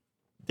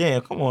 damn,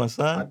 come on,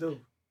 son. do.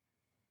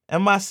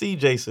 MIC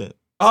Jason.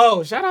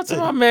 Oh, shout out to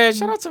my man.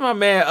 Shout out to my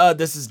man.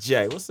 This is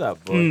Jay. What's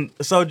up, boy?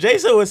 So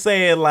Jason was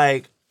saying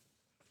like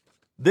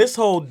this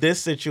whole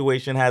diss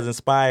situation has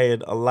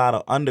inspired a lot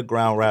of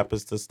underground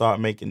rappers to start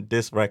making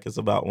diss records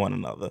about one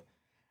another.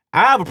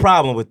 I have a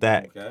problem with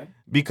that Okay.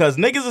 because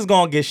niggas is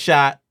gonna get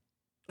shot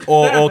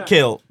or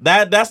killed.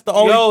 That's the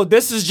only. Yo,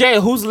 this is Jay.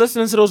 Who's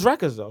listening to those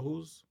records though?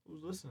 Who's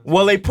listening?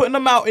 Well, they putting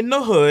them out in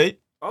the hood.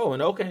 Oh,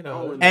 and okay,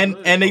 no.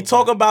 And they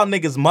talk about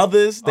niggas'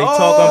 mothers. They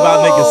talking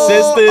about niggas'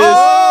 sisters.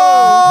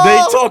 They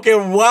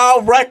talking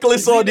wild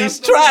reckless on these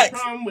tracks.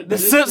 The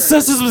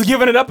sisters was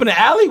giving it up in the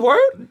alley, word?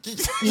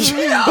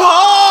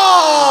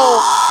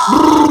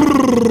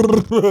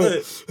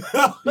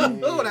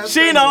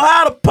 She know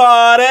how to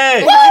party.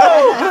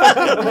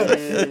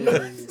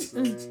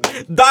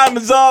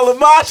 Diamonds all in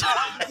my.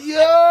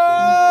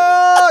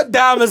 Yo,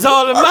 diamonds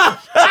all in my.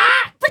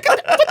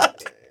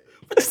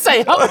 What you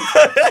say?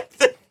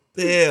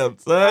 Damn,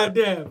 son. God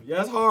damn, yeah,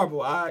 that's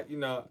horrible. I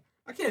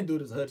can't do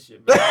this hood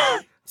shit, man.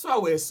 That's why I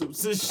wear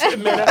suits and shit,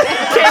 man. I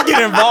can't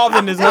get involved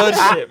in this hood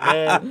shit,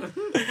 man.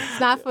 It's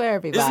not for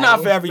everybody. It's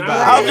not for everybody.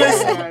 I'm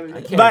just can't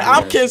like do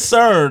I'm that.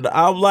 concerned.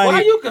 I'm like, Why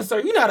are you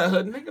concerned? You're not a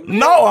hood nigga, man.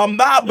 no, I'm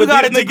not. But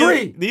got a these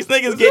degree. niggas, these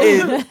niggas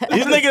getting,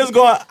 these niggas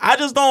going. I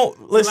just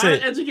don't listen.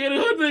 Educated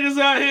hood niggas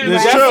out here.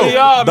 It's Right. true. They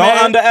are, Don't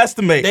man.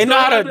 underestimate. They know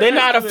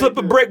how to flip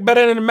a brick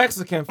better than a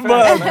Mexican.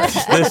 But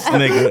Facts, man. this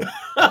nigga,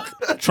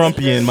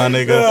 Trumpian, my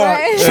nigga.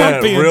 Right. Yeah,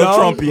 Trumpian, real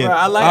dog. Trumpian. Right,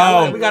 I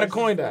like. We gotta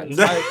coin that.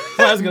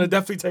 I was gonna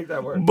definitely take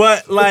that word.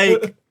 But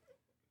like,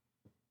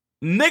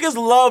 niggas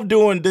love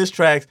doing diss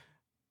tracks.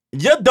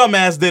 Your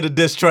dumbass did a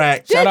diss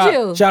track Did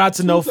you? Shout out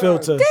to No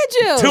Filter. Did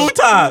you? 2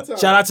 times.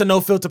 Shout out to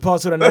No Filter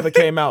Part 2 that never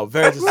came out.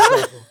 Very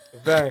disrespectful.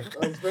 Very.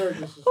 That's very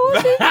disrespectful. Who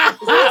is he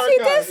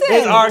It's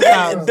dissing?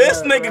 archives.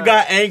 This nigga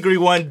got angry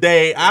one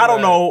day. I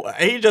don't know.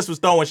 He just was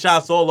throwing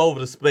shots all over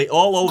the space,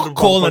 all over the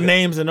Calling motherfucker.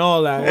 names and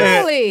all that.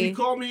 Yeah. He Really?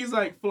 called me. He's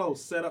like, "Flo,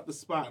 set up the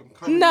spot. I'm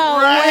coming." No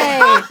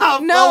Right.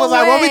 way. No I was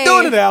like, what we way.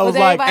 doing today? I was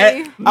like,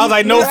 everybody- I was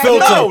like, No Right.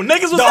 Filter. No,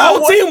 niggas was The not whole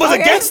with- team was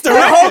Okay. against the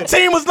The whole record.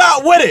 team was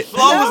not with it.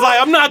 Flo was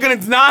like, I'm not gonna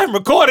deny him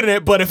recording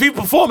it, but if he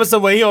performing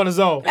somewhere, he on his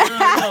own. This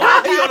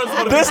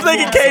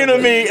nigga came to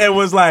me and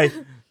was like,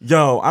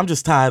 "Yo, I'm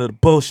just tired of the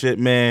bullshit,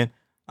 man.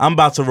 I'm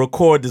about to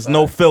record this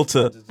No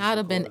Filter." I'd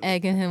have been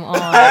egging him on.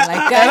 Like, go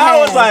And ahead. I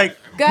was like,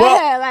 go well,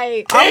 ahead.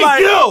 Like, I'm Hey,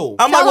 like, yo!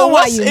 I'm Tell like, well, him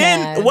why what's you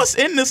mad. what's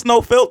in this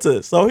No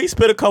Filter? So he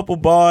spit a couple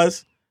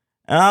bars,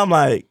 and I'm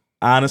like,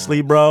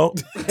 honestly, bro,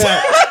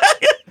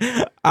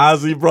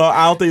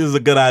 I don't think this is a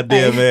good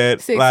idea, man.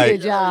 stick to your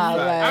Like, job.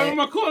 I Like,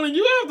 remember calling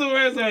you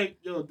afterwards, like,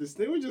 "Yo, this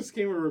thing we just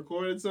came and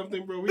recorded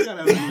something, bro. We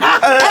gotta."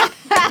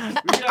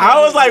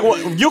 I was like, well,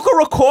 you can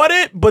record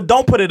it, but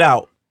don't put it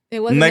out. it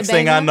wasn't Next a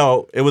thing I banger?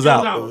 know, it was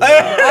out. out.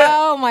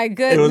 Oh my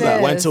goodness. was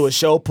out. Went to a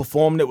show,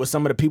 performed it with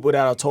some of the people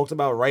that I talked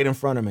about right in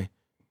front of me.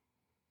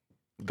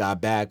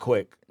 Got bad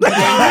quick. I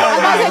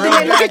was like, did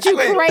they look at you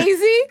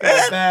crazy?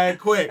 Got bad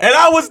quick. And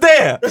I was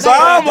there. So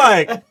I'm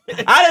like,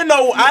 I didn't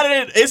know.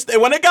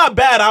 When it got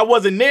bad, I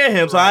wasn't near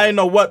him, so I didn't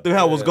know what the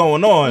hell was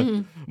going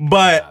on.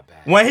 But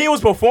when he was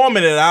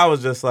performing it, I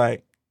was just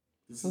like,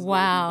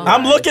 Wow.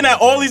 I'm looking at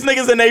all these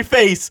niggas in their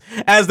face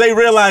as they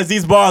realize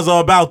these bars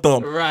are about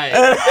them. Right.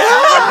 Oh,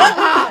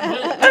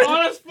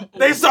 that's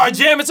They start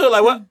jamming to it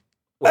like, what?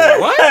 Wait,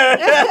 what?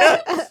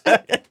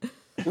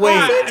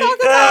 Wait.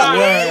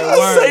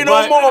 Say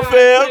no more,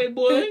 fam. Hey,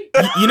 boy.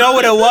 You know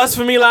what it was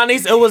for me, Lonnie?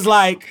 It was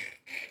like,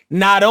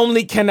 not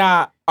only can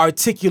I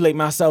articulate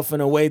myself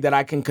in a way that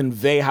I can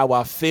convey how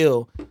I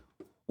feel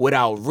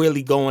without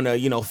really going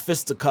to,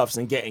 fisticuffs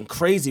and getting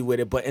crazy with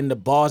it, but in the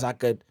bars I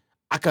could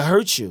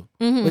hurt you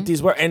with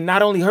these words. And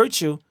not only hurt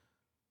you,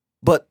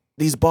 but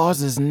these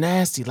bars is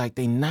nasty, like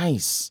they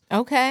nice.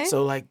 Okay.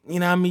 So like, you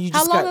know what I mean? You How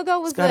just long got- ago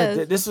was just gotta-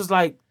 this? This was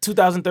like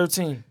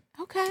 2013.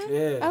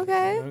 Okay. Yeah.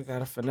 Okay. You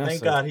gotta finesse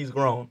Thank it. God he's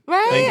grown.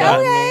 Right. Thank God.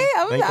 Okay.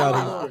 Thank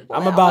God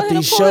I'm about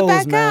these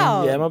shows,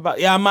 man.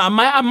 Yeah,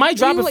 I might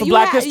drop it for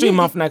Black History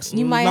Month next.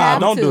 You might Nah, have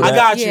don't to. do I that.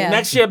 got you. Yeah.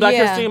 Next year, Black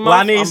Yeah. History Month.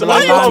 Lonnie's, I'm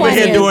why you gonna- over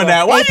here 20th. doing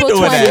that? Why you April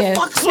doing that? 20th.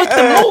 Fucks with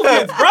the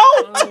movements, bro.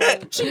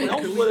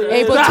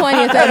 April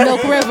 20th at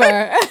Milk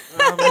River.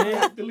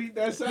 Delete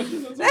that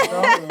section.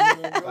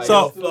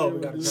 So,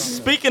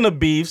 speaking of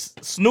beefs,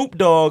 Snoop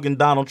Dogg and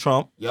Donald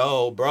Trump,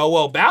 Yo, bro.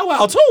 Well, Bow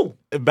Wow too.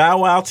 Bow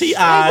Wow,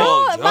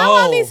 T.I. Bow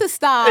Wow needs to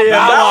stop.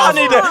 Yeah, Bow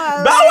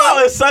Wow. Bow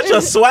Wow is such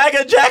a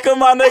swagger jacker,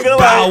 my nigga.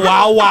 Bow Like,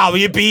 Wow, wow.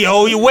 You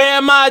B.O. You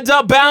wear my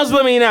dub. Bounce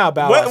with me now,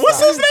 Bow Wow.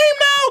 what's his name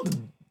now?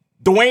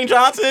 Dwayne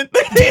Johnson?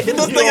 This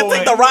nigga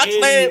take the Rock's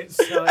name.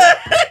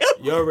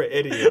 You're an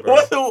idiot, bro.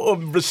 What's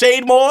the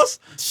Shade Moss?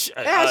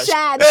 Shad.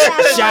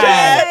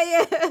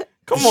 Shad.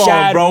 Come on,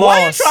 Shad bro. Why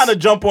you Moss. trying to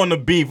jump on the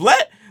beef?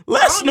 Let I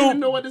don't Snoop. even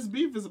know what this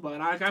beef is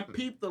about. I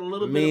peeped a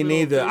little bit. Me of it on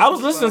neither. Facebook, I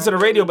was listening to the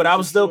radio, but I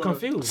was still sure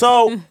confused.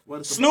 So what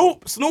it's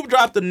about. Snoop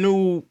dropped a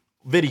new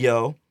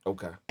video,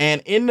 Okay.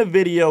 and in the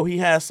video he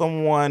has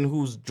someone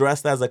who's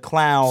dressed as a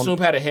clown. Snoop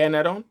had a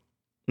hairnet on.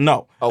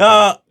 No, Okay.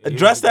 Yeah, you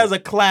dressed know as a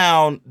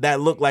clown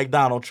that looked like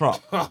Donald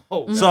Trump.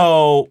 Oh,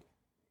 So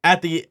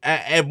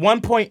at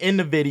one point in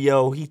the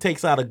video, he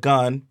takes out a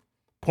gun,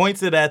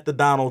 points it at the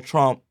Donald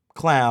Trump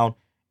clown,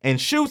 and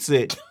shoots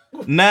it.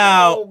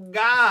 Now oh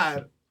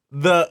God.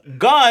 the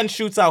gun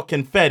shoots out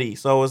confetti,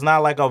 so it's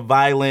not like a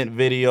violent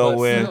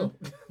video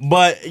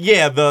But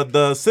yeah,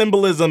 the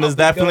symbolism is Of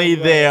the gun, definitely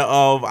right. there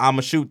of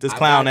I'ma shoot this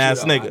clown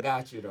ass I nigga.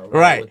 got you though.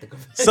 Right. with the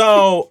confetti.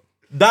 So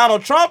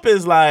Donald Trump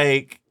is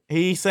like,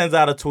 he sends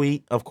out a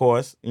tweet, of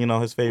course,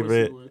 his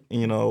favorite, would.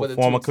 What the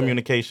form of tweet said.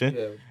 communication.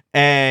 Yeah.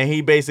 And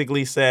he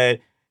basically said,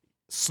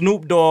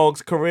 Snoop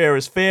Dogg's career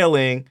is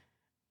failing.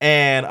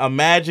 And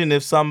imagine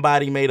if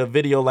somebody made a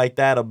video like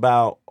that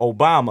about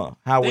Obama.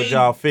 How would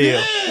y'all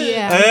feel?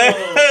 Yeah.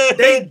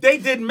 They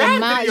did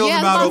mad videos yeah,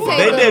 about I was Obama. gonna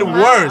They say did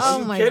worse.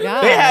 Oh my Kidding?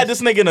 god. They had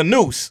this nigga in a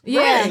noose.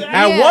 Yeah.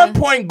 At yeah. one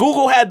point,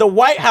 Google had the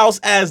White House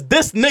as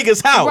this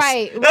nigga's house.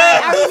 Right.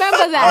 I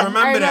remember that. I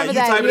remember that. You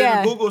type it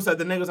yeah. in Google, said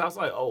the niggas. I was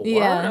like, oh,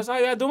 Yeah. word? That's how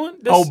y'all doing?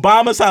 This?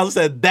 Obama's house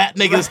said that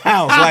nigga's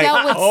house. He Like,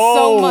 dealt with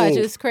oh. so much.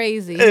 It's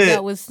crazy. He Yeah.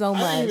 dealt with so I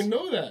much. didn't even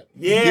know that.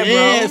 Yeah,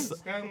 Yes. bro.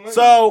 It's kinda like-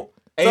 So,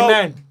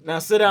 Amen. Now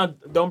sit down.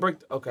 Don't break.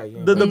 Okay.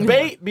 Yeah. the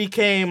debate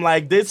became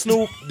like, did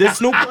Snoop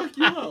Fuck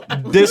you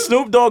up. did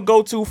Snoop Dogg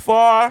go too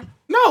far?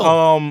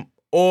 no.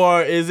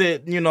 Or is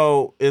it,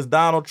 is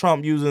Donald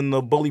Trump using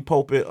the bully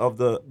pulpit of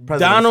the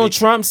presidency? Donald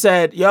Trump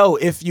said, "Yo,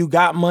 if you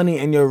got money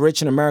and you're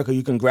rich in America,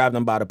 you can grab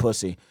them by the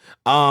pussy."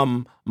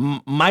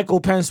 Michael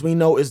Pence, we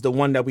know, is the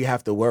one that we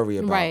have to worry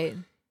about. Right.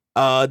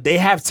 They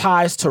have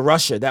ties to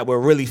Russia that we're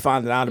really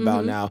finding out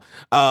about now.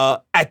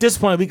 At this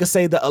point, we could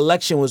say the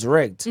election was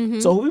rigged.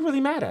 So who we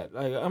really mad at?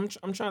 Like,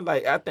 I'm trying.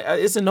 Like,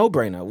 it's a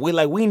no-brainer.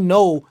 We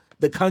know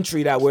the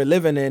country that we're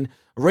living in.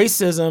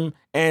 Racism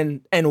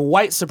and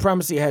white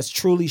supremacy has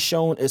truly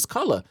shown its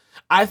color.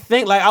 I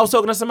think, like, I was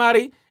talking to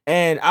somebody,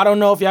 and I don't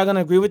know if y'all gonna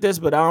agree with this,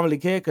 but I don't really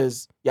care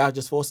because y'all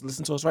just forced to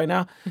listen to us right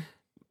now.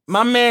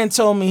 My man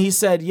told me, he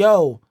said,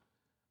 "Yo,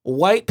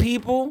 white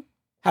people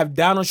have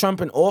Donald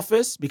Trump in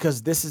office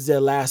because this is their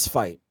last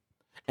fight."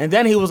 And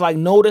then he was like,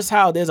 notice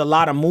how there's a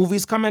lot of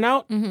movies coming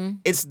out.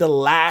 It's the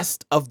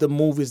last of the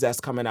movies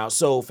that's coming out.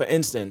 So, for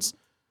instance,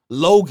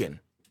 Logan.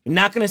 You're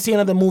not going to see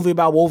another movie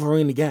about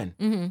Wolverine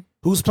again.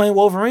 Who's playing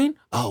Wolverine?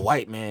 Oh,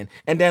 white man.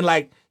 And then,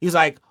 like, he's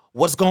like,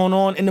 what's going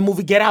on in the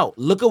movie Get Out?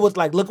 Look at what's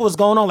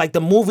going on. Like,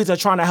 the movies are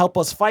trying to help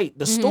us fight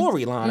the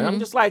storyline. And I'm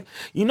just like,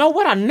 you know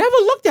what? I never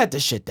looked at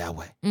this shit that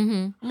way.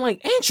 I'm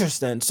like,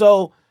 interesting.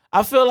 So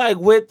I feel like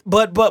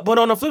but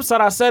on the flip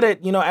side, I said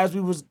it, as we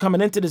was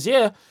coming into this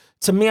year,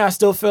 to me, I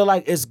still feel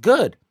like it's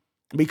good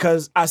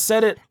because I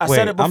said it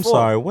before. I'm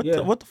sorry. What Yeah.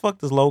 the fuck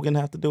does Logan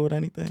have to do with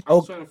anything?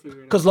 Oh, Trying to figure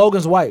it out. because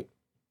Logan's white.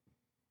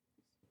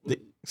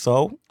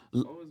 So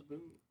Always been-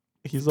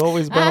 he's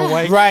always been a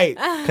white Right.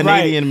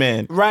 Canadian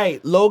man.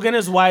 Right. Logan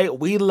is white.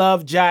 We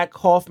love Jack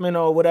Hoffman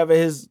or whatever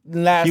his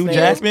last Hugh name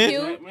Jackman?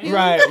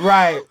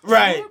 Hugh?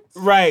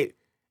 Right.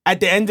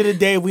 At the end of the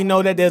day, we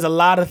know that there's a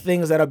lot of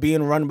things that are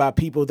being run by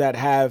people that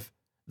have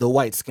the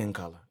white skin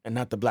color and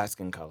not the black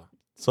skin color.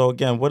 So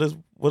again, what is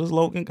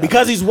Logan got?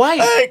 Because he's white.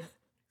 Hey!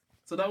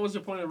 So that was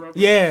your point of reference.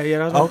 Yeah,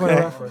 that was my point of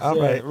Okay. reference. All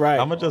Yeah, right. right.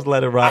 I'm gonna just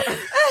let it rock.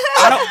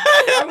 I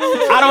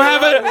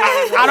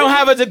don't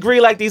have a degree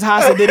like these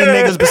Hasidic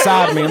niggas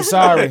beside me. I'm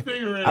sorry.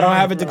 I don't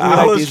have a degree I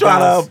like was these trying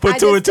guys. to put I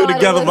two just and two thought it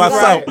together was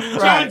myself.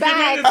 Right.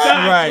 Back.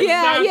 Right.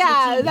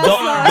 Yeah.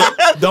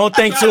 That's Don't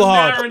think too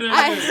hard.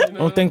 I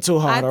Don't think too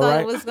I hard, all thought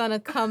right? it was gonna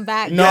come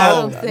back.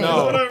 No, to something.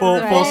 no. Full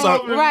Right.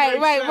 circle. Right.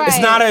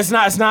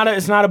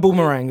 It's not a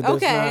boomerang. It's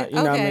Okay, not, you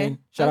know what I okay, mean?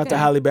 Shout out to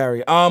okay. Halle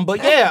Berry.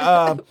 But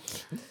yeah,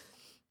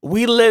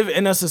 we live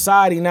in a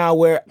society now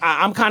where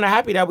I'm kind of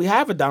happy that we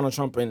have a Donald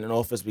Trump in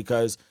office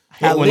because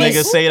at When niggas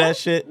least say that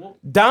shit,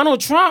 Donald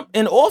Trump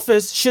in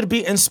office should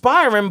be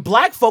inspiring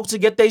black folk to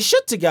get their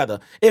shit together.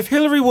 If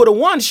Hillary would have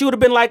won, she would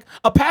have been like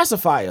a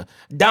pacifier.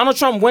 Donald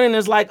Trump winning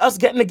is like us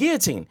getting the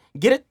guillotine.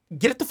 Get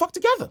it the fuck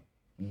together.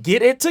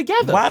 Get it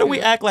together. why do we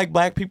act like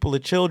black people are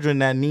children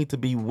that need to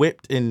be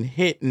whipped and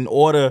hit in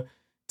order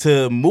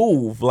to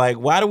move? Like,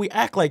 why do we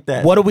act like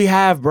that? What do we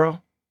have,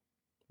 bro?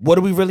 What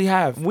do we really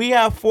have? We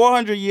have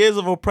 400 years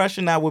of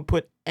oppression that would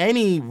put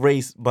any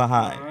race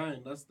behind. All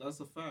right, that's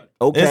a fact.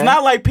 Okay. It's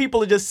not like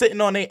people are just sitting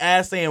on their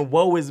ass saying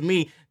 "woe is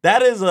me."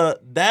 That is a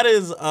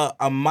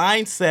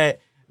mindset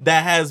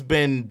that has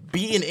been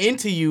beaten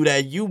into you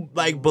that you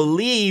like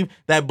believe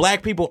that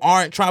black people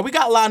aren't trying. We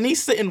got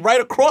Lanice sitting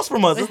right across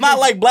from us. It's not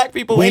like black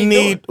people. we ain't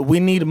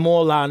need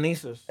more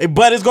Lanisas. doing it.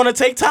 But it's gonna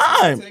take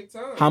time. Take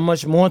time. How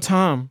much more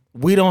time?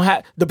 We don't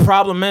have. The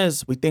problem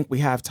is we think we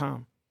have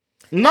time.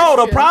 No,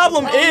 the true.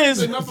 problem Problem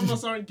is enough of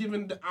us aren't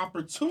given the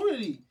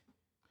opportunity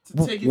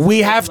to take it to we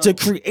the have next to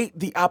level. create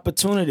the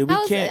opportunity.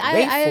 We can't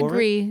wait I for it.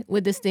 agree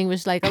with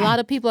Distinguished. Like a lot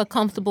of people are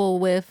comfortable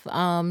with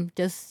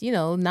just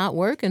not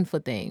working for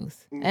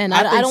things, and I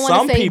I think don't some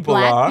want to say people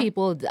black are.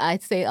 people.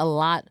 I'd say a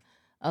lot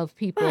of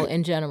people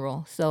in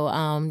general. So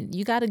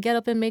you got to get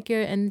up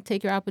and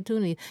take your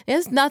opportunity.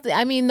 It's nothing.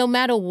 I mean, no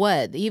matter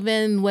what,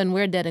 even when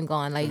we're dead and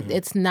gone, like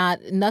it's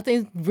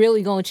nothing's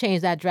really going to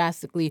change that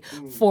drastically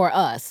for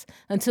us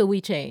until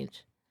we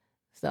change.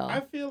 So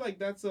I feel like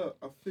that's a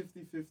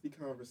 50-50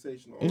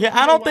 conversation. Yeah,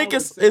 I don't think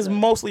it's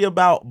mostly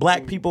about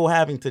black people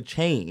having to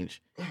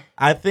change.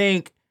 I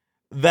think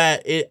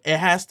that it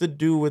has to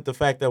do with the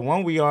fact that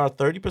one, we are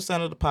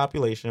 30% of the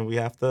population. We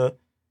have to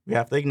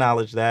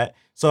acknowledge that.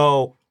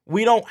 So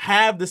we don't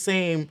have the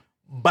same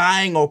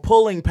buying or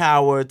pulling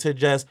power to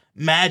just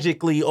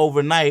magically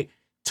overnight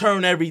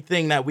turn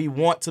everything that we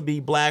want to be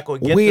black or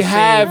get We the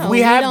have same. No, we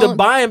we have the don't-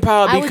 buying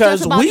power I was because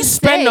just about we to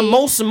spend the say-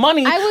 most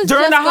money I was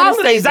during just the gonna say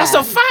holidays. That's a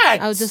that.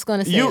 fact. I was just going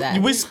to say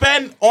that. We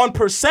spend on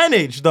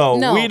percentage though.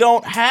 No. We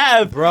don't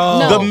have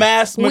Bro. the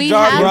mass We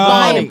majority have of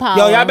buying money. power.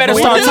 Yo, y'all better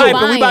What start are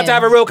typing. We about to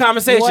have a real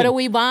conversation. What are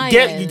we buying?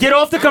 Get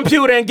off the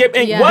computer and get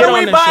Yeah. What get are on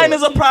we this buying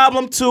shit. is a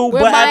problem too. We're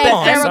but buying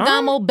at the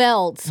Ferragamo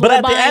belts. But We're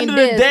at the buying end of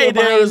the this, day, we're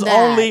there buying is that.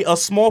 only a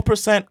small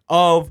percent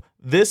of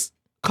this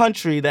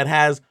country that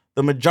has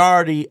the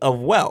majority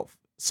of wealth.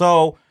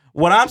 So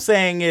what I'm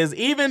saying is,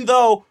 even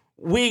though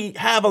we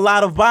have a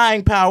lot of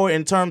buying power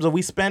in terms of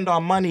we spend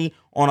our money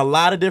on a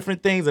lot of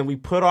different things and we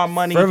put our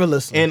money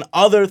Frivolously. in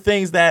other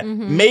things that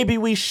Mm-hmm. maybe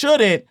we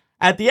shouldn't,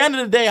 at the end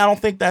of the day, I don't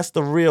think that's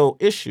the real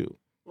issue.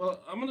 Well,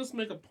 I'm gonna just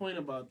make a point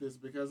about this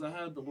because I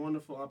had the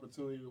wonderful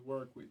opportunity to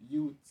work with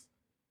youths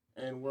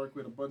and work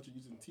with a bunch of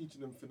youths and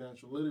teaching them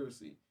financial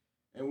literacy.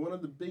 And one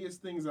of the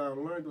biggest things I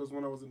learned was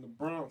when I was in the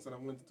Bronx and I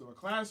went into a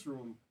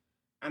classroom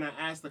and I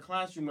asked the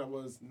classroom that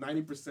was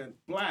 90%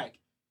 black,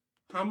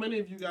 how many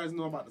of you guys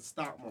know about the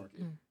stock market?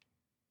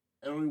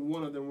 And only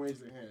one of them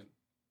raised their hand.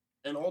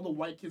 And all the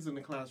white kids in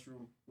the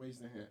classroom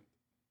raised their hand.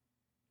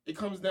 It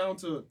comes down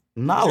to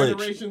Knowledge.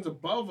 generations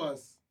above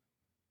us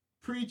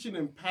preaching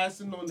and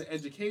passing on the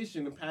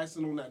education and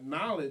passing on that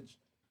knowledge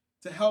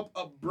to help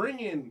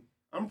upbringing.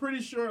 I'm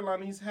pretty sure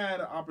Lani's had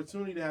an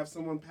opportunity to have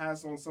someone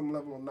pass on some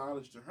level of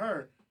knowledge to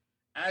her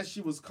as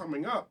she was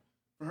coming up,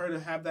 for her to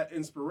have that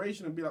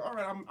inspiration and be like, all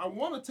right, I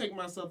want to take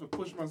myself and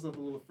push myself a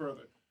little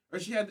further. Or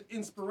she had the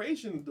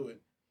inspiration to do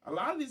it. A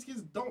lot of these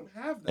kids don't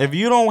have that. If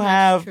you don't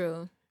have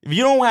True. If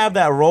you don't have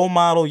that role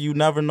model, you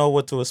never know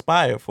what to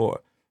aspire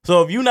for.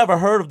 So if you never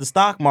heard of the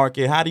stock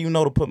market, how do you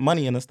know to put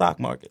money in the stock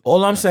market?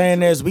 All I'm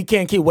saying is we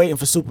can't keep waiting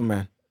for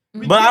Superman.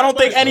 But I don't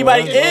think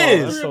anybody if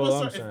all is. three of us That's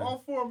all I'm if saying.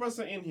 all four of us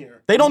are in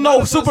here, They don't none know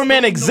of us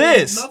Superman know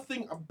exists.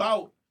 Nothing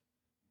about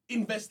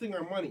investing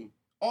our money.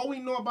 All we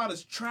know about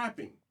is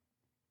trapping.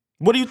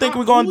 What do you think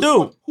we're gonna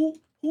do?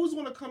 Who's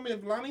gonna come in?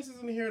 If Lonnie's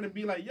in here to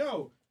be like,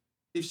 yo,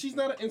 if she's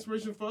not an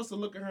inspiration for us to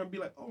look at her and be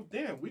like, oh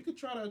damn, we could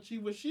try to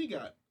achieve what she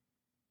got.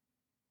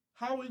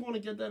 How are we going to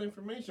get that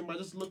information? By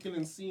just looking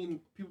and seeing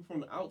people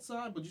from the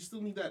outside, but you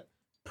still need that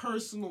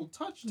personal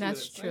touch to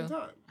That's it at the true. same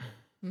time.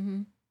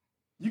 Mm-hmm.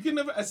 You can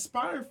never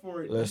aspire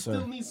for it. Listen. You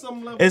still need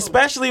some level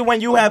Especially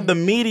when you have the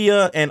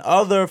media and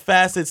other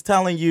facets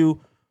telling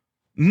you,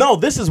 no,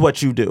 this is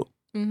what you do.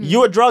 Mm-hmm.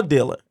 You're a drug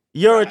dealer.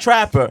 You're a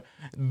trapper.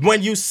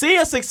 When you see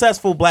a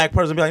successful black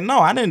person be like, no,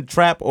 I didn't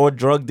trap or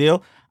drug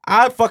deal.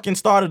 I fucking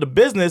started a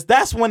business.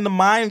 That's when the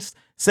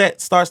mindset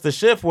starts to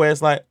shift where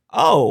it's like,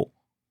 oh,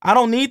 I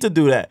don't need to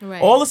do that.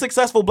 Right. All the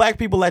successful black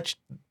people that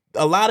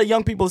a lot of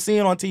young people are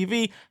seeing on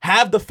TV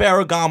have the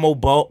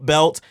Ferragamo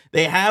belt.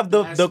 They have They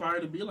aspire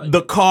to be like the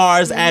that.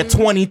 cars at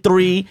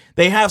 23.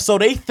 They have, so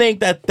they think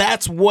that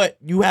that's what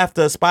you have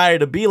to aspire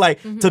to be like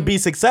to be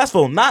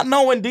successful. Not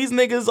knowing these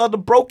niggas are the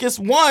brokest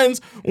ones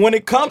when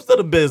it comes to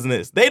the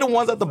business. They the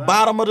ones at the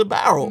bottom of the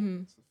barrel.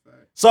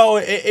 So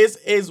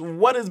it's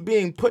what is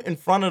being put in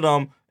front of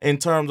them in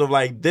terms of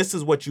like, this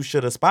is what you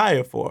should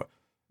aspire for.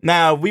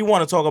 Now, if we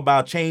want to talk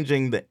about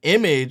changing the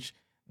image,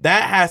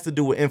 that has to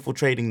do with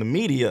infiltrating the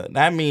media.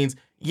 That means,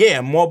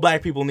 yeah, more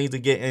black people need to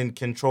get in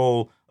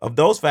control of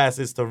those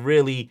facets to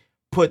really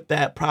put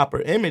that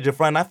proper image in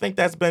front. And I think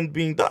that's been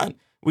being done.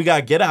 We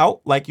got Get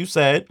Out, like you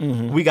said.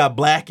 We got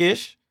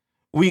Blackish.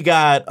 We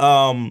got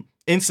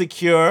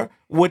Insecure,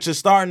 which is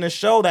starting to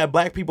show that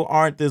black people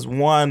aren't this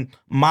one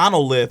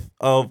monolith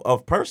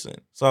of person.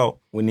 So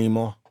We need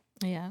more.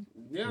 Yeah.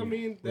 Yeah, I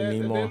mean, We at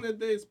need the more. end of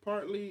the day, it's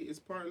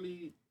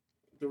partly.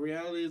 The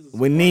reality is,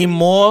 We need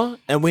more,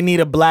 and we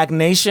need a black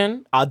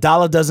nation. Our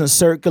dollar doesn't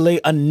circulate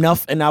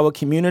enough in our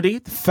community.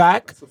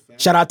 Fact. a fact.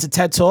 Shout out to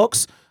TED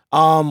Talks.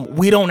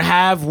 We don't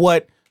have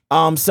what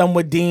some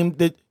would deem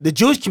the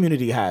Jewish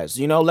community has.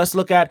 You know, let's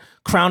look at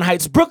Crown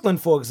Heights, Brooklyn,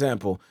 for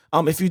example.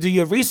 If you do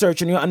your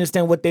research and you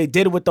understand what they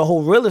did with the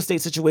whole real estate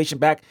situation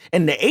back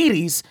in the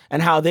 80s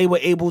and how they were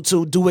able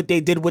to do what they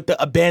did with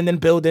the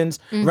abandoned buildings,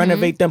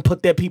 renovate them,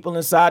 put their people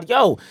inside.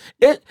 Yo,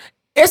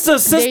 It's a There you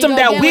system go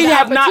that again we with the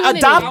have not opportunity,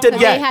 adopted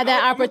 'cause yet. They had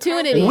that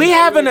opportunity. We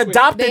haven't They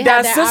adopted had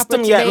that that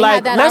system oppor- yet. they Like,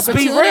 had that let's be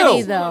opportunity,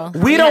 real. though.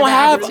 We They don't had that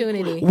have.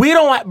 opportunity. We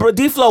don't, bro,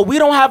 D-Flow. We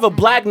don't have a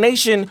black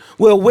nation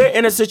where we're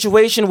in a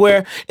situation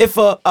where if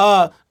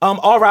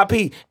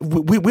R.I.P.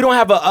 We don't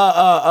have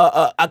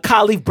a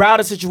Khalif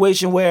Browder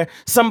situation where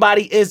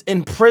somebody is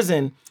in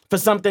prison for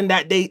something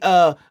that they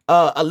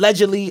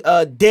allegedly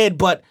did,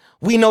 but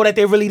we know that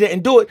they really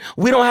didn't do it.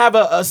 We don't have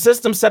a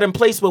system set in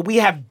place where we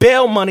have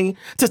bail money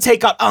to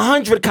take out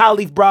 100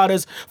 Khalif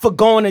Browders for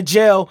going to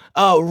jail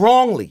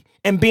wrongly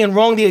and being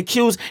wrongly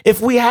accused. If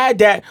we had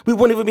that, we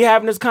wouldn't even be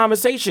having this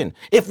conversation.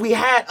 If we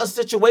had a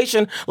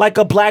situation like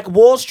a Black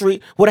Wall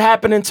Street, what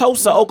happened in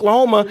Tulsa,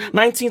 Oklahoma,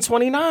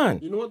 1929.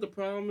 You know what the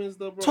problem is,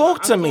 though, bro?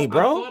 Talk to me,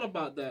 bro. I thought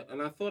about that,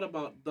 and I thought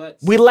about that.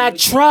 We lack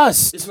situation.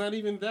 trust. It's not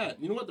even that.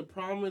 You know what the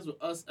problem is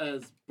with us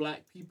as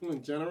black people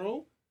in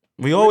general?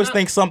 We always not-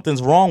 think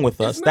something's wrong with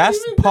us. It's not That's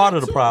even part that,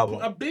 of the too.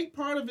 problem. A big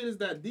part of it is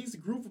that these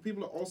group of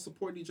people that all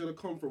support each other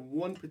come from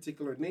one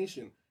particular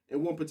nation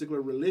and one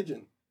particular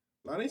religion.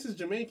 Lannis is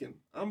Jamaican.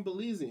 I'm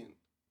Belizean.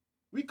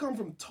 We come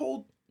from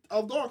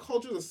although our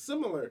cultures are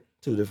similar,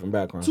 Two different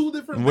backgrounds. two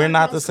different. We're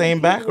not the backgrounds same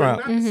completely. background.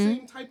 We're not the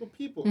same type of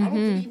people. I don't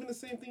believe in the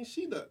same thing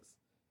she does.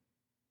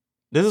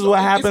 This is So what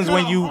it's happens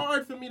when kinda you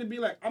hard for me to be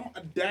like, I'm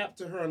adapt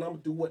to her and I'm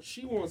gonna do what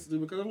she wants to do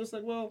because I'm just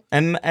like, well,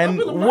 and I'm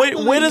gonna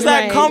where does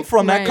that Right, come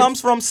from? That right.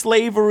 comes from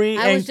slavery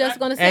I and was just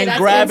gonna say and that's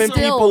grabbing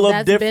instilled. people of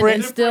That's been different.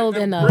 instilled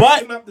in us. But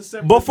breaking up the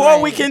separate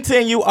before we Right.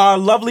 continue, our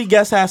lovely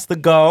guest has to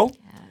go.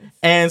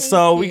 And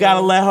so we you.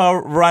 gotta let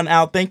her run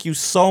out. Thank you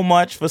so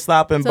much for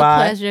stopping It's a by.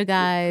 pleasure,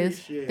 guys.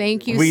 Appreciate it.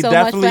 Thank you We so much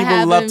for definitely would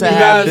having love to me.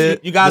 have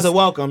it. You guys are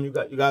welcome. You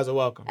guys are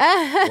welcome. Do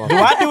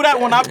I do that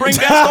when I bring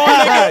guests on,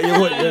 nigga? You're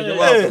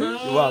welcome.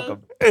 You're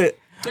welcome.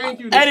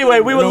 Thank you. Anyway,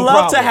 we would No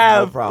love to problem, no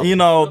have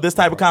problem. this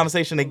type of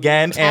conversation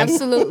again, and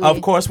Absolutely.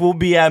 of course we'll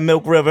be at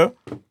Milk River.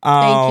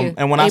 Thank you.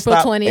 And when April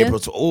I stop, 20th. April.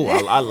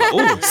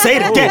 Say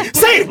it again.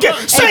 Say it again.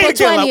 Say April it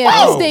again. 20th, Like,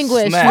 whoa,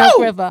 Distinguished, snap. Milk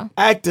River.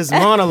 Actors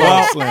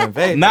monologue slam.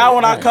 Vegas. now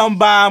when I come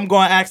by, I'm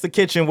gonna ask the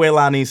kitchen where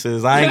Lanice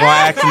is. I ain't gonna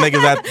ask the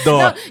niggas at the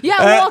door.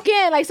 Yeah, walk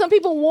in. Like some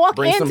people walk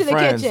Bring some into the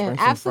friends, kitchen. bring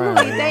some Absolutely.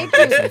 friends. Thank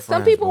Bring you. some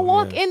Some friends, people bro,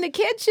 walk yeah. in the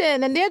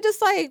kitchen and they're just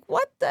like,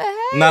 what the heck?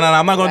 No,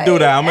 I'm not gonna do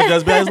that. I'm gonna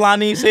just be, is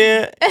Lanice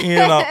here? You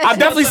know. I've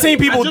definitely seen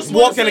people just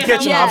wanna walk in the say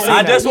kitchen. hi. I've seen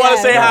I that. just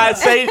want to Yeah.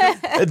 say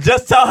hi. Say,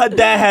 just tell her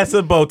dad has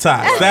some bow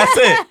ties. That's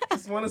it.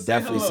 Just wanna say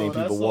Definitely hello, seen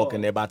people that's walking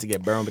all. there about to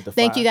get burned with the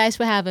Thank fire. you guys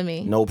for having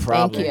me. No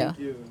problem. Thank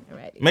you. You.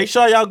 Alrighty. Make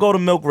sure y'all go to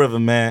Milk River,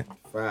 man.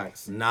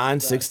 Facts.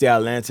 960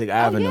 Atlantic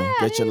Avenue. Yeah,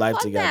 Get your life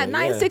fuck together. That. Yeah.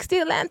 960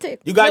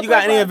 Atlantic. You got Milk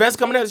any River. events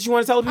coming up that you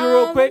want to tell people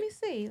real Let quick? me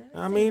see.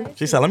 I mean,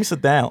 She said, "Let me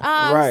sit down."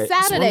 Right.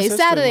 Just Saturday. wanna say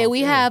Saturday something.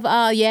 we Yeah. have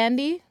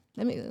Yandy.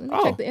 Let me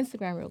Oh. check the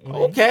Instagram real quick.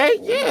 okay,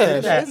 yeah.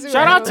 that.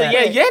 Shout out to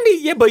Yandy.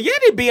 Yeah, but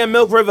Yandy be in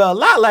Milk River a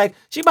lot. Like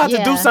she about to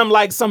do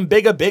Yeah. some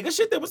bigger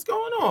shit. That what's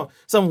going on?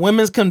 Some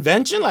women's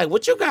convention. Like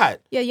what you got?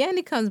 Yeah,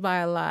 Yandy comes by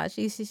a lot.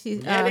 She Yeah,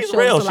 he's shows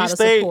real. a lot She of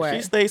stayed. support.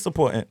 She stayed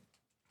supporting.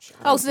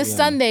 Oh, so this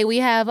Sunday we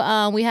have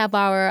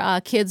our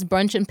kids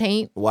brunch and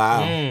paint.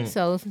 Wow.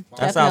 So sounds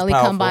definitely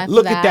come by. powerful.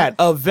 For Look at that.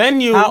 A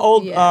venue. How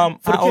old? Yeah.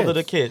 For the How old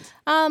are kids.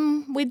 the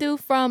kids? We do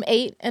from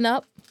 8 and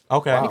up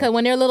Okay, because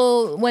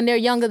when they're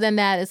younger than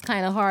that, it's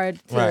kind of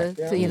hard to, Right.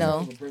 to you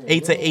know.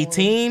 8 to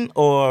 18,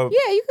 or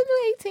Yeah, you can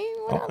do 18,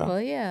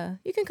 whatever. Yeah,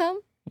 you can come.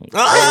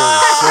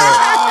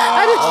 Ah!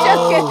 I'm just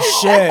joking.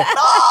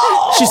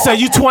 Oh shit. She said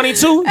you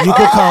 22. You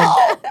could come.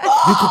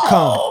 You could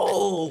come.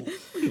 Oh.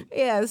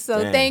 Yeah,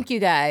 so Damn. thank you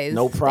guys.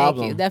 No Thank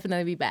problem. you.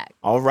 Definitely be back.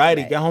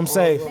 Alrighty, get home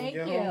safe. Thank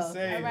Get you. home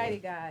safe.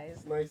 Alrighty, guys.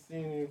 It's nice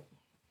seeing you.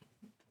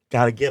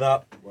 Gotta get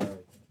up,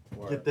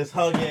 get this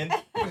hug in.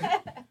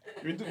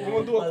 We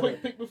want to do a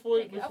quick pick before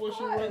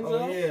she runs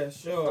out? yeah, I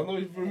sure. know you're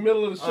in the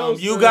middle of the show.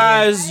 You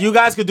still.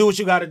 guys could do what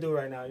you got to do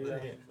right now.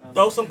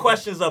 Throw some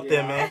questions up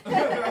there, man.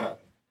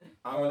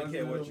 I don't really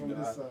care what you From this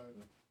got. side.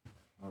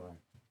 All right.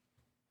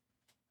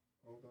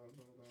 Hold on.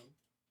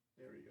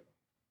 There we go.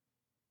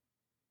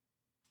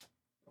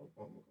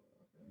 Oh,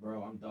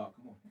 Bro, I'm dark.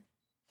 Come on.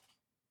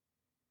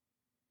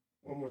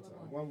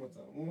 one more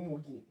time. One more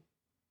again.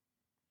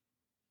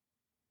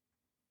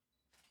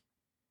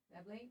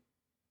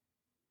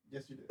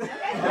 Yes, you did.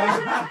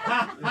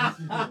 Yes,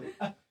 you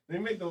did. They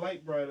make the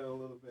light brighter a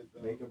little bit,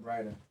 though. Make it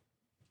brighter.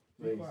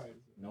 Be Please. quiet.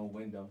 No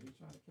window. He's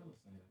trying to kill us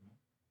in here,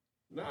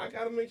 man. Nah, I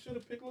gotta make sure the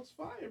pic looks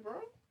fire, bro.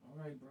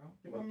 All right, bro.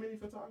 Get my mini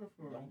photographer.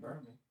 Don't burn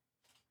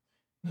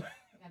me.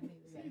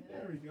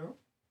 There we go.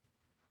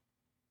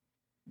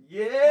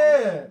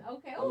 Yeah.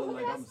 Okay. I Oh, look look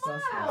like at I'm a that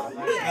suspect. smile. I like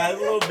Yeah, that. it's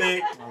a little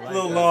big, I like a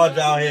little that. large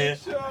out here. Make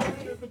sure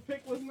that the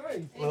pic was nice.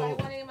 Anybody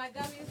want any of my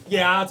gummies?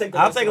 Yeah, I'll take.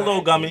 I'll take a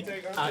little gummy.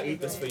 I'll eat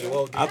this for you.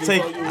 Oh, I'll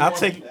take.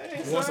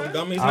 You want some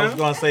gummies I was now?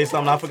 gonna say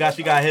something. I forgot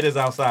she got hitters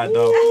outside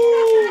though.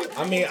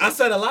 I mean, I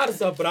said a lot of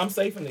stuff, but I'm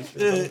safe in this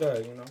shit. I'm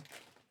good, you know.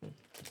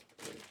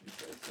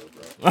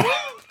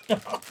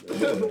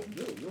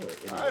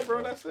 All right,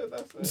 bro. That's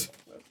it.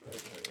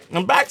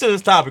 And back to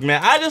this topic,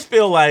 man. I just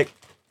feel like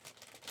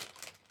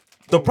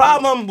the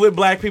problem with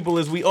black people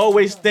is we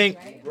always think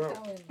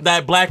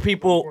that black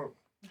people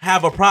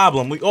have a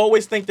problem. We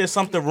always think there's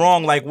something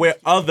wrong, like we're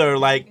other,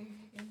 like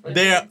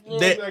they're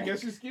I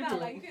guess you skip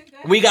it.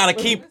 we gotta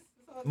keep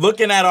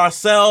looking at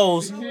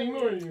ourselves.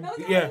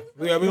 Yeah,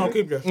 we're gonna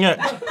keep this. Yeah.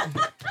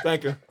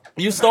 Thank you.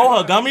 You stole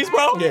her gummies,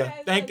 bro? Yeah,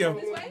 thank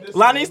you.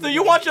 Lanista,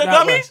 you want your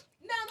Not gummies?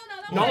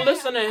 No. Don't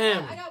listen to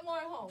him. I got more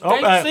at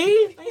home. Okay.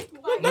 See?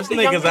 This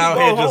nigga's out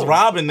here just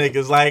robbing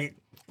niggas. Like,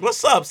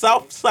 what's up,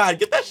 South Side?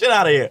 Get that shit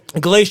out of here.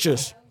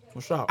 Glaciers.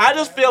 What's up? I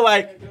just feel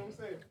like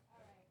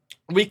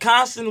we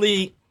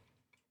constantly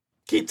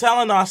keep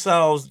telling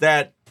ourselves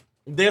that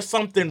there's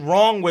something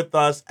wrong with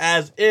us,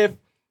 as if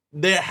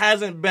there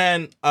hasn't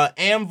been an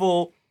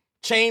anvil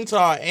chained to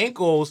our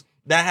ankles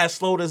that has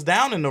slowed us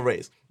down in the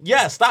race.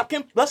 Yeah,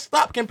 let's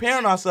stop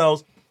comparing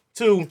ourselves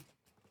to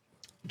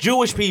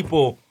Jewish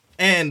people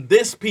and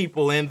this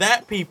people and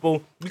that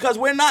people, because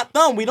we're not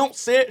them. We don't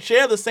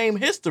share the same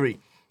history.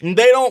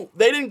 They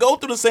didn't go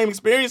through the same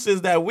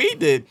experiences that we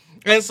did.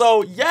 And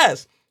so,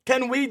 yes,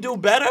 can we do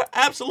better?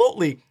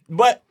 Absolutely.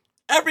 But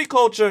every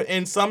culture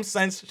in some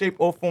sense, shape,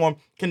 or form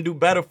can do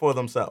better for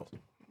themselves.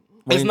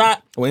 We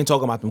ain't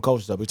talking about them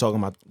cultures though. We're talking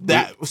about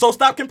that. So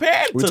stop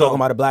comparing. We're talking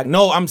about the black.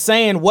 No, I'm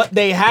saying what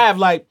they have,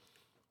 like,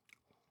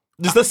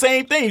 it's the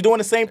same thing. You're doing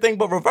the same thing,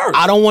 but reverse.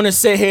 I don't want to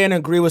sit here and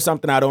agree with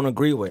something I don't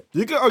agree with.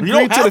 You can agree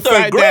don't to have the to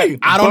fact agree. that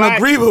I don't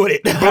agree with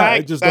it.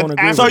 I just don't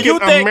agree. So you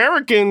think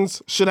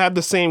Americans should have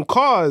the same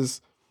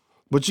cause,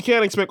 but you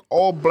can't expect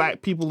all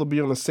black people to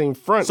be on the same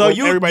front. So when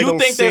you everybody don't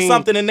think there's sing-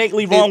 something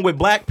innately wrong with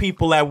black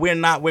people that we're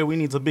not where we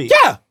need to be?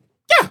 Yeah.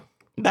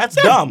 That's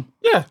dumb.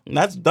 Yeah.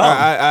 That's dumb.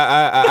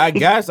 I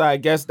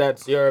guess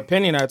that's your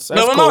opinion. That's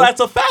no, cool. that's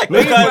a fact.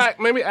 Maybe Because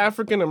maybe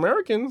African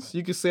Americans,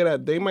 you could say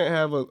that they might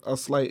have a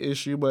slight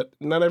issue, but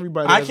not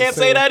everybody. I has the can't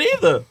same- say that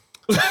either.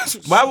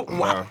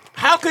 Why,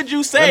 how could you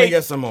Let say me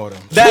get some more of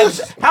them.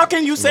 that? How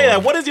can you say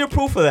that? What is your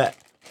proof of that?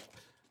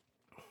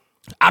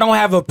 I don't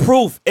have a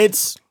proof.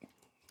 It's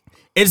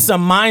a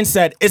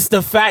mindset. It's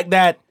the fact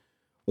that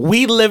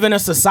we live in a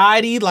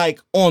society,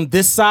 like on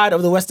this side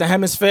of the Western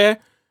Hemisphere,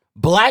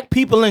 black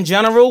people in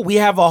general, we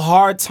have a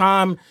hard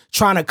time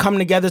trying to come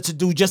together to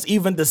do just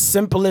even the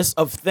simplest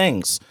of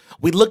things.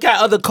 We look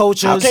at other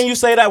cultures. How can you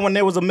say that when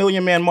there was a 1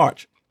 million man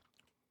march?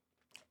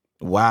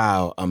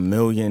 Wow, a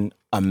million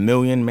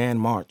man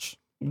march.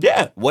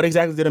 Yeah, What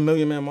exactly did a 1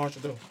 million man march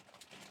do?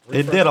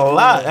 it did a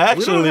lot. We don't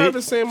Actually, have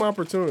the same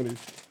opportunities.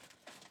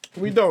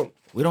 We don't.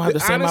 We don't have the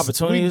same Honest-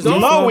 opportunities. we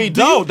don't. no, we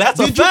don't. That's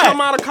a Did you fact.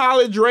 come out of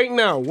college right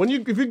now?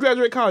 If you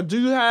graduate college, do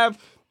you have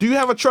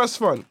a trust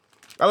fund?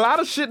 A lot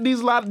of shit.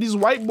 These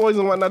white boys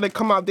and whatnot, they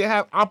come out, they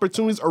have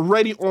opportunities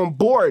already on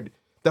board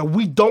that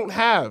we don't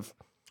have.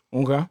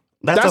 Okay.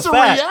 That's a a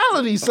fact.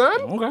 reality,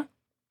 son. Okay.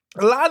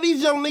 A lot of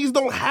these young niggas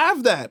don't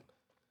have that.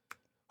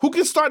 Who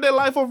can start their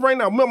life off right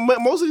now?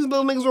 Most of these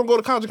little niggas don't go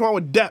to college and come out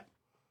with debt.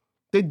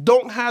 They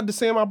don't have the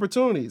same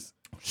opportunities.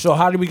 So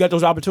how do we get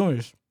those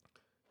opportunities?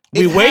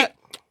 It We wait.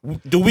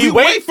 Do we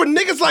wait? for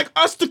niggas like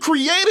us to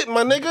create it,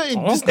 my nigga.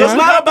 It's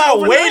not about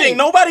overnight. waiting.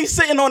 Nobody's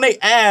sitting on their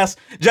ass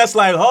just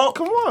like, oh,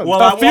 Come on.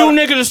 Well, A few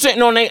niggas are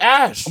sitting on their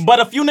ass. but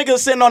a few niggas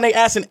sitting on their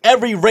ass in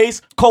every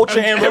race, culture,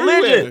 and Everywhere.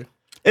 religion.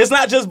 It's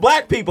not just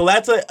black people.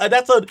 That's a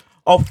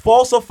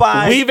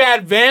falsified. We've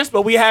advanced,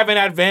 but we haven't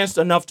advanced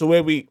enough to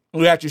where we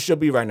actually should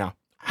be right now.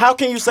 How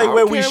can you say How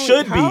where we can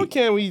should How be?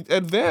 can we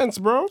advance,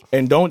 bro?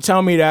 And don't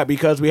tell me that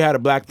because we had a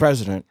black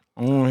president.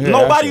 I don't wanna hear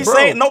that Nobody's shit.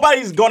 saying.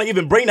 Nobody's gonna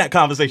even bring that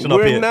conversation up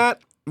We're here.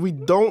 not. We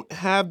don't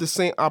have the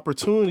same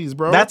opportunities,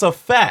 bro. That's a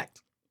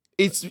fact.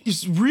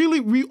 It's really,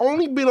 we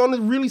only been on it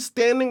really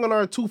standing on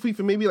our 2 feet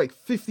for maybe like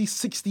 50,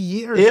 60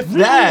 years. If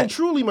really that. and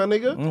truly, my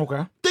nigga.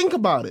 Okay. Think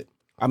about it.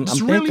 I'm Just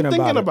really thinking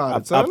thinking about it.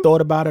 about it, son. I've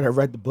thought about it. I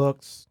read the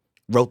books,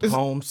 wrote the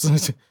poems,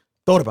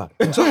 thought about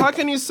it. So how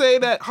can you say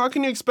that? How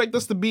can you expect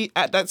us to be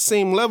at that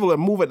same level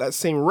and move at that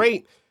same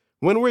rate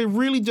when we're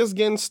really just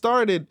getting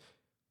started?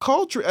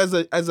 Culture as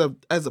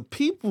a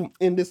people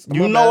in this.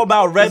 You know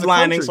about as a redlining,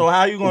 country. so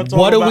how you gonna talk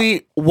What do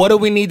about?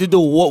 we need to do?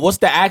 What's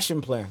the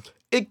action plan?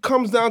 It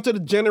comes down to the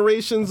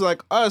generations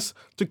like us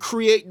to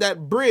create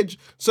that bridge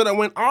so that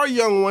when our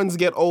young ones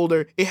get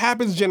older, it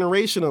happens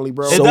generationally,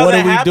 bro. It So doesn't what do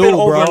we happen do,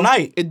 bro?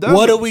 overnight. It doesn't.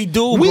 What do we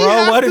do, We bro?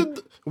 have What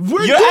to,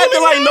 we're You're doing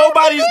acting it like now,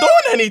 nobody's nigga.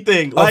 doing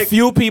anything. A Like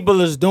few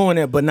people is doing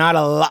it, but not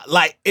a lot.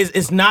 Like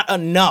it's not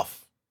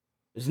enough.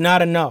 It's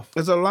not enough.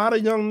 There's a lot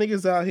of young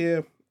niggas out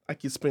here. I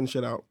can spin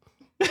shit out.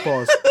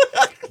 Pause.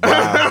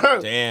 Wow.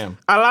 Damn.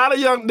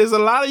 There's a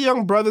lot of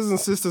young brothers and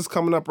sisters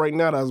coming up right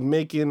now that's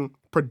making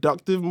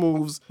productive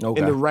moves Okay.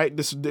 in the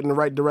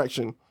right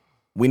direction.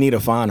 We need to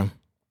find them.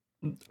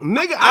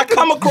 Nigga, I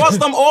come across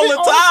them all the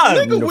time.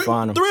 Nigga, Need to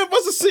find 'em. 3 of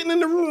us are sitting in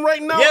the room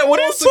right now. Yeah, what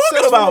are all you talking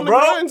successful about, on the bro?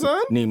 grind,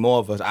 son. Need more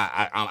of us.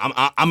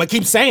 I'm gonna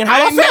keep saying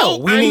how I, know.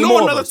 feel. We I need know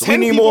more another of us. 10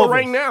 We need people more of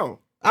right us. now.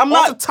 I'm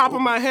Off not. the top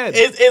of my head.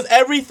 Is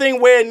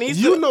everything where it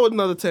needs You to? know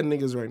another 10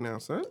 niggas right now,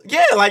 son.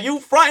 Yeah, like you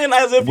fronting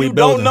as if We you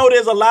building. don't know.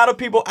 There's a lot of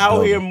people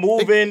out here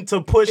moving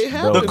to push it the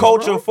happens,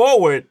 culture bro.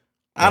 forward.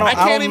 I I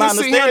can't don't even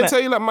sit here understand and that.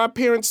 tell you that my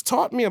parents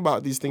taught me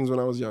about these things when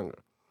I was younger.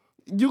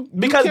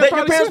 Because can't your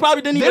parents say-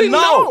 probably didn't they even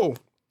know.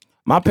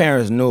 My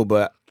parents knew,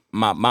 but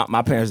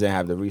My parents didn't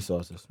have the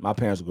resources. My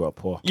parents grew up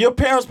poor. Your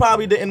parents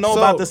probably didn't know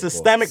about the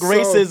systemic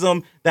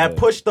racism that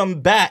pushed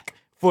them back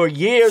for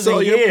years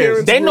and your years.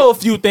 parents They know a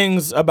few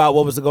things about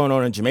what was going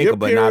on in Jamaica, Your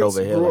but not parents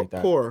over here grew like up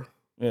that. poor.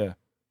 Yeah, in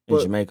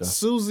But Jamaica.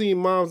 Susie,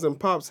 moms, and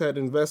pops had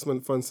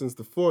investment funds since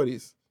the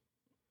 40s.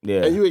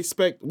 Yeah. And you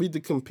expect we to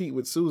compete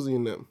with Susie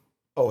and them.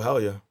 Oh,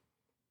 hell yeah.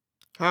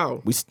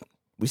 How?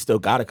 We still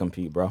got to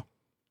compete, bro.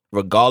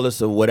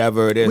 Regardless of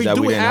whatever it is We that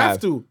do we didn't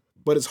have to,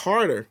 but it's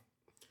harder.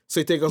 So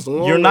it take us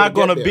longer. You're not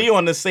going going to be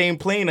on the same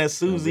plane as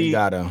We Susie.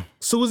 gotta.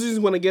 Susie's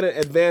going to get an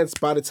advance.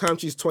 By the time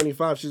she's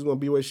 25, she's going to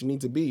be where she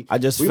needs to be. We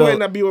feel- might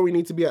not be where we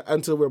need to be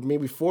until we're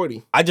maybe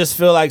 40. I just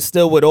feel like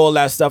still with all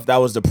that stuff that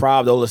was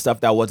deprived, all the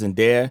stuff that wasn't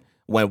there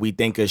when we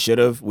think it should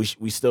have, we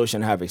still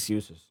shouldn't have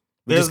excuses.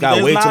 We There's just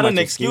got way too not much an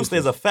excuse. excuses.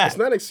 There's a fact. It's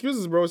not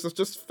excuses, bro. It's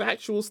just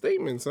factual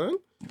statements, son.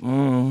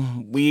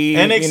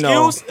 An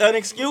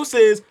excuse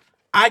is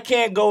I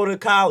can't go to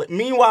college.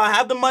 Meanwhile, I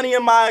have the money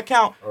in my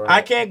account.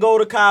 I can't go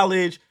to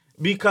college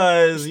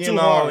because It's too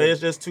hard.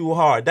 it's just too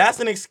hard. That's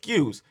an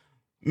excuse.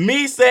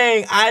 Me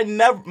saying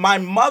my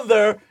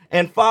mother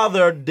and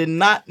father did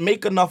not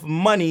make enough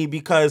money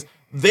because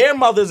their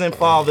mothers and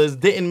fathers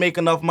didn't make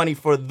enough money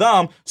for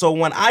them. So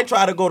when I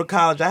try to go to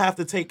college, I have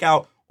to take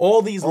out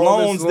all these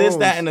loans, this,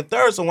 that, and the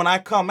third. So when I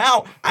come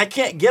out, I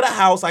can't get a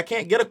house. I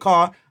can't get a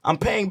car. I'm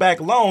paying back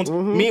loans.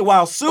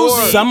 Meanwhile,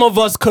 Susie. Some of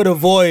us could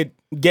avoid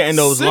getting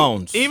those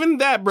loans. Even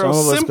that, bro.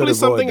 Some of us Simply could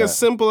something avoid as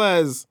simple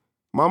as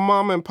my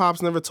mom and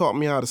pops never taught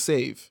me how to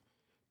save.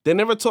 They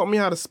never taught me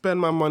how to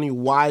spend my money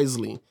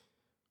wisely.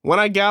 When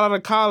I got out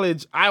of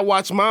college, I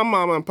watched my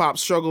mom and pop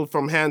struggle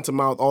from hand to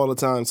mouth all the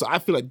time. So I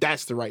feel like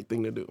that's the right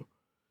thing to do.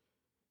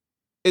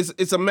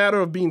 It's a matter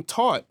of being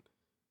taught.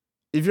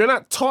 If you're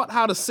not taught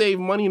how to save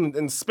money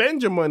and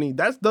spend your money,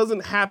 that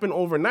doesn't happen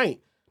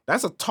overnight.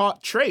 That's a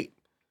taught trait.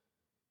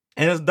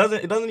 And it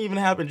doesn't even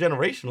happen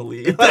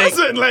generationally. It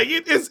doesn't.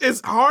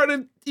 It's hard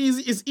and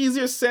easy. It's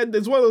easier said.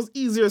 It's one of those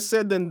easier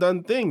said than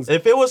done things.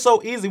 If it was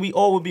so easy, we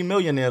all would be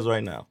millionaires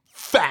right now.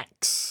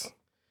 Facts.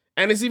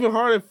 And it's even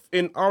harder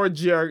in our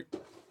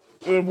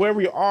where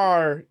we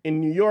are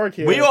in New York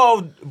here. We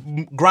all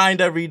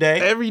grind every day.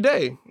 every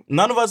day.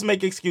 None of us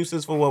make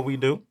excuses for what we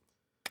do.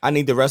 I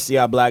need the rest of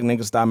y'all black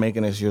niggas stop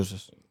making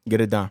excuses.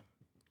 Get it done.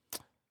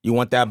 You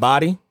want that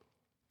body?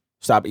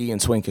 Stop eating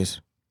Twinkies.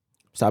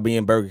 Stop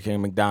eating Burger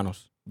King,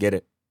 McDonald's. Get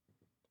it.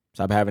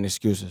 Stop having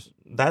excuses.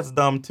 That's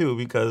dumb too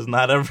because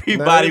not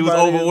everybody who's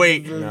everybody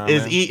overweight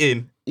is is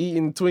eating.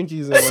 Eating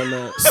Twinkies and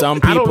whatnot. Some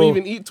I don't people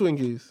even eat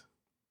Twinkies.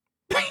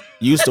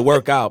 used to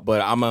work out,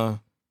 but I'ma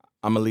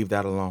leave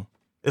that alone.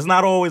 It's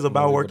not always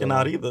about working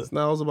out either. It's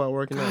not always about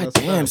working out. God That's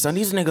damn, facts. son,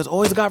 these niggas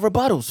always got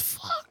rebuttals.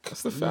 Fuck.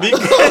 That's the fact.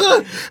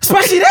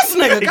 Especially this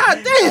nigga.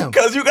 God damn.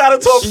 Because you gotta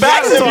talk You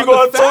facts gotta if talk you're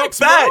gonna the talk facts,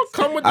 bro. facts.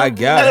 Come with I the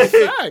guess.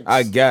 facts.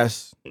 I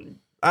guess.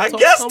 I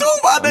guess too,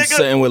 my I'm nigga.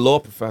 sitting with law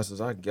professors.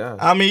 I guess.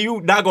 I mean,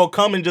 you not gonna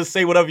come and just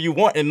say whatever you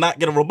want and not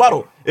get a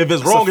rebuttal. If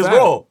it's wrong, a it's fact.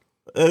 wrong.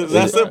 It's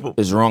that simple.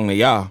 It's wrong to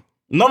y'all.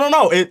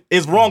 No.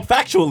 It's wrong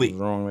factually. It's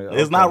wrong to y'all.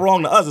 It's not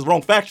wrong to us. It's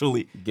wrong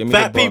factually. Give me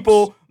Fat the bucks.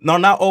 people are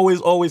not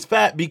always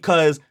fat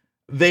because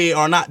they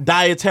are not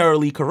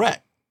dietarily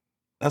correct.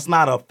 That's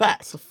not a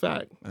fact. It's a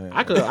fact. Yeah.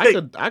 I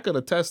could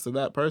attest to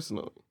that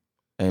personally.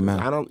 Amen.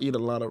 I don't eat a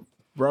lot of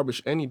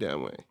rubbish any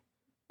damn way.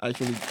 I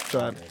actually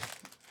tried.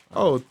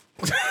 Oh,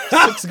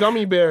 6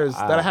 gummy bears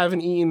that I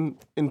haven't eaten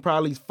in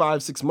probably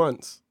 5-6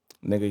 months.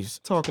 Nigga, you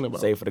Talking about.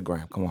 say it for the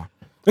gram. Come on.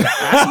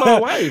 That's my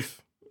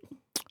wife.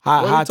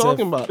 Hot, What are you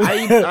talking about?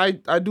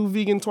 I do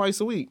vegan twice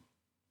a week.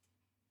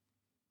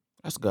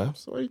 That's good.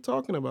 So what are you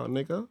talking about,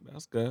 nigga?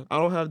 That's good. I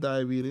don't have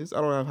diabetes.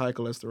 I don't have high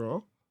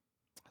cholesterol.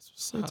 That's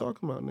what's What are you up.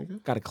 talking about,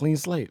 nigga? Got a clean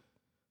slate.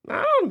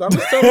 No, I'm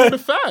just telling you the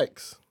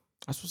facts.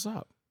 That's what's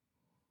up.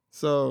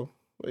 So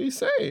what are you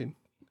saying?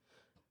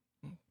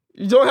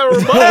 You don't have a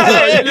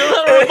rebuttal. You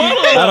don't have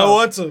a rebuttal.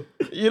 want to.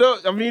 You know,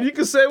 I mean, you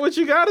can say what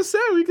you gotta say.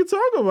 We can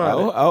talk about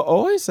it. I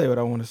always say what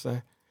I want to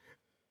say.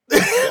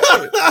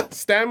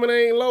 Stamina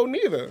ain't low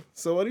neither.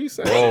 So what are you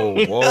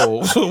saying?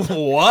 Whoa.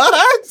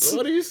 What? So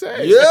what are you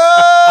saying? Yo, We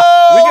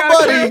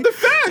gotta clear up the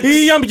facts.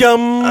 Yum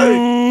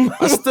yum.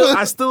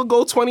 I still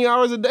go 20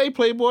 hours a day,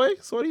 Playboy.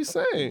 So what are you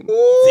saying?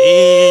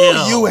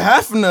 Damn. You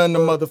Hefner in the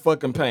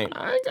motherfucking paint.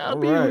 I ain't gotta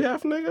be Alright.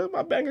 half nigga.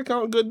 My bank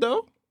account good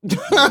though.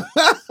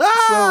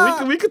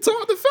 So we can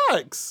talk the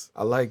facts.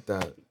 I like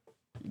that.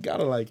 You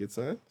gotta like it,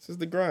 son. This is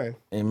the grind.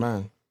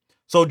 Amen.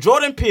 So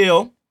Jordan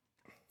Peele,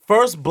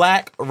 first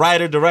black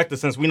writer director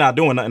since we not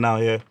doing nothing out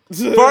here.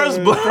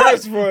 First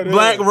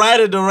black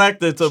writer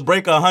director to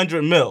break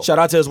 100 mil. Shout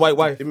out to his white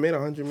wife. It made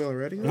 100 mil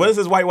already. What does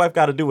his white wife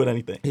got to do with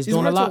anything? He's He's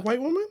doing a married to a lot.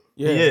 white woman.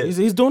 Yeah, He is.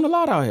 he's doing a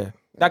lot out here.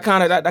 That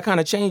kind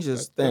of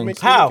changes That things.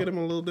 makes me How? look at him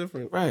a little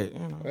different. Right. You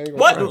know. I ain't gonna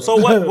What? front.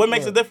 So what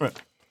makes it different?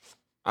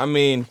 I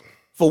mean,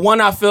 for one,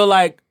 I feel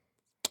like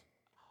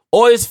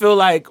always feel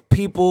like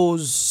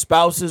people's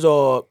spouses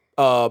or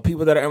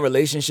people that are in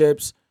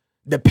relationships,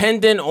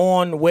 depending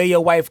on where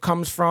your wife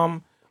comes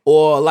from,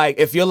 or like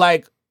if you're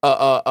like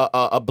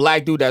a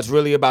black dude that's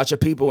really about your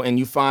people and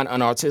you find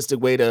an artistic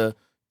way to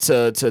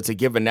to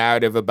give a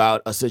narrative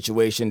about a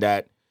situation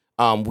that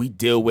we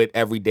deal with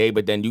every day,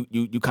 but then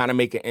you kind of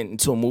make it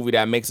into a movie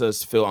that makes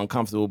us feel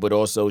uncomfortable, but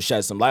also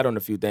shed some light on a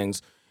few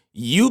things.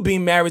 You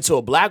being married to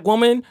a black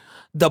woman,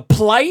 the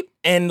plight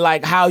and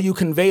like how you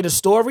convey the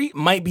story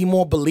might be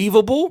more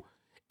believable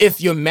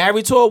if you're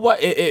married to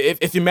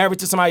if you're married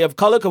to somebody of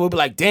color, because we'll be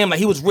like, damn, like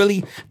he was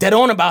really dead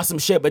on about some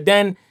shit. But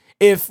then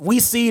if we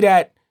see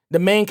that the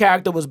main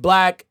character was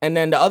black and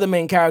then the other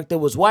main character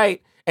was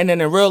white, and then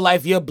in real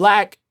life you're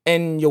black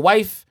and your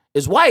wife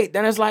is white,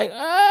 then it's like,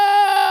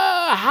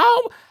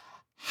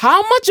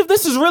 how much of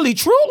this is really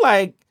true?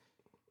 Like,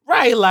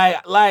 right,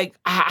 like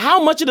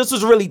how much of this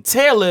was really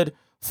tailored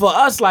for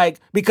us? Like,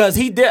 because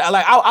he did,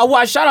 like, I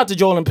watched, shout out to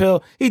Jordan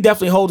Peele. He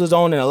definitely holds his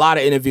own in a lot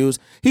of interviews.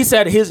 He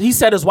said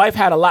his wife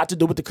had a lot to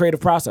do with the creative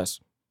process.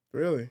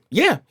 Really?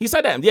 Yeah, he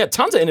said that. Yeah,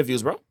 tons of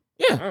interviews, bro.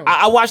 Yeah, Wow.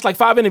 I watched like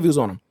 5 interviews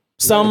on him.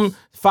 Some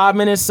 5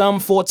 minutes, some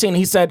 14.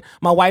 He said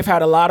my wife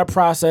had a lot of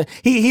process.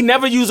 He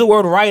never used the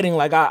word writing.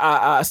 Like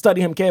I study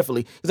him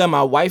carefully. He said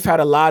my wife had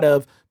a lot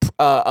of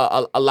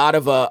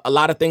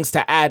things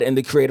to add in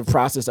the creative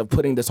process of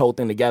putting this whole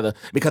thing together.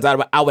 Because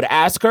I would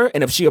ask her,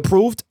 and if she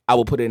approved, I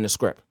would put it in the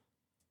script.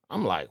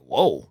 I'm like,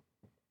 whoa.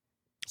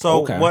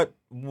 So Okay.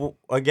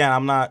 Again,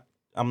 I'm not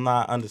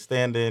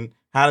understanding.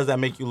 How does that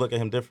make you look at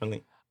him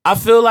differently? I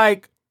feel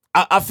like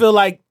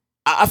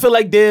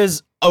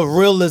there's a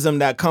realism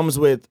that comes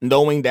with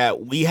knowing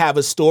that we have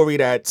a story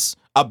that's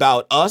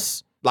about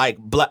us, like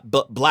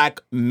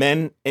black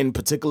men in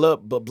particular,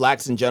 but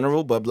blacks in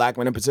general, but black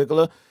men in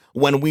particular,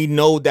 when we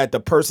know that the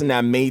person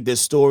that made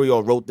this story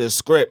or wrote this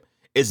script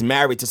is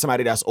married to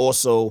somebody that's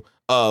also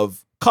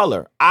of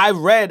color. I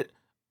read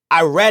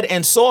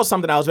and saw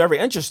something that was very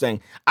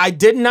interesting. I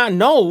did not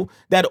know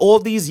that all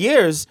these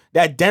years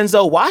that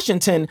Denzel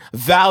Washington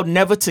vowed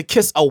never to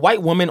kiss a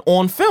white woman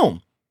on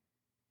film.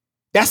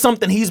 That's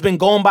something he's been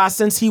going by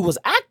since he was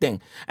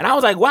acting. And I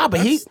was like, wow,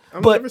 but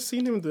I've never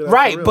seen him do that.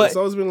 right, for real. but It's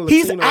always been a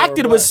he's Latino or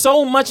acted black. with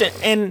so much,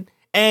 and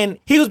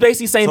he was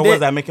basically saying So that, does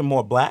that make him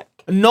more black?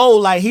 no,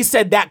 like he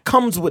said that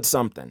comes with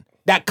something.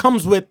 That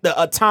comes with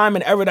a time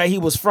and era that he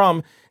was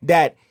from,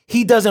 that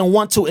he doesn't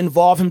want to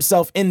involve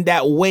himself in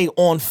that way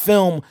on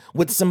film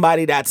with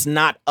somebody that's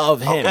not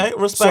of him. Okay,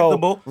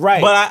 respectable. So,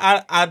 right.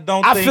 But I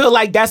don't think... I feel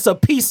like that's a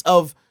piece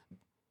of,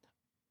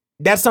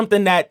 that's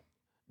something that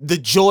the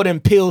Jordan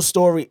Peele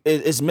story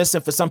is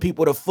missing for some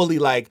people to fully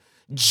like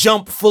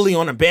jump fully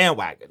on a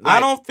bandwagon. I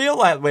Like, don't feel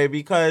that way,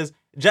 because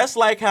just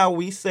like how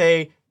we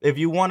say, if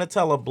you want to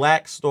tell a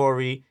black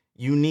story,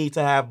 you need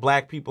to have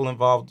black people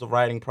involved in the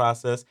writing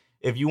process.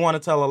 If you want to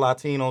tell a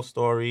Latino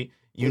story,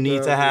 you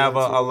need to have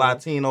a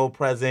Latino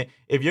present.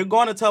 If you're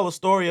going to tell a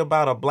story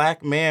about a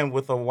black man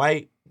with a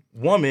white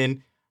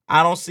woman,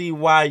 I don't see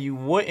why you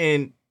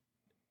wouldn't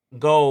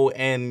go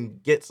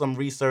and get some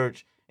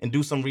research and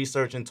do some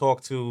research and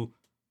talk to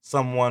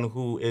someone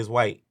who is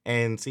white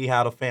and see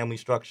how the family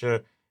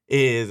structure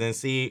is, and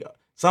see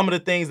some of the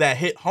things that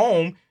hit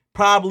home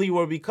probably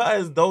were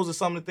because those are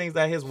some of the things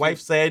that his wife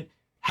said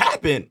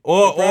happened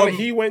or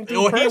he went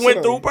through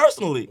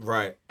personally.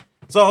 right.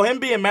 So him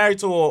being married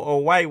to a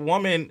white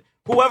woman,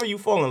 whoever you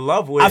fall in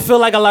love with, I feel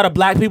like a lot of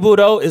black people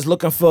though is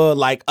looking for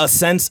like a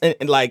sense in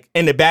like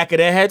in the back of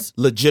their heads,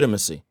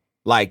 legitimacy.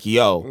 Like,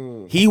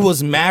 yo, he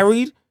was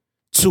married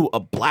to a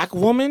black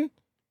woman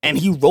and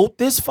he wrote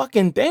this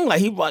fucking thing. Like,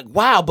 he like,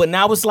 wow, but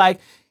now it's like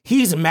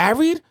he's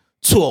married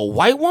to a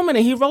white woman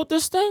and he wrote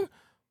this thing?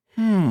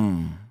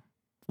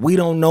 We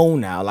don't know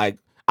now. Like,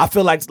 I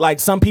feel like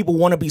some people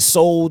want to be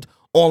sold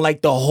on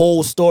like the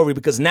whole story,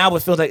 because now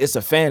it feels like it's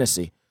a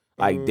fantasy.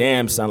 Like,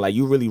 damn, son, like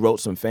you really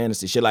wrote some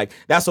fantasy shit. Like,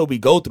 that's what we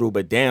go through,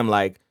 but damn,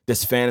 like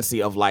this fantasy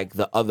of like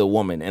the other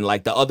woman, and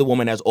like the other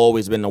woman has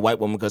always been the white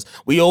woman, because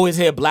we always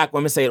hear black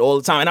women say it all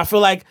the time. And I feel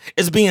like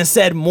it's being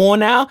said more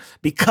now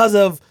because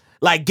of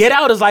like Get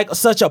Out is like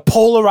such a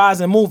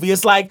polarizing movie.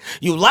 It's like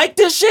you like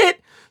this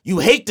shit, you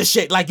hate the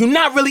shit. Like, you're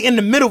not really in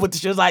the middle with the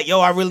shit. It's like, yo,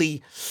 I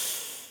really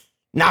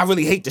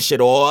hate the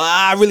shit, or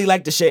I really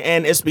like the shit.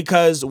 And it's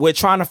because we're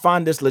trying to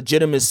find this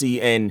legitimacy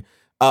in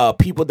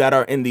people that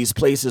are in these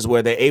places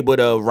where they're able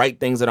to write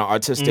things in an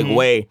artistic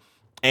way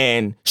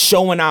and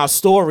showing our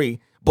story.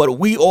 But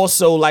we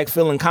also like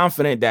feeling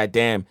confident that,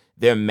 damn,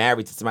 they're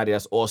married to somebody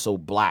that's also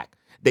black.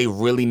 They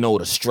really know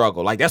the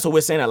struggle. Like, that's what we're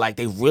saying, that like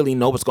they really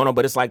know what's going on.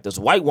 But it's like this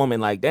white woman,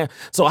 like, damn.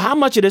 So how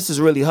much of this is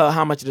really her?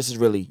 How much of this is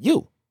really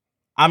you?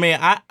 I mean,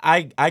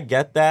 I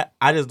get that.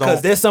 I just don't.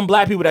 Because there's some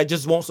black people that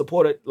just won't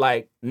support it,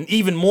 like,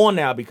 even more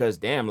now, because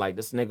damn, like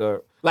this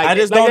nigga, like, I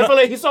just like, don't- they feel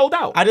like he sold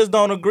out. I just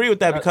don't agree with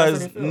that, That's what because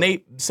they feel.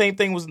 Nate, same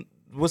thing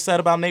was said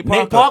about Nate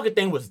Parker. Nate Parker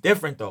thing was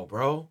different though,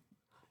 bro.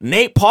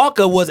 Nate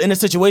Parker was in a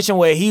situation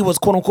where he was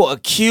quote unquote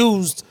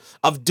accused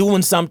of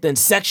doing something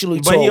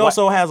sexually to But a he white-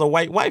 also has a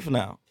white wife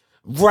now.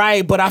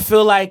 right. But I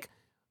feel like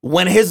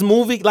when his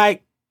movie,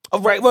 like,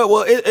 right,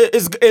 well,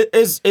 it's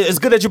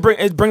good that you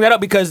bring that up,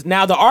 because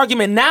now the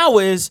argument now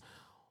is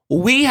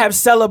we have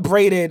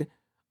celebrated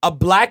a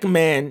black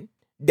man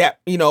that,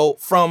 you know,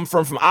 from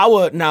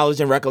our knowledge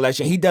and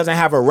recollection, he doesn't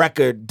have a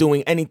record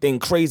doing anything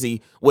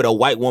crazy with a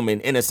white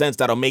woman in a sense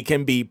that'll make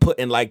him be put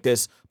in like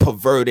this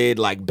perverted,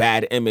 like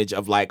bad image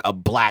of like a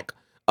black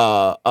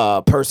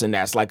person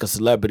that's like a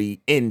celebrity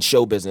in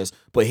show business.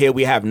 But here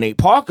we have Nate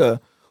Parker,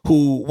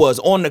 who was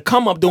on the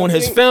come up doing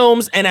his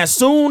films, and as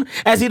soon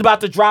as he's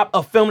about to drop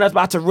a film that's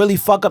about to really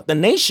fuck up the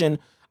nation,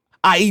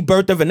 i.e.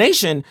 Birth of a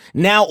Nation,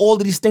 now all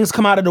of these things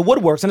come out of the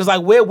woodworks. And it's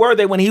like, where were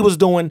they when he was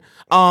doing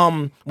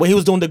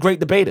The Great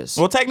Debaters?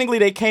 Well, technically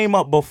they came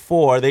up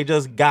before. They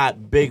just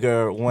got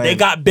bigger when They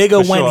got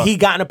bigger when he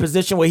got in a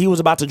position where he was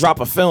about to drop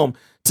a film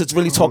to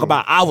really talk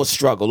about our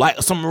struggle,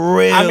 like some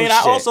real I mean, shit.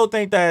 I also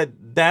think that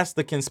that's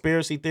the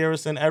conspiracy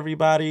theorists in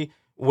everybody,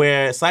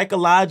 where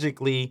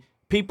psychologically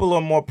people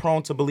are more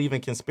prone to believe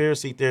in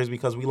conspiracy theories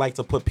because we like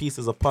to put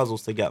pieces of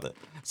puzzles together.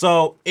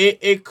 So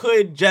it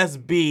could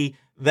just be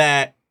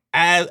that,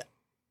 as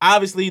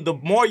obviously the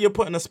more you're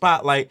put in the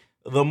spotlight,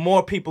 the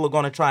more people are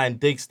going to try and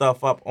dig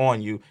stuff up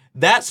on you.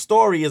 That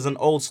story is an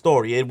old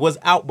story. It was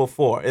out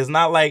before. It's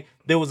not like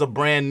there was a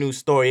brand new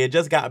story. It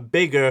just got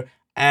bigger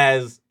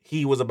as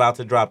he was about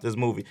to drop this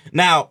movie.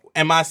 Now,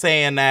 am I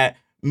saying that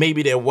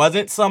maybe there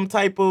wasn't some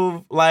type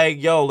of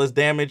like, yo, let's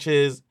damage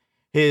his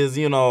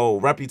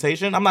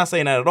reputation? I'm not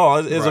saying that at all.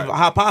 It's a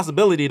high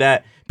possibility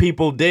that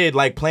people did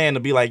like plan to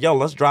be like, yo,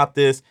 let's drop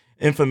this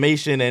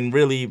information and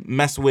really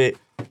mess with,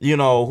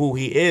 who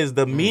he is.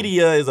 The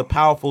media is a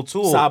powerful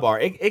tool.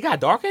 Sidebar, it got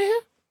dark in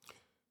here?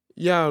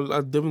 Yeah,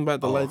 I dimmed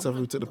back the lights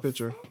after we took the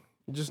picture.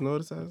 You just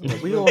noticed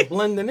that? We all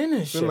blending in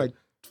and It's shit. been like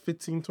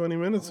 15, 20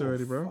 minutes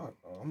already, bro.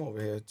 I'm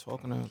over here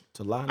talking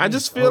to Lonnie. I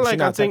just feel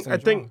like I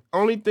think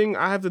only thing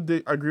I have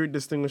to agree with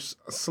distinguish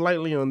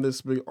slightly on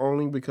this, but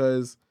only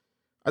because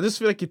I just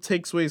feel like it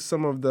takes away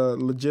some of the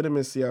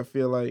legitimacy. I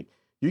feel like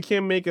you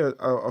can't make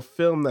a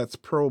film that's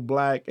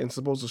pro-black and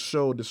supposed to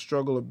show the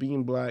struggle of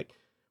being black,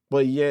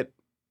 but yet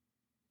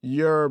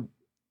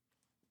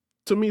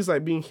to me, it's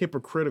like being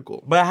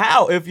hypocritical. But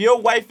how? If your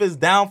wife is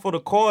down for the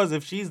cause,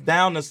 if she's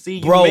down to see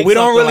you, bro, make we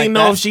don't something really like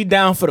know that, if she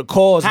down for the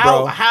cause,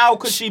 bro. How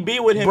could she be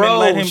with him and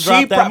let him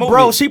drop that movie?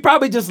 Bro, she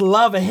probably just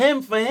love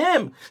him for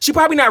him. She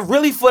probably not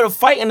really for the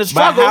fight and the But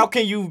struggle. how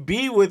can you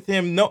be with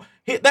him? No,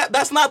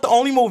 that's not the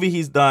only movie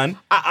he's done.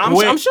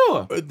 I'm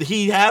sure.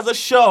 He has a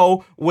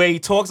show where he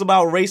talks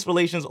about race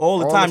relations all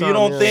the time. You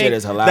don't yeah. think Shit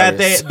is that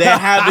hilarious. they're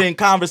having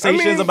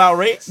conversations about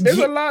race? There's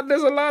a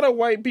lot of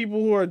white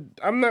people who are.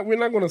 We're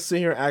not gonna sit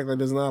here and act like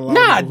there's not a lot.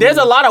 Nah, of there's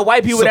a lot of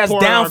white people that's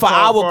support down our for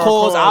our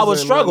cause our and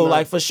struggle, whatnot.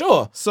 like for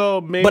sure.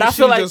 So maybe But I she's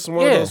feel like- just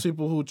one of yeah. those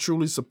people who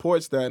truly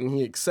supports that and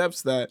he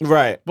accepts that.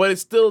 Right. But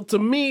it's still, to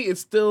me,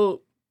 it's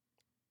still.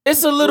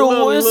 It's a little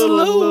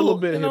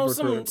bit some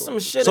hypocritical.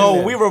 shit. So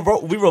in we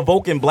there.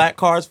 revoking black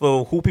cards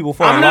for who people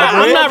fall I'm in not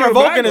love with?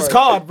 revoking his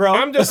card, bro.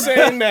 I'm just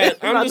saying that.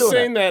 I'm not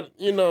doing that.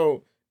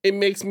 It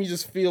makes me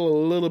just feel a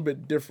little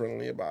bit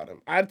differently about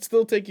him. I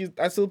still think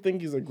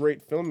he's a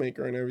great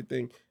filmmaker and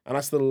everything, and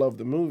I still love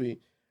the movie.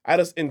 I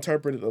just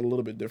interpret it a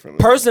little bit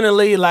differently.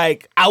 Personally,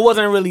 like, I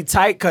wasn't really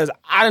tight because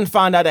I didn't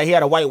find out that he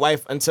had a white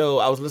wife until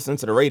I was listening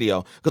to the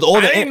radio. Because all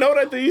I didn't know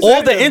that he said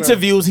all the that,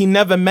 interviews, he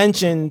never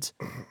mentioned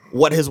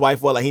what his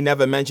wife was. Like, he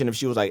never mentioned if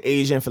she was like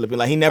Asian, Filipino.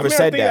 Like, he never I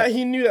said think that.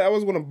 he knew that I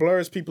was going to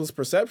blur people's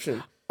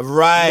perception.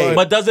 Right.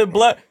 But does it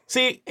blur?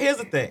 See, here's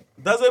the thing.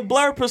 Does it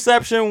blur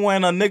perception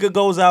when a nigga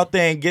goes out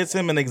there and gets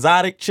him an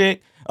exotic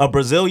chick, a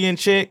Brazilian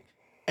chick,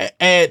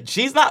 and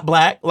she's not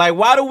black? Like,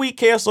 why do we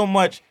care so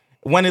much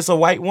when it's a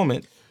white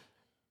woman?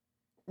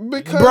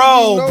 Because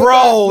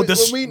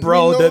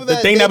the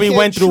thing that we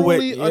went through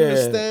with, yeah.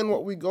 understand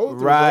what we go through,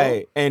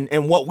 Right.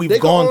 And what we've They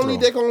gone can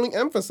through. only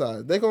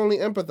emphasize. They can only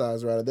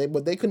empathize, rather.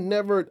 But they could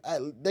never.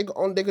 They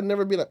could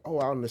never be like, "Oh,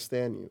 I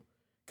understand you,"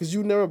 because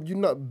you've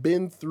not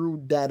been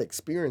through that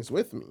experience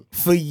with me.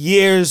 For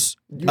years.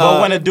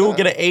 But when a dude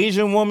get an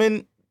Asian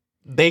woman,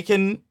 they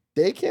can't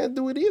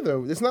do it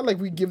either. It's not like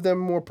we give them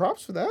more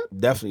props for that.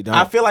 Definitely don't.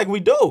 I feel like we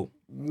do.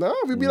 No,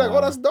 we'd be like, "Oh,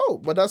 that's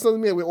dope," but that's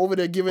doesn't mean we're over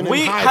there giving them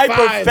We high hyper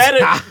fives.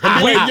 fetish.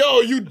 And be like, "Yo,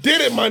 you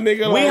did it, my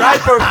nigga." We Like,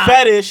 hyper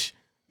fetish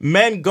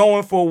men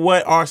going for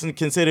what are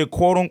considered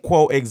quote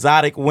unquote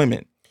exotic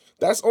women.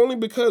 That's only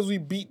because we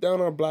beat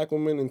down our black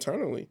women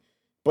internally.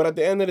 But at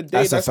the end of the day,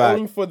 That's a that's fact.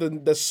 only for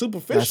the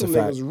superficial That's a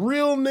fact. niggas.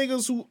 Real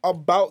niggas who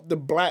about the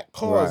black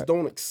cause Right.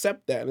 don't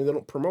accept that and they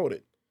don't promote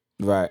it.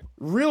 Right.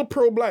 Real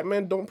pro-black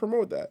men don't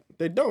promote that.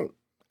 They don't.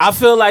 I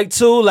feel like,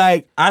 too,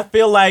 like, I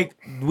feel like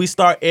we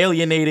start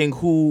alienating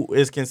who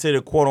is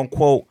considered quote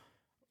unquote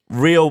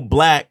real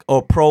black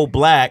or pro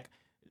black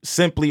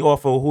simply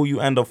off of who you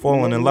end up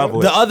falling in love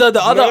with. the other,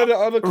 None of the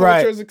other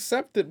right. cultures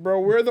accept it, bro.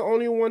 We're the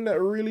only one that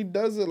really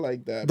does it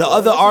like that. The bro.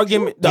 other That's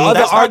argument, the truth. other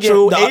That's not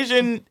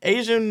argument, true.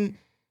 Asian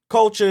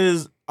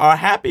cultures are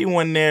happy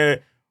when their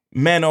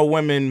men or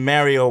women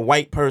marry a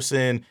white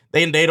person.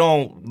 They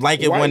don't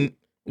like it when.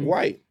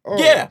 White. Oh,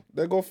 Yeah.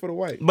 They go for the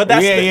white. But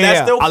that's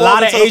Yeah. still A falls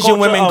lot of into the Asian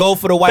culture women of go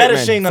for the white men.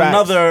 fetishing Facts.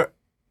 another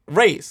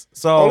race.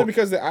 So Only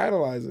because they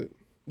idolize it.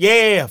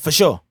 yeah, for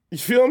sure. You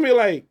feel me?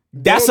 Like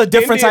That's they a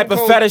different Indian type of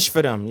culture- fetish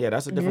for them. Yeah,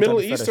 that's a different Middle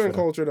type of fetish Eastern for them.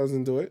 culture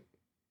doesn't do it.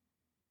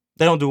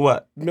 They don't do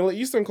what? Middle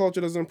Eastern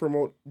culture doesn't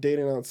promote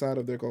dating outside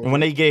of their culture. And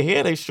when they get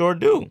here, they sure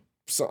do.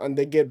 So, and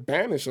they get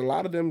banished. A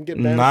lot of them get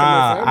banished.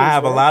 Nah, from their families, I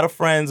have bro. a lot of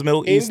friends,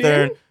 Middle Indian?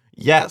 Eastern,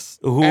 yes,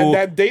 who And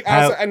that date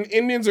have- outside, and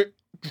Indians are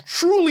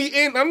truly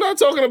in. I'm not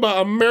talking about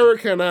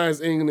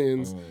Americanized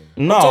Indians.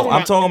 no,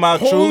 I'm talking about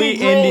truly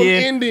homegrown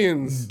Indian.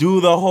 Indians.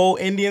 Do the whole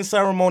Indian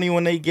ceremony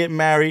when they get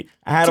married.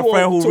 I had a To a-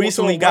 friend who to a-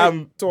 recently to a white-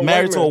 got to a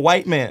married white to a man.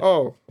 white man.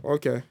 Oh,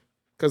 okay.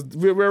 Because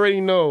we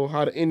already know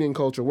how the Indian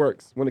culture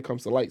works when it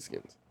comes to light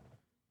skins.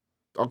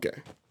 Okay.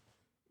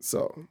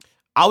 So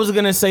I was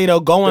gonna say though,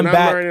 they're going not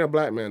back, marrying a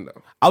black man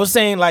though. I was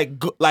saying like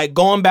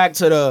going back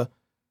to the,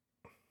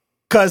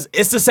 cause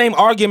it's the same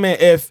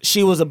argument if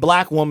she was a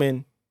black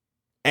woman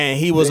and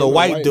he was They a were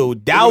white white.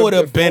 dude. They That would've would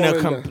have been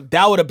fallen in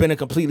that would have been a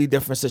completely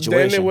different Then they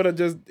situation. would have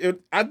just.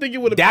 I think it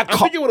would That have. I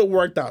co- think it would have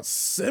worked out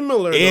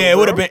similar. Yeah, it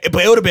would have been,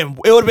 but it would have been,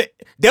 they would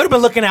have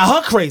been looking at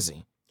her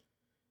crazy,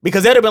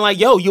 because they'd have been like,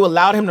 "Yo, you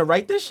allowed him to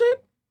write this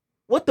shit?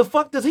 What the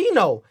fuck does he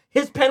know?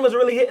 His pen was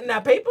really hitting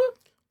that paper,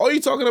 Oh, you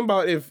talking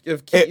about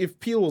if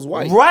Peel was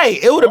white?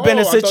 right? It would have been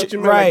a I thought you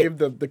situation, meant right?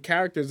 like if the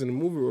characters in the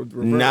movie were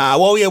reversed. Nah,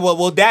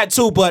 well, that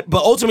too, but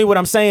ultimately, what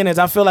I'm saying is,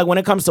 I feel like when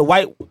it comes to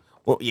white,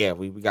 well, yeah,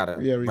 we gotta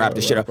Yeah, we wrap gotta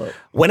this shit wrap up. up.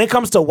 When it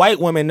comes to white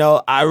women,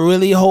 though, I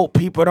really hope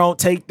people don't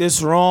take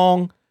this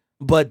wrong.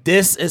 But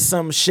this is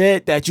some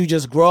shit that you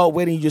just grow up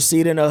with and you just see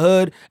it in the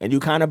hood and you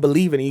kind of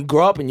believe it. And you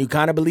grow up and you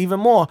kind of believe it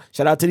more.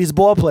 Shout out to these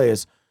ball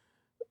players.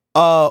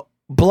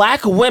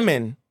 Black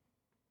women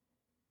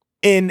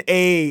in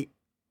a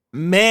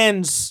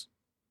man's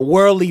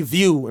worldly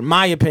view, in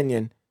my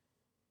opinion,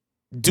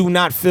 do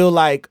not feel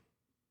like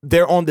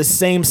they're on the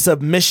same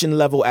submission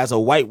level as a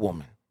white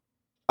woman.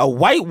 A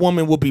white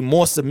woman will be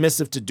more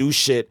submissive to do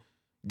shit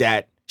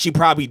that she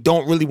probably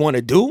don't really want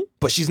to do,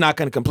 but she's not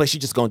going to complain.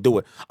 She's just going to do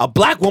it. A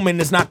black woman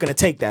is not going to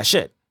take that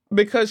shit.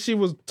 Because she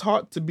was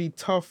taught to be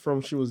tough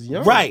from she was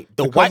young. Right.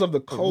 Because of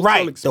the cultural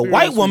right. The experience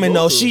white we woman,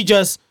 go though, through. she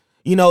just,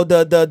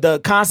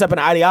 the concept and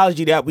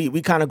ideology that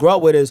we kind of grew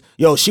up with is,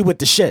 yo, she with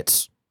the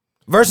shits.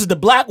 Versus the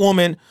black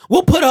woman,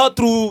 we'll put her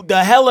through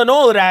the hell and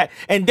all of that,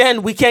 and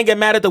then we can't get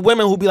mad at the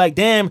women who be like,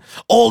 damn,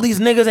 all these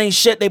niggas ain't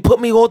shit. They put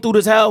me all through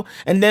this hell,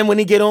 and then when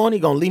he get on, he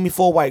gonna leave me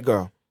for a white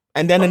girl.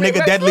 And then the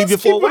nigga dead leave you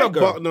for a white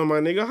girl. No, my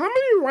nigga. How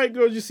many white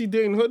girls you see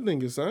dating hood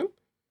niggas, son?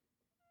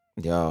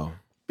 Yo,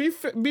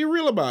 Be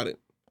real about it.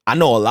 I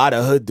know a lot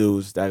of hood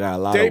dudes that got a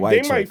lot They of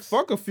white might chicks.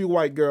 fuck a few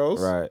white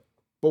girls. Right.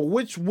 But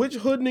which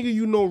hood nigga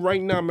you know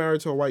right now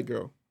married to a white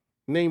girl?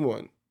 Name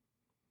one.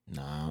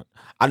 Nah,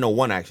 I know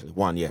one actually.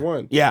 One, yeah.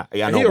 One. Yeah, I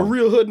And know he a one.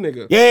 real hood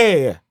nigga.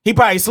 Yeah. He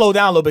probably slowed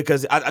down a little bit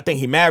because I think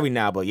he married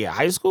now. But yeah,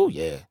 high school,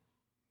 yeah,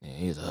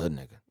 he's a hood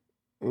nigga.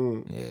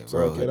 Mm. Yeah, So,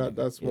 real okay, hood nigga.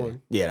 that's Yeah.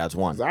 one. Yeah, that's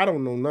one. 'Cause I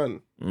don't know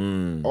none.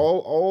 Mm.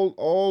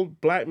 All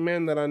black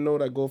men that I know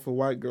that go for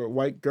white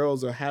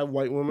girls or have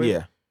white women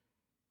Yeah.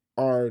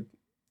 are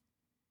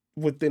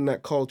within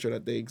that culture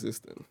that they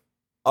exist in.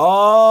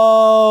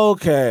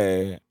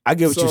 Okay, I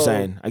get what you're So-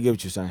 saying.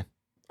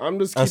 I'm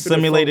just keeping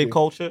Assimilated it funky.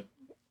 culture,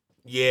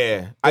 Yeah,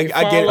 They I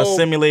get follow-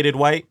 assimilated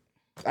white.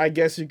 I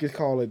guess you could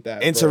call it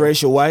that. bro.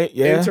 interracial white.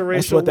 Yeah, Interracial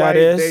that's what white, that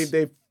is.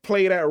 They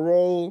play that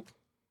role.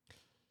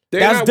 They're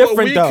That's not different,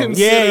 what we though.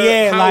 consider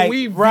Yeah, how like,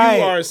 we view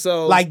right.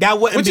 ourselves. Like that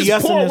wouldn't which be is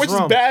us poor, in this which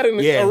room. is bad in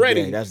Yeah,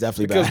 already. yeah, that's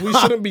definitely because bad. we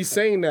shouldn't be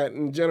saying that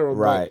in general.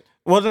 but Right.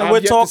 Well, then I've we're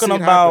yet to talking see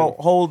it about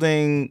happen.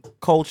 holding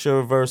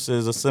culture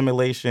versus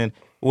assimilation,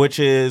 which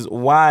is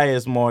why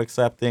is more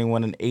accepting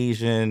when an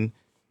Asian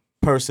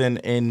person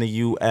in the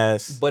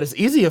U.S. But it's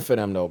easier for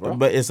them though, bro.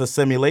 But it's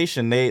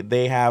assimilation.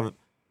 They have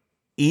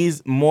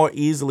more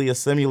easily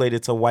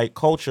assimilated to white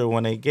culture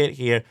when they get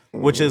here,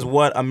 which is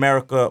what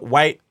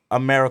white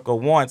America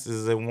wants.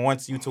 Is it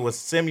wants you to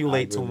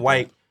assimilate to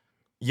white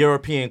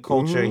European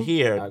culture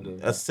here. agree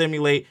with that.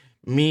 Assimilate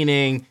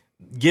meaning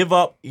give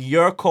up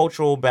your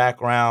cultural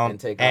background And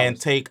take ours.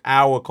 take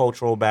our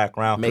cultural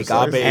background. Make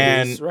our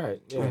babies. And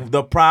Right. Yeah.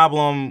 the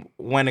problem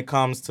when it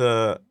comes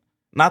to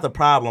not the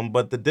problem,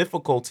 but the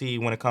difficulty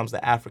when it comes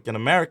to African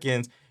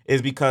Americans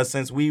is because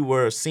since we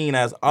were seen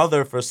as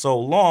other for so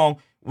long,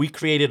 we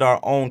created our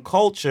own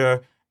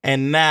culture,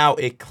 and now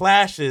it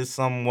clashes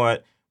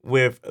somewhat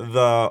with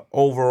the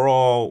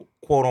overall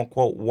quote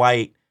unquote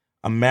white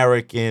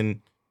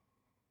American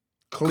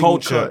clean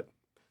culture. cut.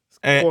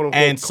 Quote, unquote,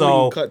 And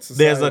so clean-cut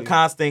there's a society.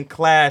 constant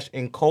clash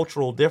in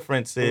cultural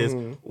differences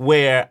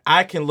where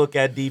I can look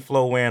at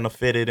D-Flow wearing a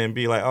fitted and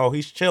be like, oh,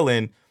 he's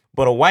chilling.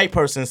 But a white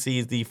person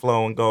sees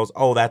D-Flow and goes,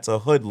 oh, that's a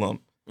hoodlum.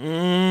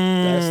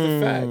 That's the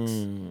facts.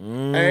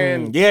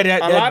 And yeah,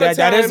 a lot of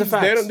that is times the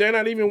facts. they're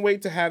not even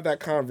waiting to have that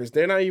conversation.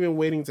 They're not even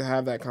waiting to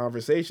have that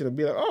conversation and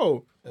be like,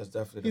 oh, That's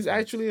definitely he's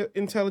actually an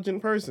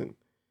intelligent person.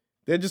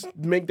 They just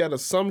make that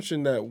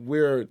assumption that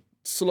we're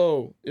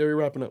slow. Yeah, we're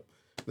wrapping up.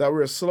 That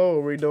we're slow.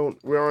 We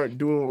aren't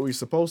doing what we're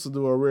supposed to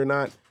do, or we're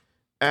not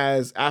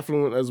as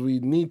affluent as we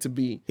need to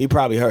be. He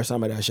probably heard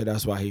some of that shit.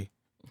 That's why he.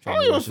 I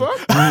don't give a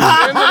fuck. At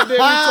the end of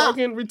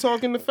the day, we're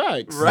talking the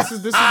facts.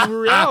 This is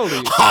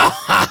reality.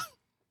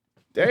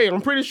 Hey,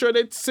 I'm pretty sure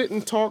they'd sit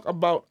and talk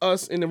about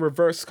us in a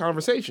reverse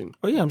conversation.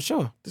 Oh yeah, I'm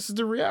sure. This is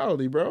the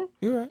reality, bro.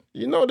 You're right.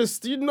 You know this.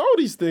 You know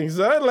these things,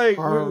 huh? Like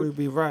We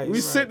be right. we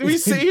sit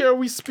here,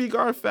 we speak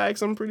our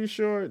facts. I'm pretty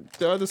sure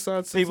the other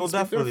side sits People and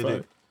speak their definitely do.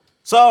 facts.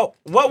 So,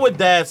 what would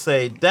Dad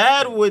say?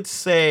 Dad would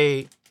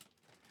say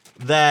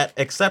that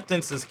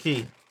acceptance is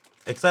key.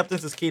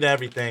 Acceptance is key to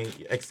everything.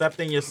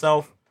 Accepting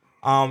yourself,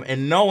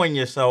 and knowing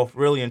yourself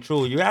really and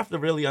truly. You have to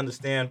really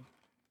understand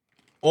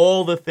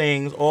all the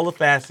things, all the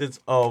facets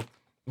of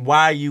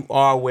why you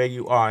are where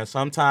you are. And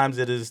sometimes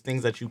it is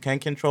things that you can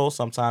control.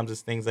 Sometimes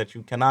it's things that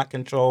you cannot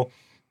control.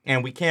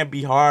 And we can't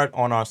be hard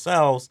on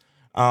ourselves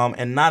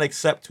and not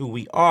accept who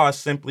we are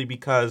simply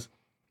because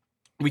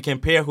we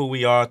compare who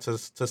we are to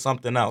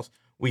something else.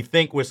 We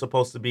think we're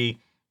supposed to be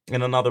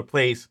in another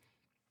place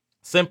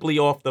simply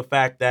off the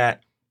fact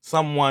that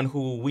someone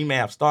who we may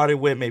have started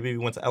with, maybe we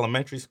went to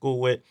elementary school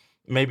with,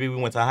 maybe we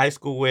went to high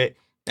school with,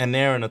 and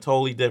they're in a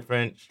totally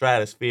different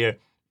stratosphere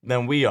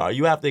than we are.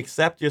 You have to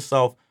accept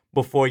yourself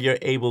before you're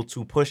able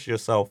to push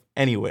yourself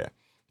anywhere.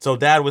 So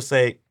Dad would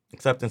say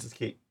acceptance is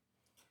key.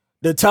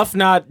 The tough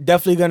knot,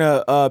 definitely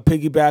gonna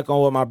piggyback on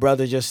what my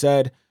brother just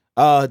said.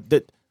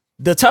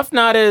 The tough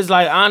knot is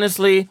like,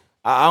 honestly,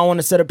 I don't want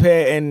to sit up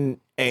here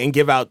and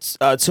give out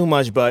too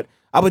much, but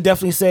I would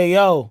definitely say,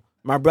 yo,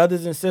 my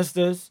brothers and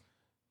sisters,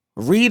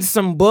 read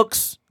some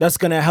books that's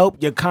gonna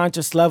help your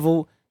conscious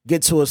level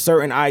get to a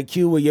certain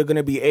IQ where you're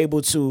gonna be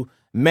able to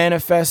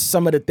manifest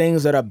some of the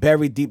things that are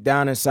buried deep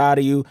down inside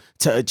of you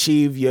to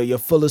achieve your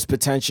fullest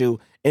potential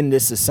in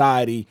this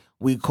society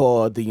we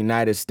call the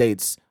United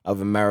States of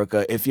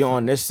America. If you're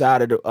on this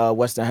side of the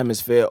Western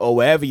Hemisphere or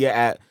wherever you're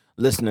at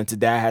listening to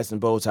Dad Hats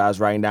and Bow Ties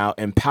right now,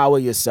 empower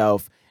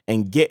yourself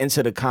and get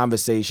into the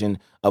conversation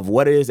of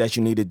what it is that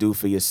you need to do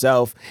for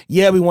yourself.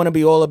 Yeah, we want to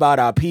be all about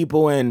our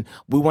people and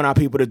we want our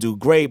people to do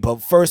great,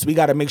 but first we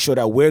got to make sure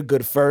that we're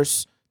good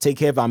first, take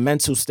care of our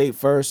mental state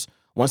first.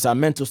 Once our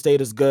mental state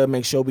is good,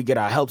 make sure we get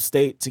our health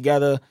state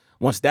together.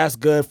 Once that's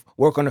good,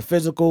 work on the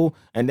physical.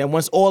 And then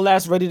once all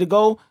that's ready to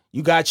go,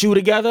 you got you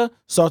together,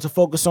 start to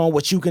focus on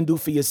what you can do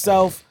for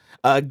yourself,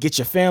 get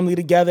your family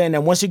together. And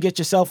then once you get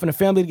yourself and the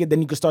family together,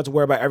 then you can start to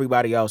worry about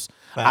everybody else.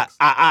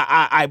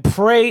 I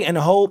pray and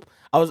hope.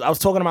 I was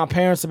talking to my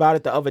parents about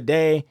it the other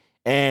day,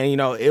 and, you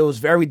know, it was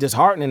very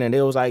disheartening. And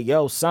it was like,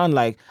 yo, son,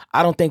 like,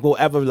 I don't think we'll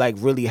ever, like,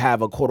 really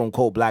have a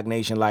quote-unquote black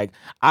nation. Like,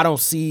 I don't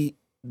see,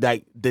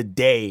 like, the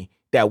day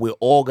that we're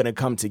all going to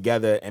come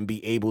together and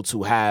be able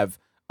to have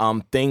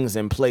things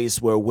in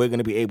place where we're going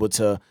to be able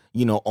to,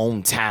 you know,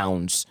 own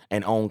towns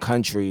and own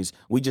countries.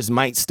 We just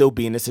might still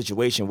be in a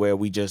situation where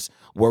we just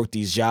work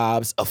these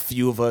jobs. A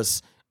few of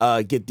us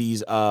get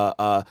these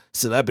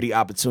celebrity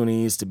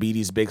opportunities to be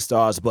these big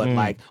stars. But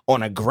like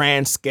on a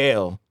grand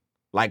scale,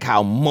 like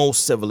how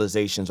most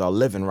civilizations are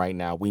living right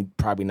now, we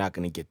probably not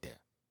going to get there.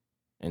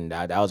 And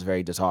that was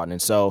very disheartening.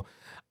 So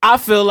I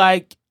feel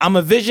like I'm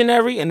a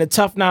visionary, and the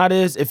tough knot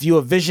is if you're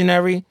a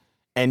visionary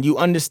and you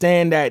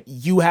understand that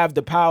you have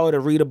the power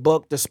to read a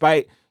book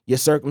despite your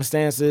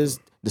circumstances,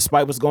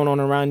 despite what's going on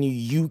around you,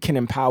 you can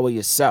empower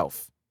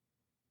yourself.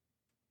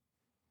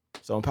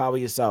 So empower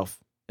yourself.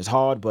 It's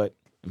hard, but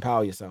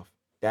empower yourself.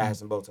 Dad Hats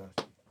and Bow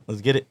Ties.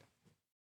 Let's get it.